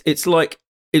isn't. It's like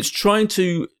it's trying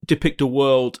to depict a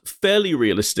world fairly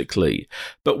realistically,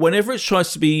 but whenever it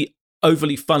tries to be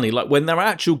overly funny, like when there are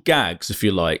actual gags, if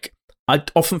you like, I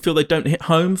often feel they don't hit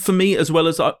home for me as well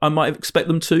as I might expect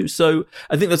them to. So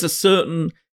I think there's a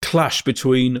certain clash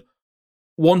between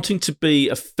wanting to be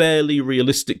a fairly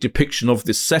realistic depiction of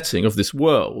this setting, of this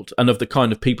world, and of the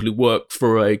kind of people who work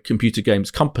for a computer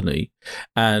games company,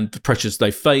 and the pressures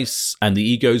they face, and the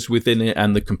egos within it,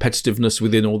 and the competitiveness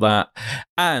within all that,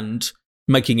 and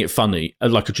making it funny,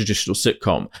 like a traditional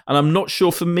sitcom. And I'm not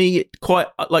sure, for me, quite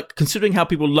like, considering how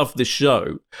people love this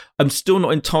show, I'm still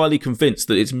not entirely convinced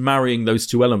that it's marrying those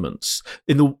two elements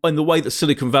in the way that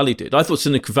Silicon Valley did. I thought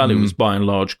Silicon Valley was by and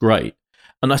large great,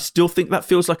 and I still think that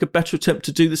feels like a better attempt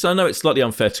to do this. I know it's slightly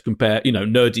unfair to compare, two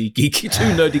nerdy geeky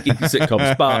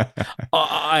sitcoms, but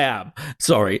I am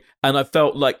sorry. And I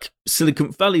felt like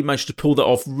Silicon Valley managed to pull that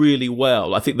off really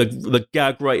well. I think the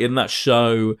gag rate in that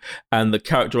show and the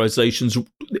characterizations,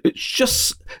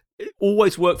 it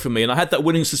always worked for me. And I had that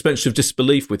winning suspension of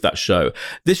disbelief with that show.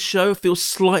 This show feels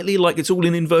slightly like it's all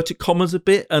in inverted commas a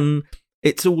bit, and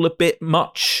it's all a bit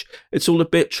much. It's all a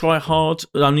bit try hard.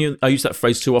 I use that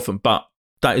phrase too often, but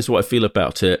that is what I feel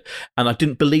about it. And I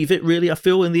didn't believe it, really, I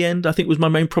feel, in the end. I think was my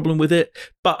main problem with it.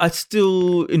 But I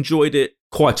still enjoyed it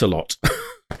quite a lot.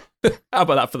 How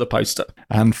about that for the poster?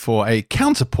 And for a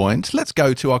counterpoint, let's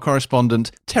go to our correspondent,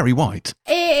 Terry White.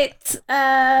 It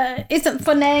isn't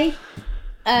funny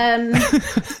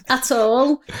at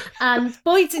all. And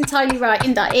Boyd's entirely right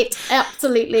in that it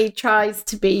absolutely tries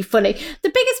to be funny.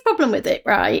 The biggest problem with it,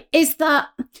 right, is that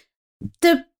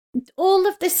all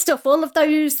of this stuff, all of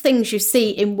those things you see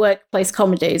in workplace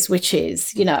comedies, which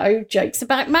is, jokes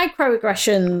about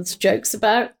microaggressions, jokes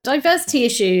about diversity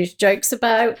issues, jokes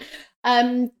about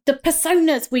the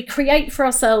personas we create for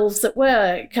ourselves at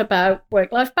work, about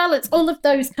work-life balance, all of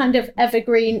those kind of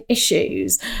evergreen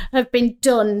issues have been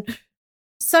done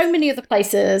so many other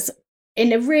places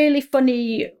in a really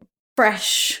funny,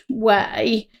 fresh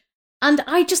way. And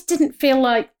I just didn't feel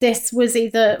like this was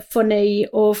either funny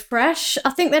or fresh.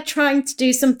 I think they're trying to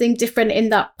do something different in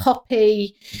that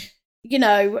Poppy, because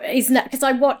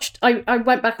I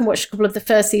went back and watched a couple of the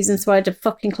first seasons, so I had a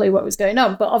fucking clue what was going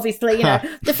on. But obviously,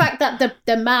 the fact that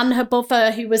the man above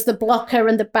her, who was the blocker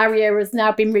and the barrier, has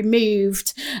now been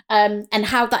removed, and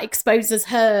how that exposes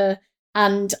her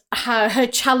and how her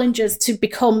challenges to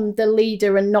become the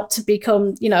leader and not to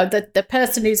become, the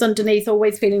person who's underneath,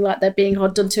 always feeling like they're being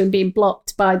hard done to and being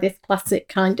blocked by this classic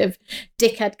kind of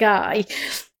dickhead guy.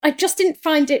 I just didn't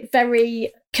find it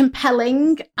very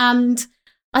compelling. And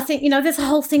I think, there's a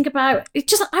whole thing about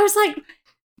it. I was like,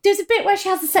 there's a bit where she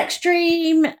has a sex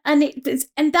dream, and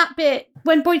that bit,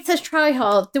 when Boyd says try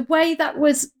hard, the way that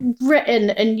was written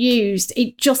and used,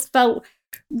 it just felt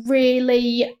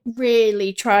really,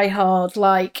 really try hard,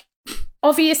 like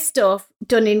obvious stuff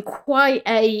done in quite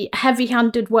a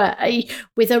heavy-handed way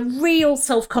with a real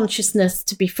self-consciousness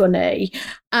to be funny.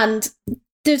 And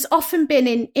there's often been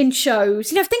in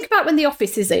shows, think about when The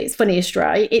Office is at its funniest,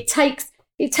 right? It takes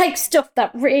stuff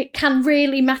that can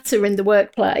really matter in the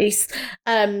workplace,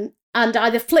 and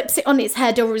either flips it on its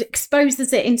head or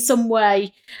exposes it in some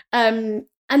way. And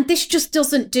this just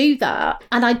doesn't do that.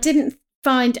 And I didn't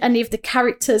find any of the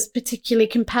characters particularly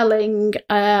compelling.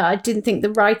 I didn't think the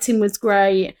writing was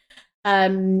great.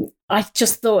 I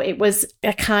just thought it was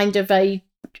a kind of a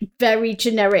very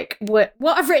generic what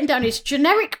I've written down is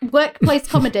generic workplace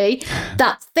comedy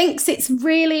that thinks it's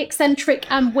really eccentric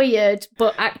and weird,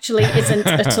 but actually isn't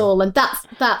at all. And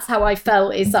that's how I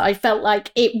felt, is that I felt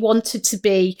like it wanted to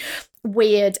be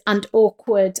weird and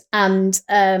awkward and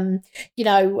a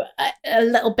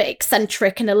little bit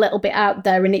eccentric and a little bit out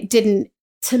there, and it didn't,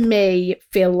 to me,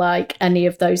 feel like any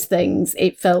of those things.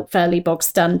 It felt fairly bog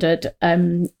standard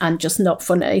and just not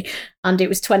funny. And it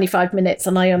was 25 minutes,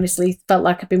 and I honestly felt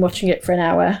like I'd been watching it for an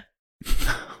hour.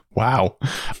 Wow.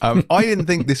 I didn't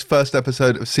think this first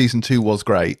episode of season 2 was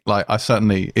great. Like,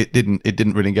 it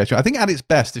didn't really engage me. I think at its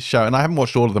best, this show, and I haven't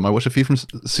watched all of them. I watched a few from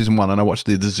season 1, and I watched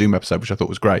the Zoom episode, which I thought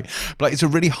was great. But like, it's a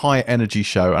really high energy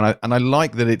show, and I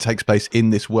like that it takes place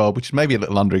in this world, which is maybe a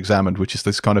little under-examined, which is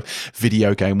this kind of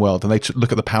video game world. And they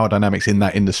look at the power dynamics in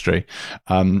that industry.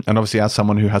 And obviously, as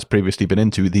someone who has previously been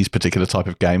into these particular type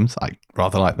of games, I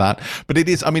rather like that. But it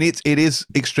is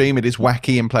extreme. It is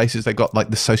wacky in places. They've got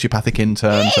like the sociopathic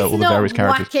interns. All the various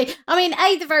characters. Wacky. I mean,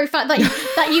 the very fact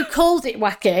that you called it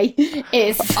wacky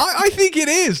is. I think it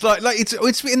is like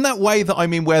it's in that way that, I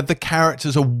mean, where the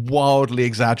characters are wildly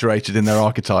exaggerated in their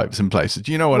archetypes and places.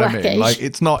 Do you know what wacky. I mean? Like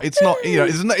it's not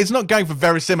it's not going for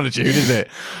verisimilitude, is it?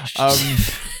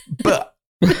 But.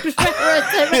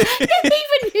 It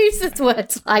even uses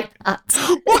words like that.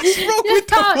 What's wrong with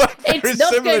the word it's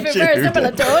not going for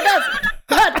verisimilitude, does it?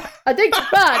 But I think it's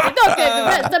bad. It's not going for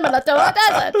verisimilitude,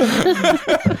 does it?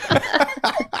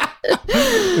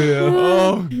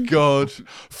 Oh God!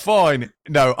 Fine.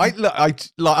 No,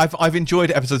 I've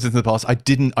enjoyed episodes in the past. I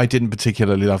didn't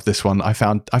particularly love this one. I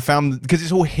found because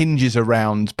it all hinges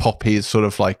around Poppy's sort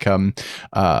of like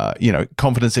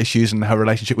confidence issues and her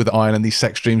relationship with Iron and these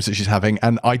sex dreams that she's having,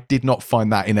 and I did not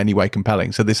find that in any way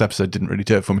compelling. So this episode didn't really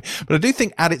do it for me. But I do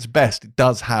think at its best, it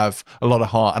does have a lot of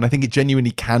heart, and I think it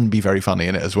genuinely can be very funny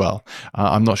in it as well.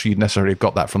 I'm not sure you'd necessarily have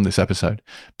got that from this episode,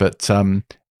 but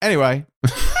anyway.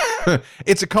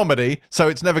 It's a comedy, so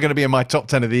it's never going to be in my top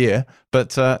 10 of the year.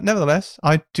 But nevertheless,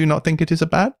 I do not think it is a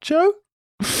bad show.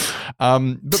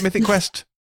 But Mythic Quest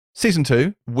Season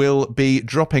 2 will be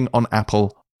dropping on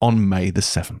Apple on May the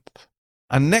 7th.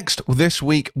 And next this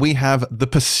week, we have The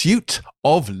Pursuit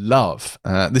of Love.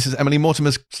 This is Emily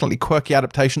Mortimer's slightly quirky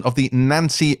adaptation of the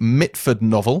Nancy Mitford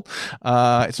novel.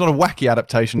 It's not a wacky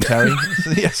adaptation, Terry.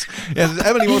 yes, it's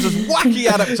Emily Mortimer's wacky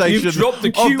adaptation of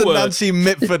the Nancy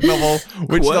Mitford novel,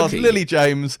 which stars Lily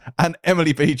James and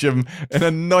Emily Beecham in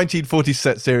a 1940s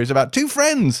set series about two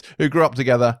friends who grew up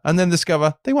together and then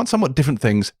discover they want somewhat different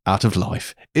things out of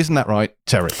life. Isn't that right,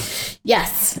 Terry?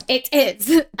 Yes, it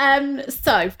is.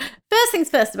 So, first things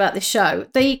first about this show,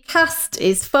 the cast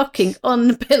is fucking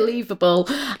unbelievable.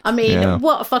 I mean,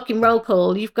 what a fucking roll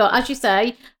call. You've got, as you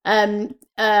say, what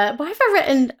have I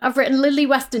written? I've written Lily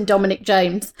West and Dominic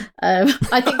James.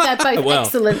 I think they're both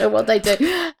excellent at what they do.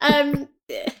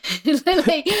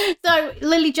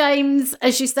 Lily James,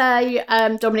 as you say,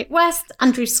 Dominic West,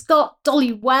 Andrew Scott,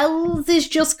 Dolly Wells is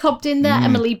just cobbed in there,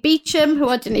 Emily Beecham, who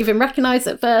I didn't even recognise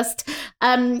at first.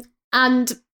 And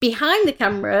behind the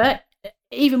camera,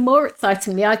 even more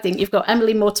excitingly, I think, you've got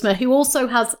Emily Mortimer, who also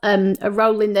has a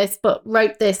role in this, but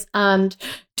wrote this and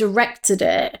directed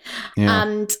it. Yeah.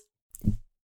 And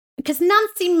because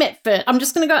Nancy Mitford, I'm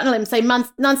just going to go out on a limb and say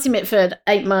Nancy Mitford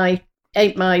ain't my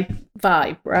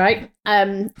vibe, right?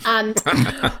 And I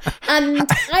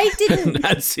didn't.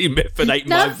 Nancy Mitford ain't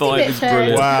my vibe is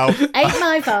brilliant. Wow, ain't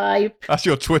my vibe. That's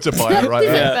your Twitter bio, right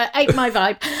there. Ain't my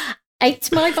vibe.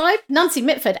 Ate my vibe? Nancy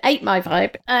Mitford ate my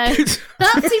vibe.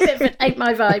 Nancy Mitford ate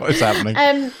my vibe. What's happening?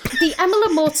 The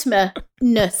Emily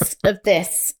Mortimer-ness of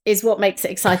this is what makes it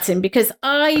exciting, because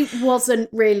I wasn't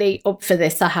really up for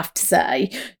this, I have to say.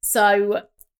 So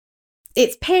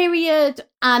it's period,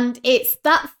 and it's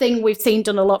that thing we've seen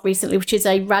done a lot recently, which is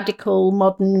a radical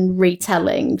modern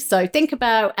retelling. So think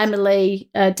about Emily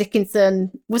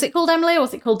Dickinson. Was it called Emily or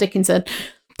was it called Dickinson?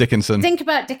 Dickinson. Think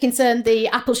about Dickinson, the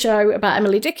Apple show about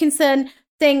Emily Dickinson.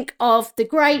 think of The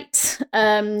Great,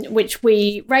 which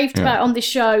we raved about on this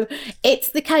show, it's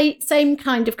the same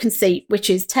kind of conceit, which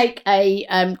is take a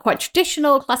quite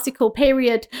traditional classical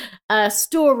period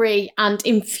story and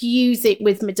infuse it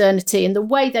with modernity. And the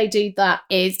way they do that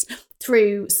is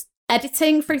through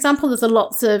editing, for example. There's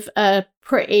lots of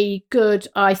pretty good,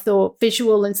 I thought,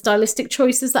 visual and stylistic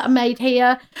choices that are made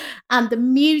here. And the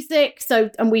music,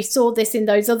 and we saw this in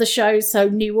those other shows, so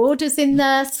New Order's in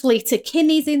there, Sleater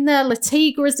Kinney's in there,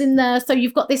 Latigra's in there. So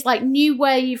you've got this like new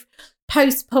wave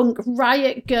post-punk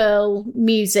riot girl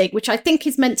music, which I think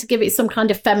is meant to give it some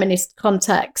kind of feminist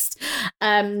context.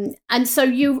 And so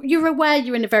you're aware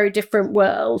you're in a very different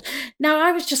world. Now,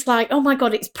 I was just like, oh my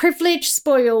God, it's privileged,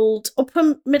 spoiled,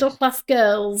 upper middle-class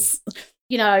girls,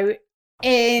 you know,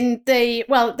 the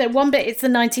one bit it's the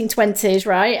 1920s,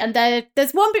 right? And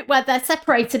there's one bit where they're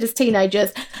separated as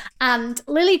teenagers, and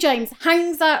Lily James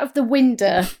hangs out of the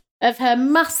window of her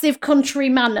massive country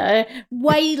manor,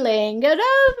 wailing, and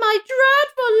oh, my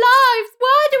dreadful lives,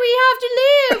 why do we have to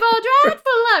live our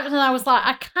dreadful lives? And I was like,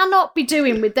 I cannot be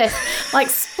doing with this, like,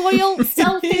 spoiled,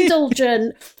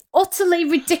 self-indulgent, utterly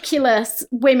ridiculous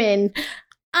women.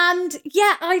 And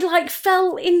yeah, I like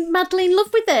fell madly in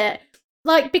love with it.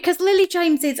 Like, because Lily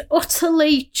James is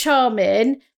utterly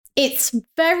charming. It's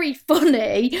very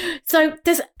funny. So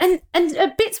there's and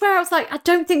bits where I was like, I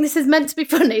don't think this is meant to be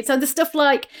funny. So the stuff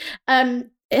like their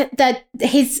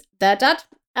dad,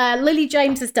 Lily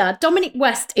James's dad, Dominic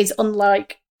West, is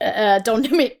unlike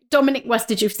Dominic West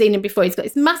as you've seen him before. He's got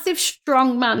this massive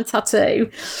strong man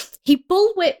tattoo. He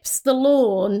bullwhips the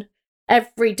lawn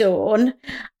every dawn,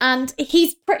 and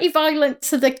he's pretty violent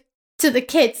to the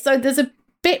kids. So there's a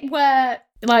bit where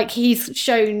like he's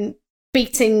shown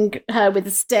beating her with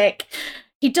a stick.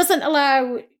 He doesn't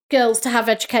allow girls to have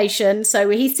education, so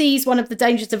he sees one of the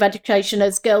dangers of education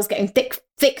as girls getting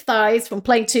thick thighs from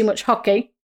playing too much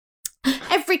hockey.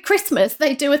 Every Christmas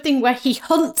they do a thing where he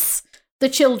hunts the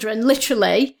children,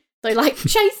 literally. So like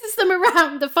chases them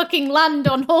around the fucking land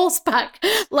on horseback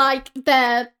like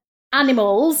they're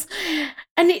animals.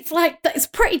 And it's like, it's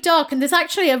pretty dark, and there's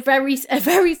actually a very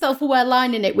self-aware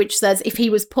line in it which says if he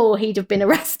was poor he'd have been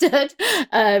arrested,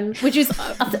 which is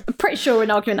I'm pretty sure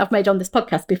an argument I've made on this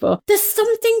podcast before. There's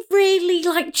something really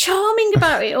like charming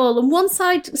about it all, and once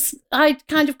I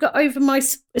kind of got over my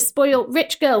spoiled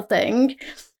rich girl thing,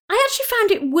 I actually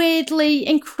found it weirdly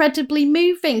incredibly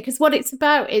moving, because what it's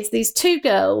about is these two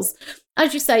girls.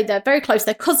 As you say, they're very close.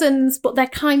 They're cousins, but they're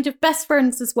kind of best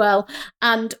friends as well.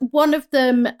 And one of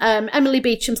them, Emily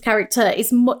Beecham's character,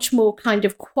 is much more kind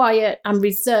of quiet and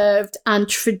reserved and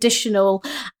traditional.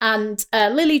 And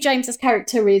Lily James's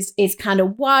character is kind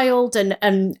of wild and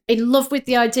in love with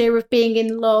the idea of being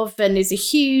in love, and is a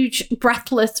huge,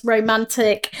 breathless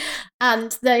romantic.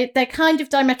 And they're kind of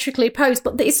diametrically opposed,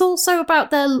 but it's also about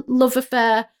their love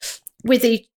affair with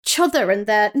each other, and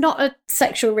they're not a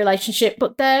sexual relationship,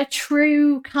 but they're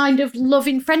true kind of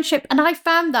loving friendship. And I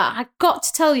found that, I've got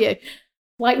to tell you,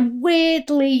 like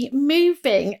weirdly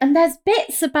moving. And there's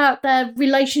bits about their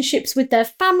relationships with their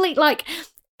family, like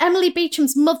Emily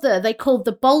Beecham's mother, they called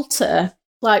the Bolter,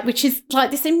 like, which is like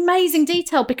this amazing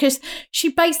detail, because she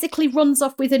basically runs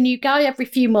off with a new guy every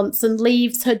few months and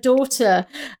leaves her daughter,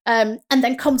 and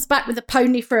then comes back with a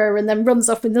pony for her, and then runs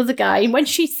off with another guy. And when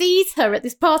she sees her at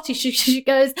this party, she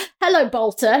goes, "Hello,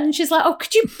 Bolter," and she's like, "Oh,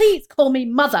 could you please call me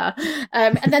mother?"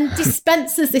 And then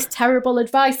dispenses this terrible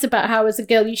advice about how, as a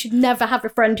girl, you should never have a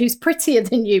friend who's prettier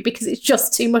than you because it's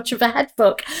just too much of a head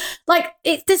fuck. Like,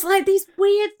 there's like these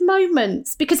weird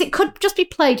moments, because it could just be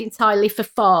played entirely for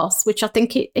farce, which I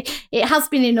think it has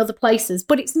been in other places,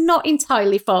 but it's not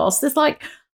entirely farce. There's like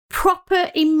proper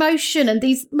emotion and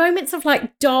these moments of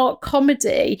like dark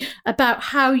comedy about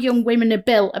how young women are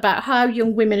built, about how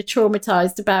young women are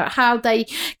traumatized, about how they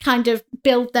kind of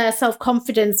build their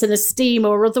self-confidence and esteem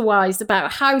or otherwise,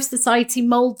 about how society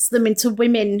molds them into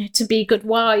women to be good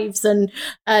wives and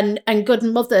good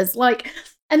mothers. Like,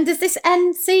 and there's this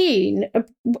end scene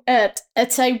at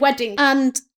a wedding,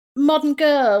 and Modern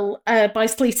Girl by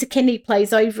Sleater Kinney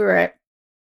plays over it,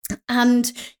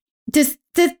 and there's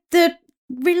the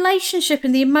relationship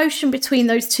and the emotion between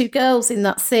those two girls in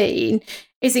that scene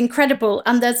is incredible.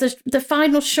 And there's the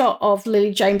final shot of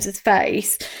Lily James's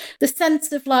face, the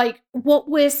sense of like what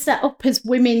we're set up as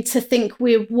women to think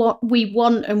we're what we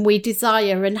want and we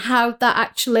desire, and how that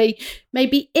actually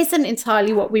maybe isn't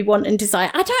entirely what we want and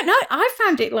desire. I don't know. I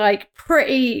found it like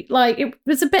pretty, like it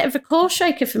was a bit of a core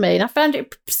shaker for me, and I found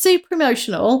it super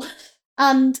emotional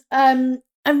and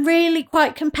really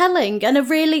quite compelling, and a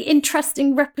really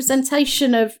interesting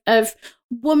representation of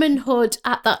womanhood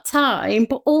at that time,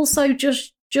 but also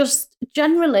just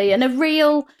generally, and a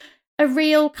real a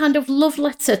real kind of love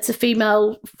letter to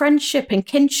female friendship and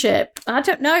kinship. I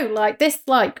don't know,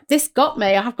 this got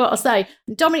me, I have got to say.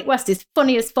 Dominic West is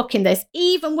funny as fuck in this,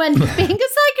 even when he's being a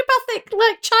psychopathic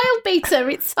child beater.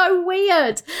 It's so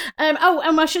weird. And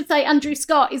I should say Andrew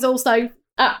Scott is also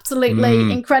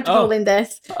absolutely incredible in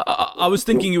this. I was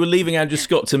thinking you were leaving Andrew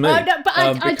Scott to me. Oh, no, but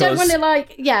I don't want to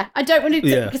I don't want to,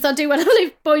 because I do want to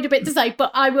leave Boyd a bit to say, but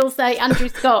I will say Andrew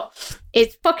Scott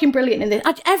is fucking brilliant in this.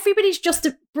 Everybody's just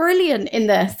brilliant in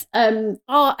this.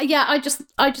 I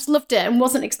just loved it and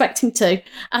wasn't expecting to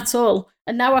at all.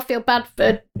 And now I feel bad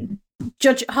for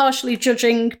harshly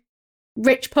judging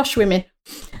rich posh women.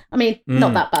 I mean,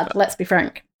 not that bad, let's be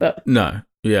frank, but no.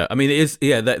 Yeah, I mean, it is.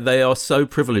 Yeah, they are so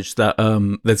privileged that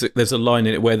there's a line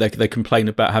in it where they complain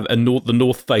about having the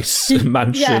North Face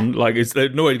mansion. Like, it's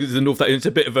annoying because the North Face. It's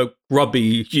a bit of a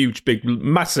grubby, huge, big,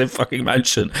 massive fucking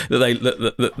mansion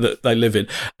that they live in.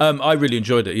 I really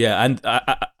enjoyed it. Yeah, and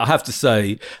I have to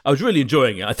say, I was really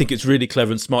enjoying it. I think it's really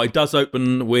clever and smart. It does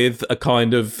open with a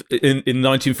kind of in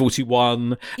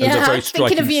 1941. There's a very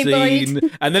striking scene,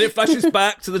 and then it flashes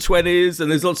back to the 20s, and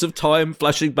there's lots of time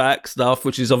flashing back stuff,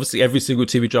 which is obviously every single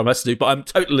TV drama has to do, but I'm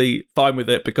totally fine with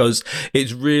it because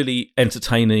it's really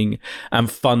entertaining and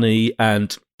funny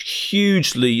and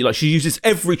hugely, she uses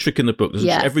every trick in the book,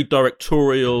 every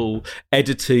directorial,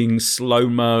 editing,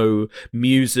 slow-mo,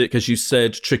 music, as you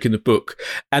said, trick in the book,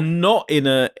 and not in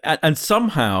and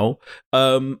somehow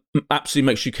absolutely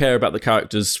makes you care about the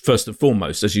characters first and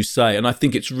foremost, as you say. And I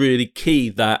think it's really key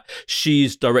that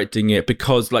she's directing it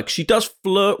because she does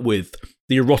flirt with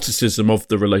the eroticism of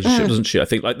the relationship, doesn't she? I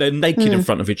think they're naked in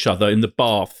front of each other in the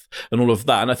bath and all of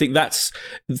that. And I think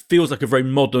feels like a very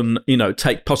modern,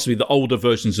 take. Possibly the older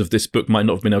versions of this book might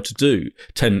not have been able to do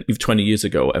 10, 20 years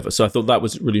ago or whatever. So I thought that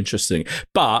was really interesting.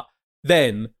 But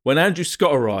then when Andrew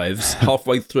Scott arrives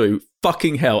halfway through,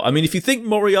 fucking hell. I mean, if you think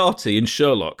Moriarty in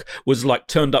Sherlock was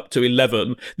turned up to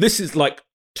 11, this is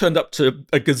turned up to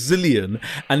a gazillion,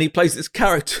 and he plays this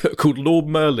character called Lord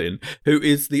Merlin, who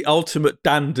is the ultimate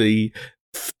dandy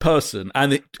person.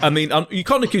 And you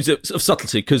can't accuse it of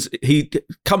subtlety because he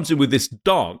comes in with this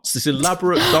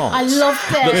elaborate dance. I loved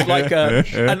it. That's like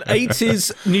an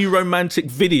 80s new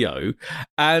romantic video,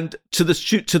 and to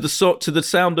the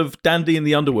sound of Dandy in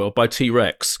the Underworld by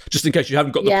T-Rex, just in case you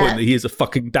haven't got the point that he is a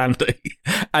fucking dandy.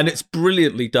 And it's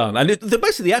brilliantly done. And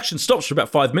basically the action stops for about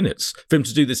 5 minutes for him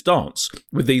to do this dance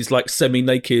with these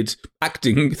semi-naked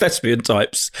acting thespian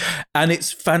types, and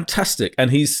it's fantastic.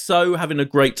 And he's so having a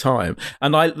great time.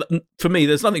 And for me,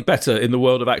 there's nothing better in the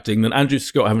world of acting than Andrew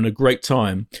Scott having a great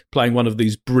time playing one of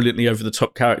these brilliantly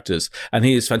over-the-top characters. And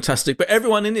he is fantastic. But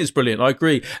everyone in it is brilliant, I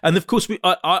agree. And of course,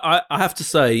 I have to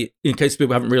say, in case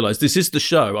people haven't realised, this is the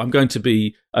show. I'm going to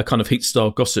be a kind of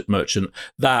Heat-style gossip merchant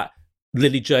that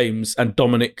Lily James and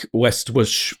Dominic West were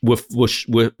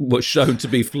shown to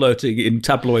be flirting in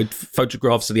tabloid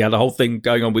photographs, and he had a whole thing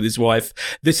going on with his wife.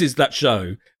 This is that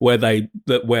show where they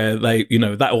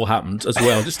that all happened as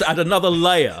well. Just to add another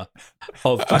layer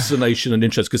of fascination and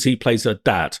interest because he plays her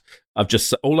dad.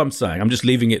 All I'm saying, I'm just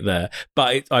leaving it there.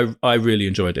 But I really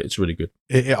enjoyed it. It's really good.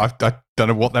 I don't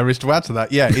know what there is to add to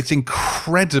that. Yeah, it's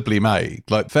incredibly made.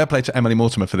 Fair play to Emily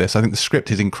Mortimer for this. I think the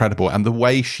script is incredible, and the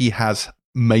way she has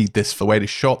made this, the way it is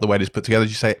shot, the way it is put together,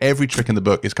 as you say, every trick in the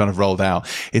book is kind of rolled out.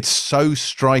 It's so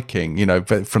striking,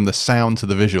 from the sound to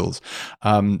the visuals.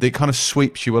 It kind of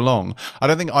sweeps you along. I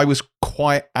don't think I was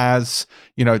quite as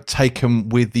taken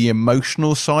with the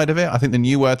emotional side of it. I think the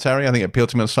New Word Terry, I think it appealed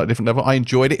to me on a slightly different level. I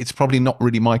enjoyed it. It's probably not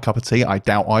really my cup of tea. I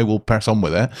doubt I will press on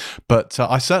with it, but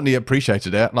I certainly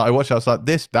appreciated it. I watched it, I was like,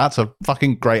 that's a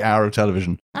fucking great hour of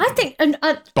television. I think,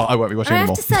 but I won't be watching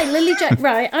anymore. I have to say, Lily James,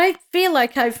 right? I feel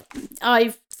like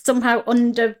I've somehow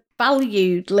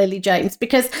undervalued Lily James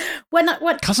because when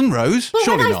Cousin Rose, well,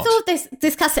 surely when not. I saw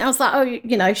this casting, I was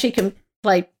like, she can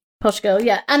play posh girl,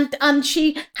 yeah, and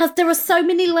there are so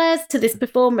many layers to this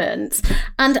performance,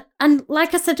 and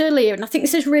like I said earlier, and I think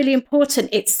this is really important,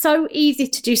 it's so easy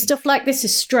to do stuff like this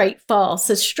as straight farce,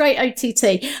 as straight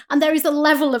OTT, and there is a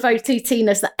level of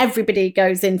OTT-ness that everybody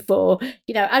goes in for,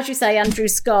 as you say, Andrew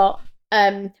Scott,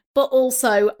 but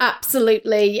also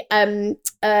absolutely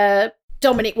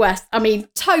Dominic West, I mean,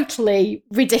 totally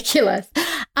ridiculous,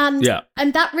 and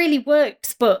that really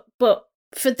works, but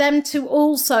for them to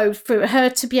also, for her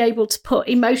to be able to put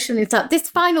emotion into that. This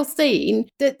final scene,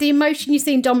 the emotion you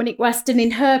see in Dominic West and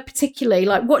in her particularly,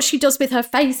 what she does with her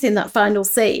face in that final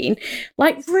scene,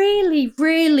 really,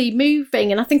 really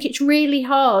moving. And I think it's really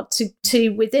hard to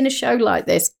within a show like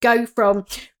this, go from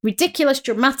ridiculous,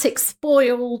 dramatic,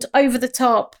 spoiled, over the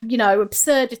top,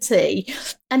 absurdity,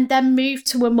 and then move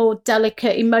to a more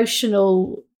delicate,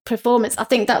 emotional performance. I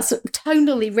think that's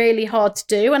tonally really hard to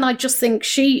do, and I just think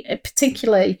she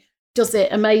particularly does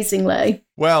it amazingly.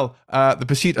 Well, The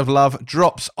Pursuit of Love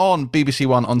drops on BBC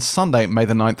One on Sunday, May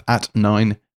the 9th at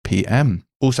 9 p.m.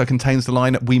 Also contains the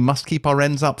line, "We must keep our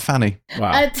ends up, Fanny."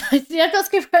 Wow. Yeah, let's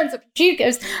keep our ends up. She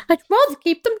goes, "I'd rather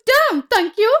keep them down,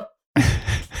 thank you."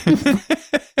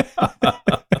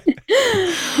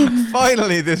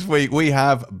 Finally, this week we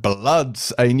have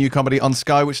Bloods, a new comedy on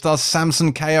Sky which stars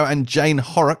Samson Kayo and Jane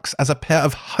Horrocks as a pair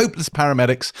of hopeless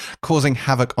paramedics causing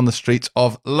havoc on the streets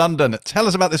of London. Tell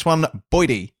us about this one,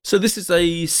 Boydie. So this is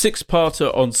a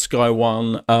 6-parter on Sky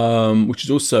One, which is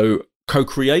also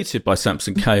co-created by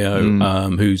Samson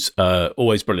Kayo, who's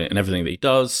always brilliant in everything that he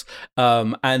does,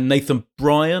 and Nathan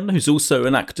Bryan, who's also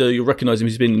an actor. You'll recognise him.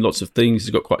 He's been in lots of things.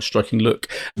 He's got quite a striking look,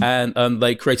 and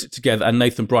they created it together. And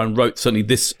Nathan Bryan wrote certainly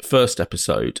this first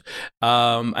episode.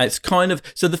 And it's kind of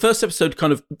so the first episode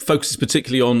kind of focuses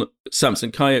particularly on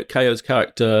Samson Kayo's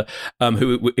character,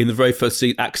 who in the very first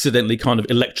scene accidentally kind of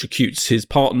electrocutes his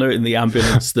partner in the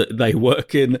ambulance that they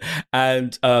work in,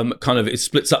 and kind of it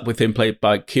splits up with him, played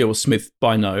by Keir Smith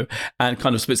Bino, and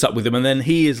kind of splits up with him, and then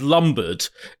he is lumbered,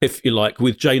 if you like,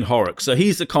 with Jane Horrocks. So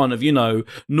he's the kind of,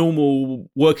 normal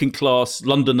working class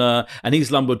Londoner, and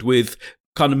he's lumbered with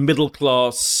kind of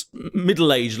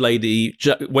middle-aged lady,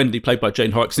 Wendy, played by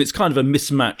Jane Horrocks, and it's kind of a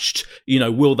mismatched,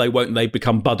 will they, won't they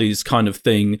become buddies kind of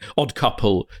thing, odd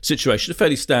couple situation, a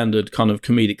fairly standard kind of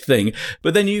comedic thing.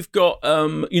 But then you've got,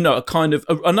 a kind of,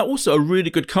 and also a really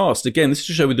good cast. Again, this is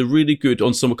a show with a really good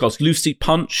ensemble cast. Lucy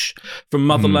Punch from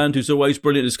Motherland, who's always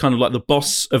brilliant, is kind of like the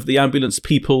boss of the ambulance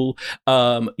people.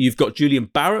 You've got Julian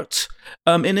Barrett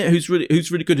in it, who's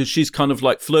really good, who she's kind of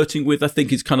like flirting with. I think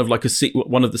he's kind of like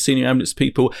one of the senior ambulance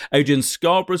people. Adrian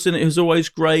Scarborough's in it, who's always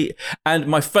great. And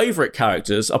my favourite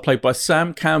characters are played by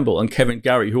Sam Campbell and Kevin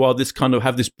Gary, who are this kind of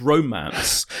have this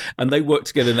bromance, and they work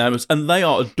together in ambulance, and they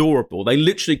are adorable. They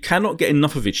literally cannot get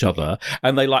enough of each other,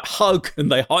 and they like hug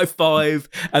and they high five,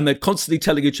 and they're constantly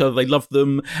telling each other they love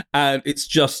them, and it's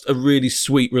just a really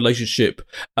sweet relationship,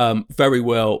 very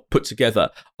well put together.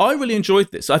 I really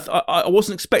enjoyed this. I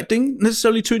wasn't expecting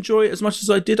necessarily to enjoy it as much as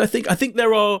I did. I think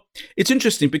it's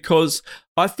interesting because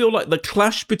I feel like the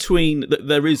clash that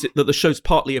the show's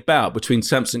partly about between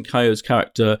Samson Kayo's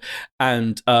character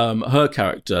and her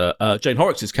character, Jane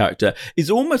Horrocks' character, is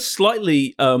almost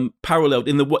slightly paralleled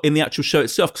in the actual show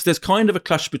itself, because there's kind of a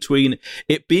clash between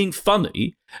it being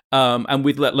funny and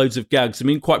with loads of gags,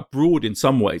 quite broad in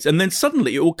some ways, and then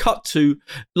suddenly it will cut to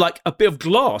like a bit of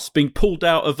glass being pulled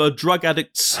out of a drug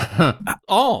addict's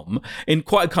arm in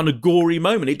quite a kind of gory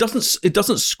moment. It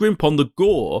doesn't scrimp on the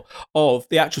gore of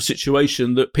the actual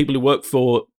situation that people who work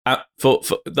for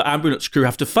the ambulance crew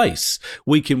have to face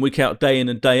week in, week out, day in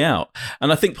and day out.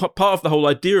 And I think part of the whole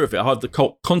idea of it,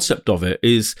 the concept of it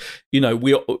is,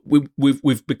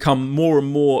 we've become more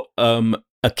and more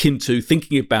akin to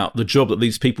thinking about the job that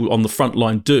these people on the front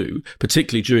line do,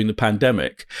 particularly during the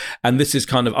pandemic. And this is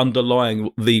kind of underlying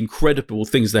the incredible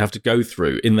things they have to go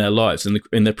through in their lives and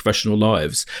in their professional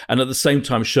lives. And at the same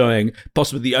time showing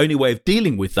possibly the only way of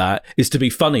dealing with that is to be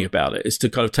funny about it, is to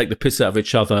kind of take the piss out of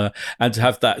each other and to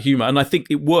have that humour. And I think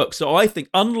it works. So I think,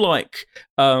 unlike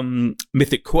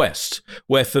Mythic Quest,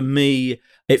 where for me,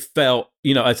 it felt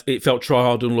try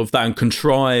hard and all of that and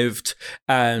contrived,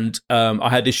 and I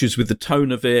had issues with the tone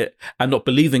of it and not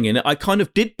believing in it. I kind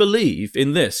of did believe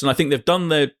in this, and I think they've done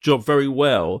their job very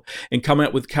well in coming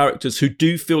up with characters who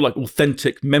do feel like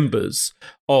authentic members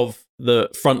of the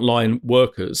frontline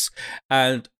workers.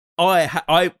 And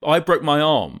I broke my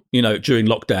arm, during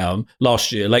lockdown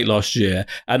late last year,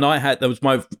 and I had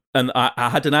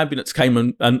an ambulance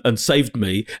came and saved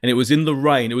me, and it was in the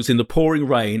rain, it was in the pouring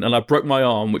rain, and I broke my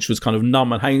arm, which was kind of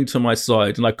numb and hanging to my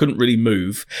side, and I couldn't really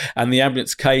move, and the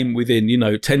ambulance came within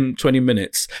 10-20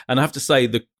 minutes, and I have to say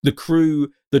the crew,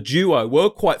 the duo, were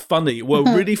quite funny,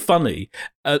 really funny,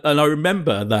 and I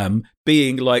remember them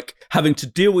being like having to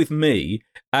deal with me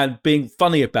and being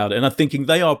funny about it, and I'm thinking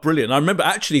they are brilliant. I remember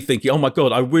actually thinking, oh my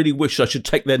God, I really wish I should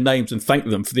take their names and thank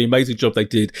them for the amazing job they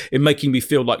did in making me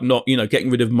feel like not, getting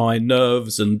rid of my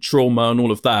nerves and trauma and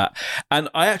all of that. And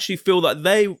I actually feel that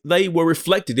they were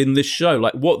reflected in this show.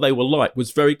 Like what they were like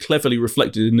was very cleverly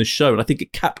reflected in this show. And I think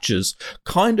it captures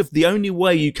kind of the only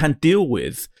way you can deal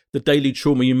with the daily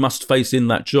trauma you must face in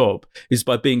that job is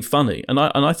by being funny. And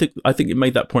I think it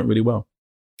made that point really well.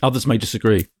 Others may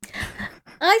disagree.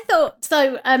 I thought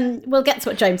so. We'll get to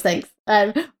what James thinks,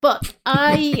 but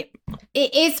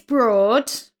it is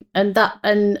broad, and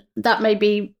that may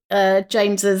be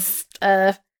James's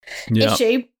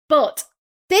issue. But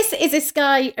This is a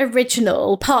Sky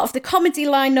original, part of the comedy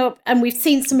lineup, and we've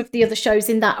seen some of the other shows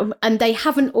in that, and they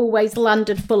haven't always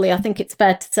landed fully, I think it's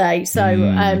fair to say.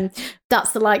 So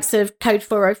that's the likes of Code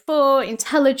 404,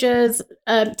 Intelligence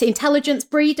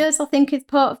Breeders, I think is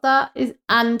part of that.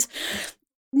 And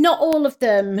not all of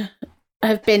them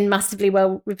have been massively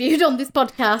well reviewed on this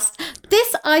podcast.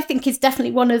 This, I think, is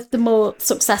definitely one of the more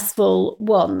successful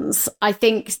ones. I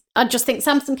just think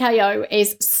Samson KO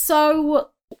is so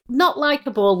not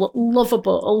likable,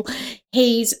 lovable.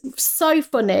 He's so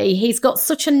funny. He's got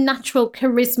such a natural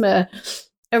charisma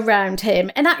around him.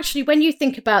 And actually, when you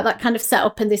think about that kind of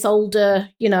setup and this older,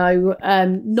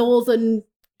 northern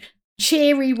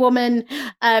cheery woman,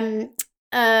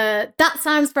 that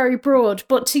sounds very broad.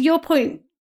 But to your point,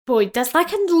 Boyd, there's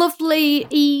like a lovely,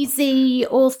 easy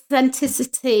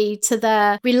authenticity to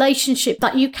their relationship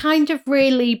that you kind of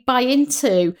really buy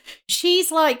into.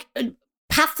 She's like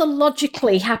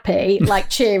pathologically happy, like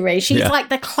cheery. She's like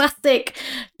the classic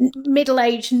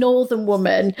middle-aged northern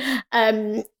woman.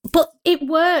 But it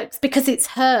works because it's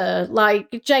her.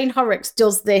 Like Jane Horrocks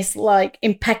does this like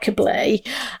impeccably.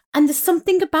 And there's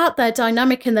something about their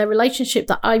dynamic and their relationship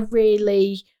that I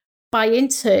really buy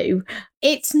into.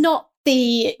 It's not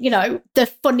the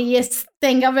funniest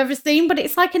thing I've ever seen, but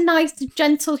it's like a nice,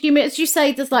 gentle humor. As you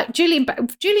say, there's like Julian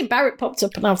Barrett popped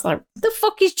up, and I was like, "The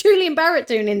fuck is Julian Barrett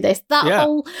doing in this?" That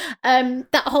whole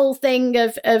thing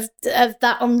of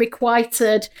that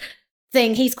unrequited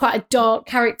thing. He's quite a dark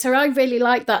character. I really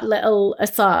like that little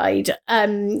aside.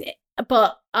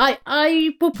 But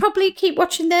I will probably keep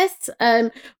watching this.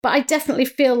 But I definitely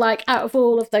feel like out of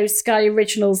all of those Sky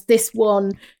originals, this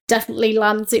one definitely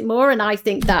lands it more. And I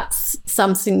think that's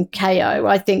Samson KO.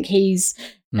 I think he's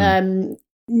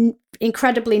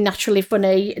incredibly naturally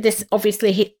funny. This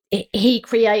obviously he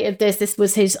created this. This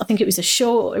was his, I think it was a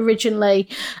short originally.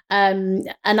 And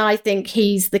I think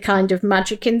he's the kind of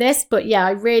magic in this. But yeah,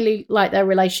 I really like their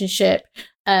relationship.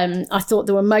 I thought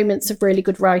there were moments of really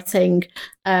good writing,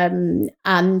 and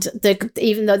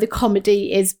even though the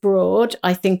comedy is broad,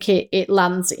 I think it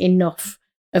lands enough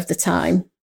of the time.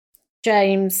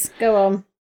 James, go on,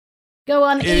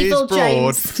 It evil is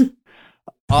broad.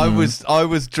 James. I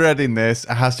was dreading this,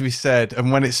 it has to be said,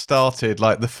 and when it started,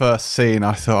 like the first scene,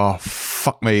 I thought, oh,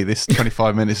 fuck me, this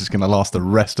 25 minutes is going to last the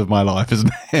rest of my life,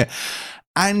 isn't it?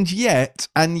 And yet,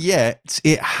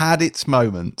 it had its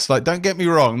moments. Like, don't get me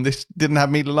wrong, this didn't have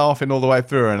me laughing all the way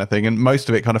through or anything, and most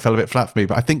of it kind of fell a bit flat for me.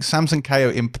 But I think Samson KO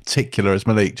in particular, as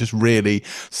Malik, just really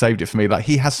saved it for me. Like,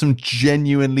 he has some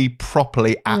genuinely,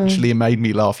 properly, actually made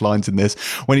me laugh lines in this.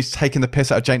 When he's taking the piss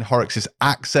out of Jane Horrocks'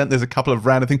 accent, there's a couple of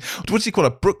random things. What does he call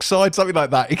it? Brookside, something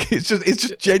like that. It's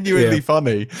just genuinely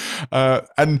funny.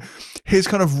 And his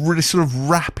kind of really sort of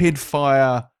rapid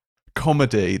fire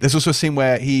comedy. There's also a scene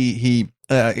where he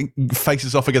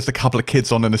faces off against a couple of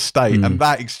kids on an estate, and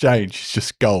that exchange is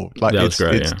just gold. Like,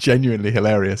 it's genuinely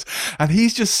hilarious, and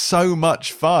he's just so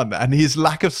much fun, and his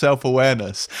lack of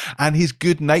self-awareness and his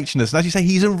good naturedness, and as you say,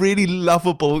 he's a really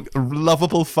lovable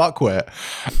fuckwit.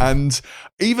 And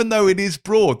even though it is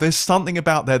broad, there's something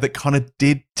about there that kind of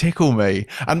did tickle me.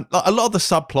 And a lot of the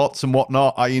subplots and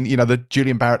whatnot, the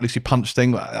Julian Barrett Lucy Punch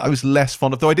thing, I was less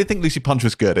fond of, though I did think Lucy Punch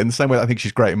was good in the same way that I think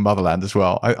she's great in Motherland as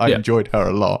well. I enjoyed her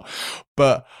a lot.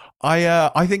 But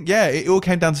I think, it all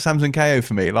came down to Samson KO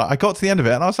for me. Like, I got to the end of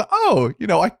it and I was like,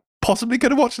 I possibly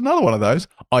could have watched another one of those.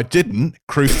 I didn't,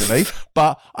 crucially,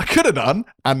 but I could have done.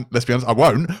 And let's be honest, I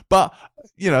won't. But,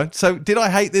 so did I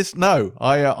hate this? No,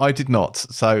 I did not.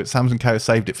 So Samson KO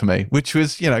saved it for me, which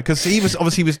was, because he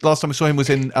was last time we saw him was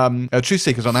in Truth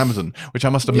Seekers on Amazon, which I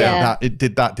must admit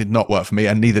that did not work for me,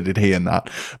 and neither did he in that.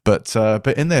 But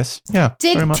in this,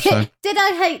 very much so. Did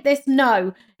I hate this?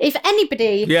 No. If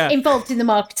anybody involved in the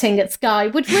marketing at Sky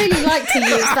would really like to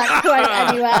use that quote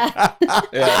anywhere.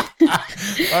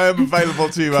 I am available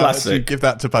to give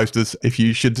that to posters if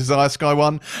you should desire. Sky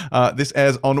One. This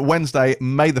airs on Wednesday,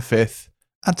 May the 5th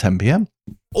at 10 p.m.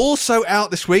 Also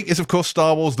out this week is, of course,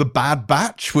 Star Wars The Bad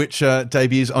Batch, which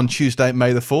debuts on Tuesday,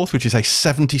 May the 4th, which is a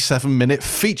 77-minute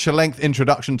feature-length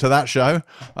introduction to that show.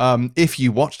 If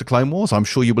you watched the Clone Wars, I'm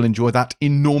sure you will enjoy that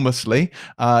enormously.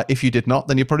 If you did not,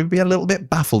 then you'll probably be a little bit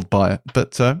baffled by it.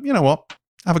 But you know what?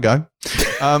 Have a go.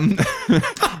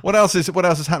 What else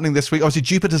is happening this week? Obviously,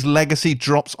 Jupiter's Legacy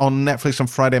drops on Netflix on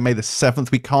Friday, May the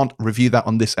 7th. We can't review that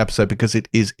on this episode because it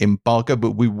is embargo,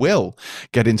 but we will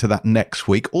get into that next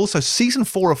week. Also, season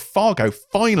 4 of Fargo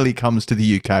finally comes to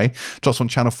the UK. Drops on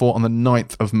Channel 4 on the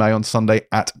 9th of May on Sunday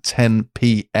at 10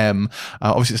 p.m.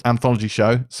 Obviously, it's an anthology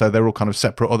show, so they're all kind of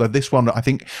separate, although this one, I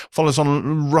think, follows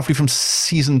on roughly from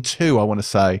season 2, I want to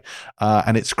say,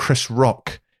 and it's Chris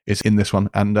Rock is in this one,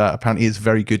 and apparently is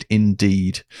very good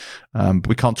indeed. But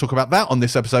we can't talk about that on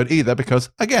this episode either because,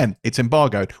 again, it's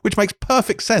embargoed, which makes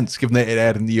perfect sense given that it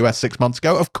aired in the US 6 months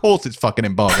ago. Of course it's fucking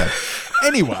embargoed.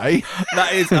 Anyway.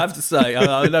 That is, I have to say,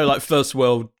 I know like first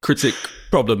world critic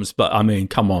problems, but I mean,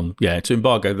 come on. Yeah, to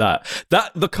embargo that.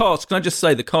 The cast, can I just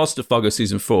say, the cast of Fargo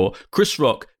Season 4, Chris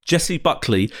Rock, Jesse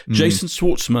Buckley, Jason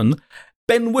Schwartzman,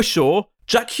 Ben Whishaw,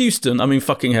 Jack Houston. I mean,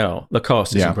 fucking hell. The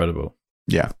cast is incredible.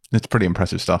 Yeah, it's pretty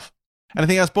impressive stuff.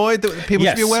 Anything else, Boyd, that people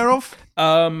should be aware of?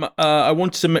 I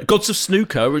wanted to Gods of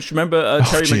Snooker, which remember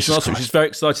Terry mentioned last week. She's very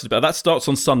excited about. That starts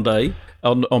on Sunday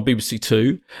on BBC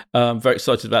Two. Very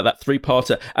excited about that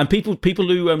 3-parter. And people who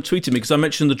tweeted me, because I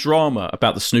mentioned the drama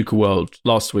about the snooker world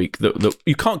last week, that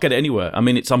you can't get it anywhere. I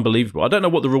mean, it's unbelievable. I don't know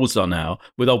what the rules are now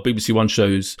with old BBC One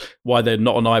shows, why they're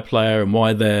not on iPlayer and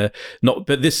why they're not.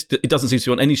 But it doesn't seem to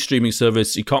be on any streaming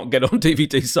service. You can't get it on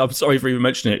DVD. So I'm sorry for even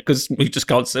mentioning it because we just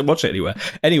can't watch it anywhere.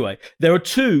 Anyway, there are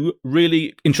 2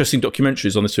 really interesting documentaries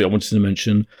on this week I wanted to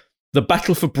mention. The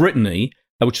Battle for Brittany,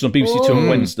 which is on BBC Two on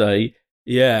Wednesday.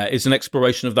 Yeah, it's an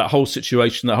exploration of that whole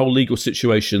situation, that whole legal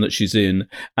situation that she's in,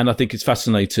 and I think it's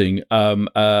fascinating.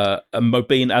 Mobeen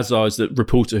Azhar is the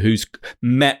reporter who's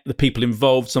met the people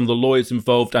involved, some of the lawyers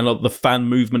involved, and the fan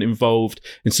movement involved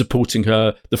in supporting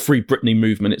her, the Free Britney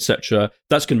movement, etc.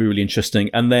 That's going to be really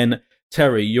interesting. And then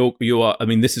Terry, you are. I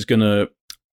mean, this is going to.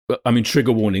 I mean,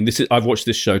 trigger warning. I've watched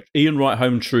this show, Ian Wright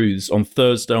Home Truths, on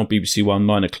Thursday on BBC One,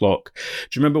 9 o'clock.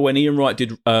 Do you remember when Ian Wright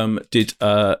did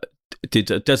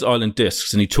Desert Island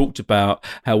Discs, and he talked about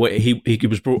how he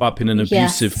was brought up in an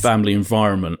abusive family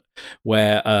environment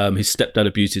where his stepdad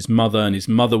abused his mother, and his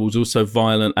mother was also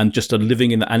violent, and just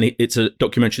living in that. And it's a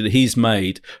documentary that he's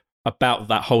made about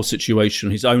that whole situation,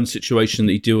 his own situation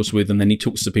that he deals with, and then he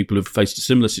talks to people who've faced a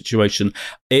similar situation.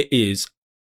 It is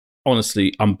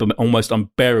honestly almost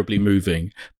unbearably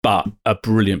moving, but a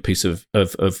brilliant piece of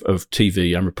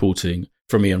TV and reporting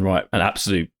from Ian Wright, an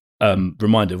absolute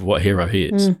reminder of what hero he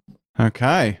is.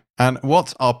 Okay, and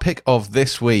what's our pick of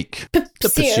this week? The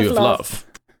Pursuit of Love.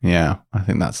 Yeah, I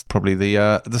think that's probably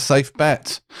the safe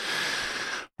bet.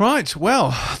 Right,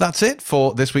 well, that's it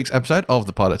for this week's episode of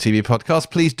the Pilot TV podcast.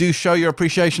 Please do show your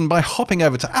appreciation by hopping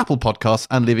over to Apple Podcasts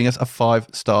and leaving us a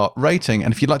 5-star rating.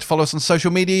 And if you'd like to follow us on social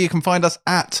media, you can find us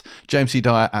at James C.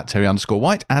 Dyer, at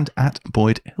Terry_White, and at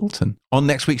Boyd Hilton. On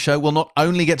next week's show, we'll not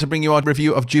only get to bring you our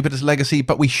review of Jupiter's Legacy,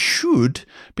 but we should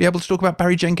be able to talk about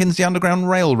Barry Jenkins' The Underground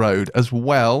Railroad as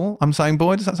well. I'm saying,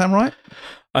 Boyd, does that sound right?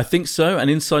 I think so.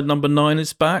 And Inside Number 9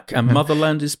 is back, and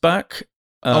Motherland is back.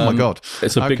 Oh my God.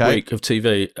 It's a big week of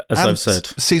TV, as I've said.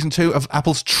 Season 2 of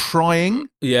Apple's Trying.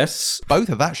 Yes. Both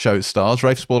of that show's stars,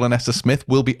 Rafe Spall and Esther Smith,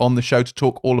 will be on the show to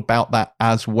talk all about that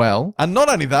as well. And not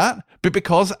only that, but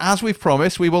because, as we've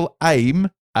promised, we will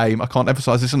aim, I can't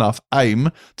emphasize this enough, aim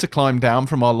to climb down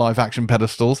from our live action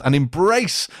pedestals and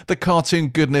embrace the cartoon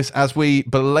goodness as we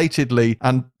belatedly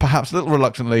and perhaps a little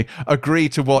reluctantly agree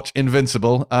to watch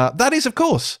Invincible. That is, of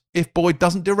course, if Boyd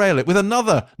doesn't derail it with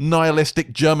another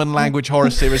nihilistic German language horror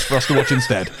series for us to watch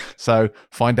instead. So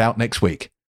find out next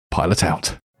week. Pilot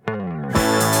out.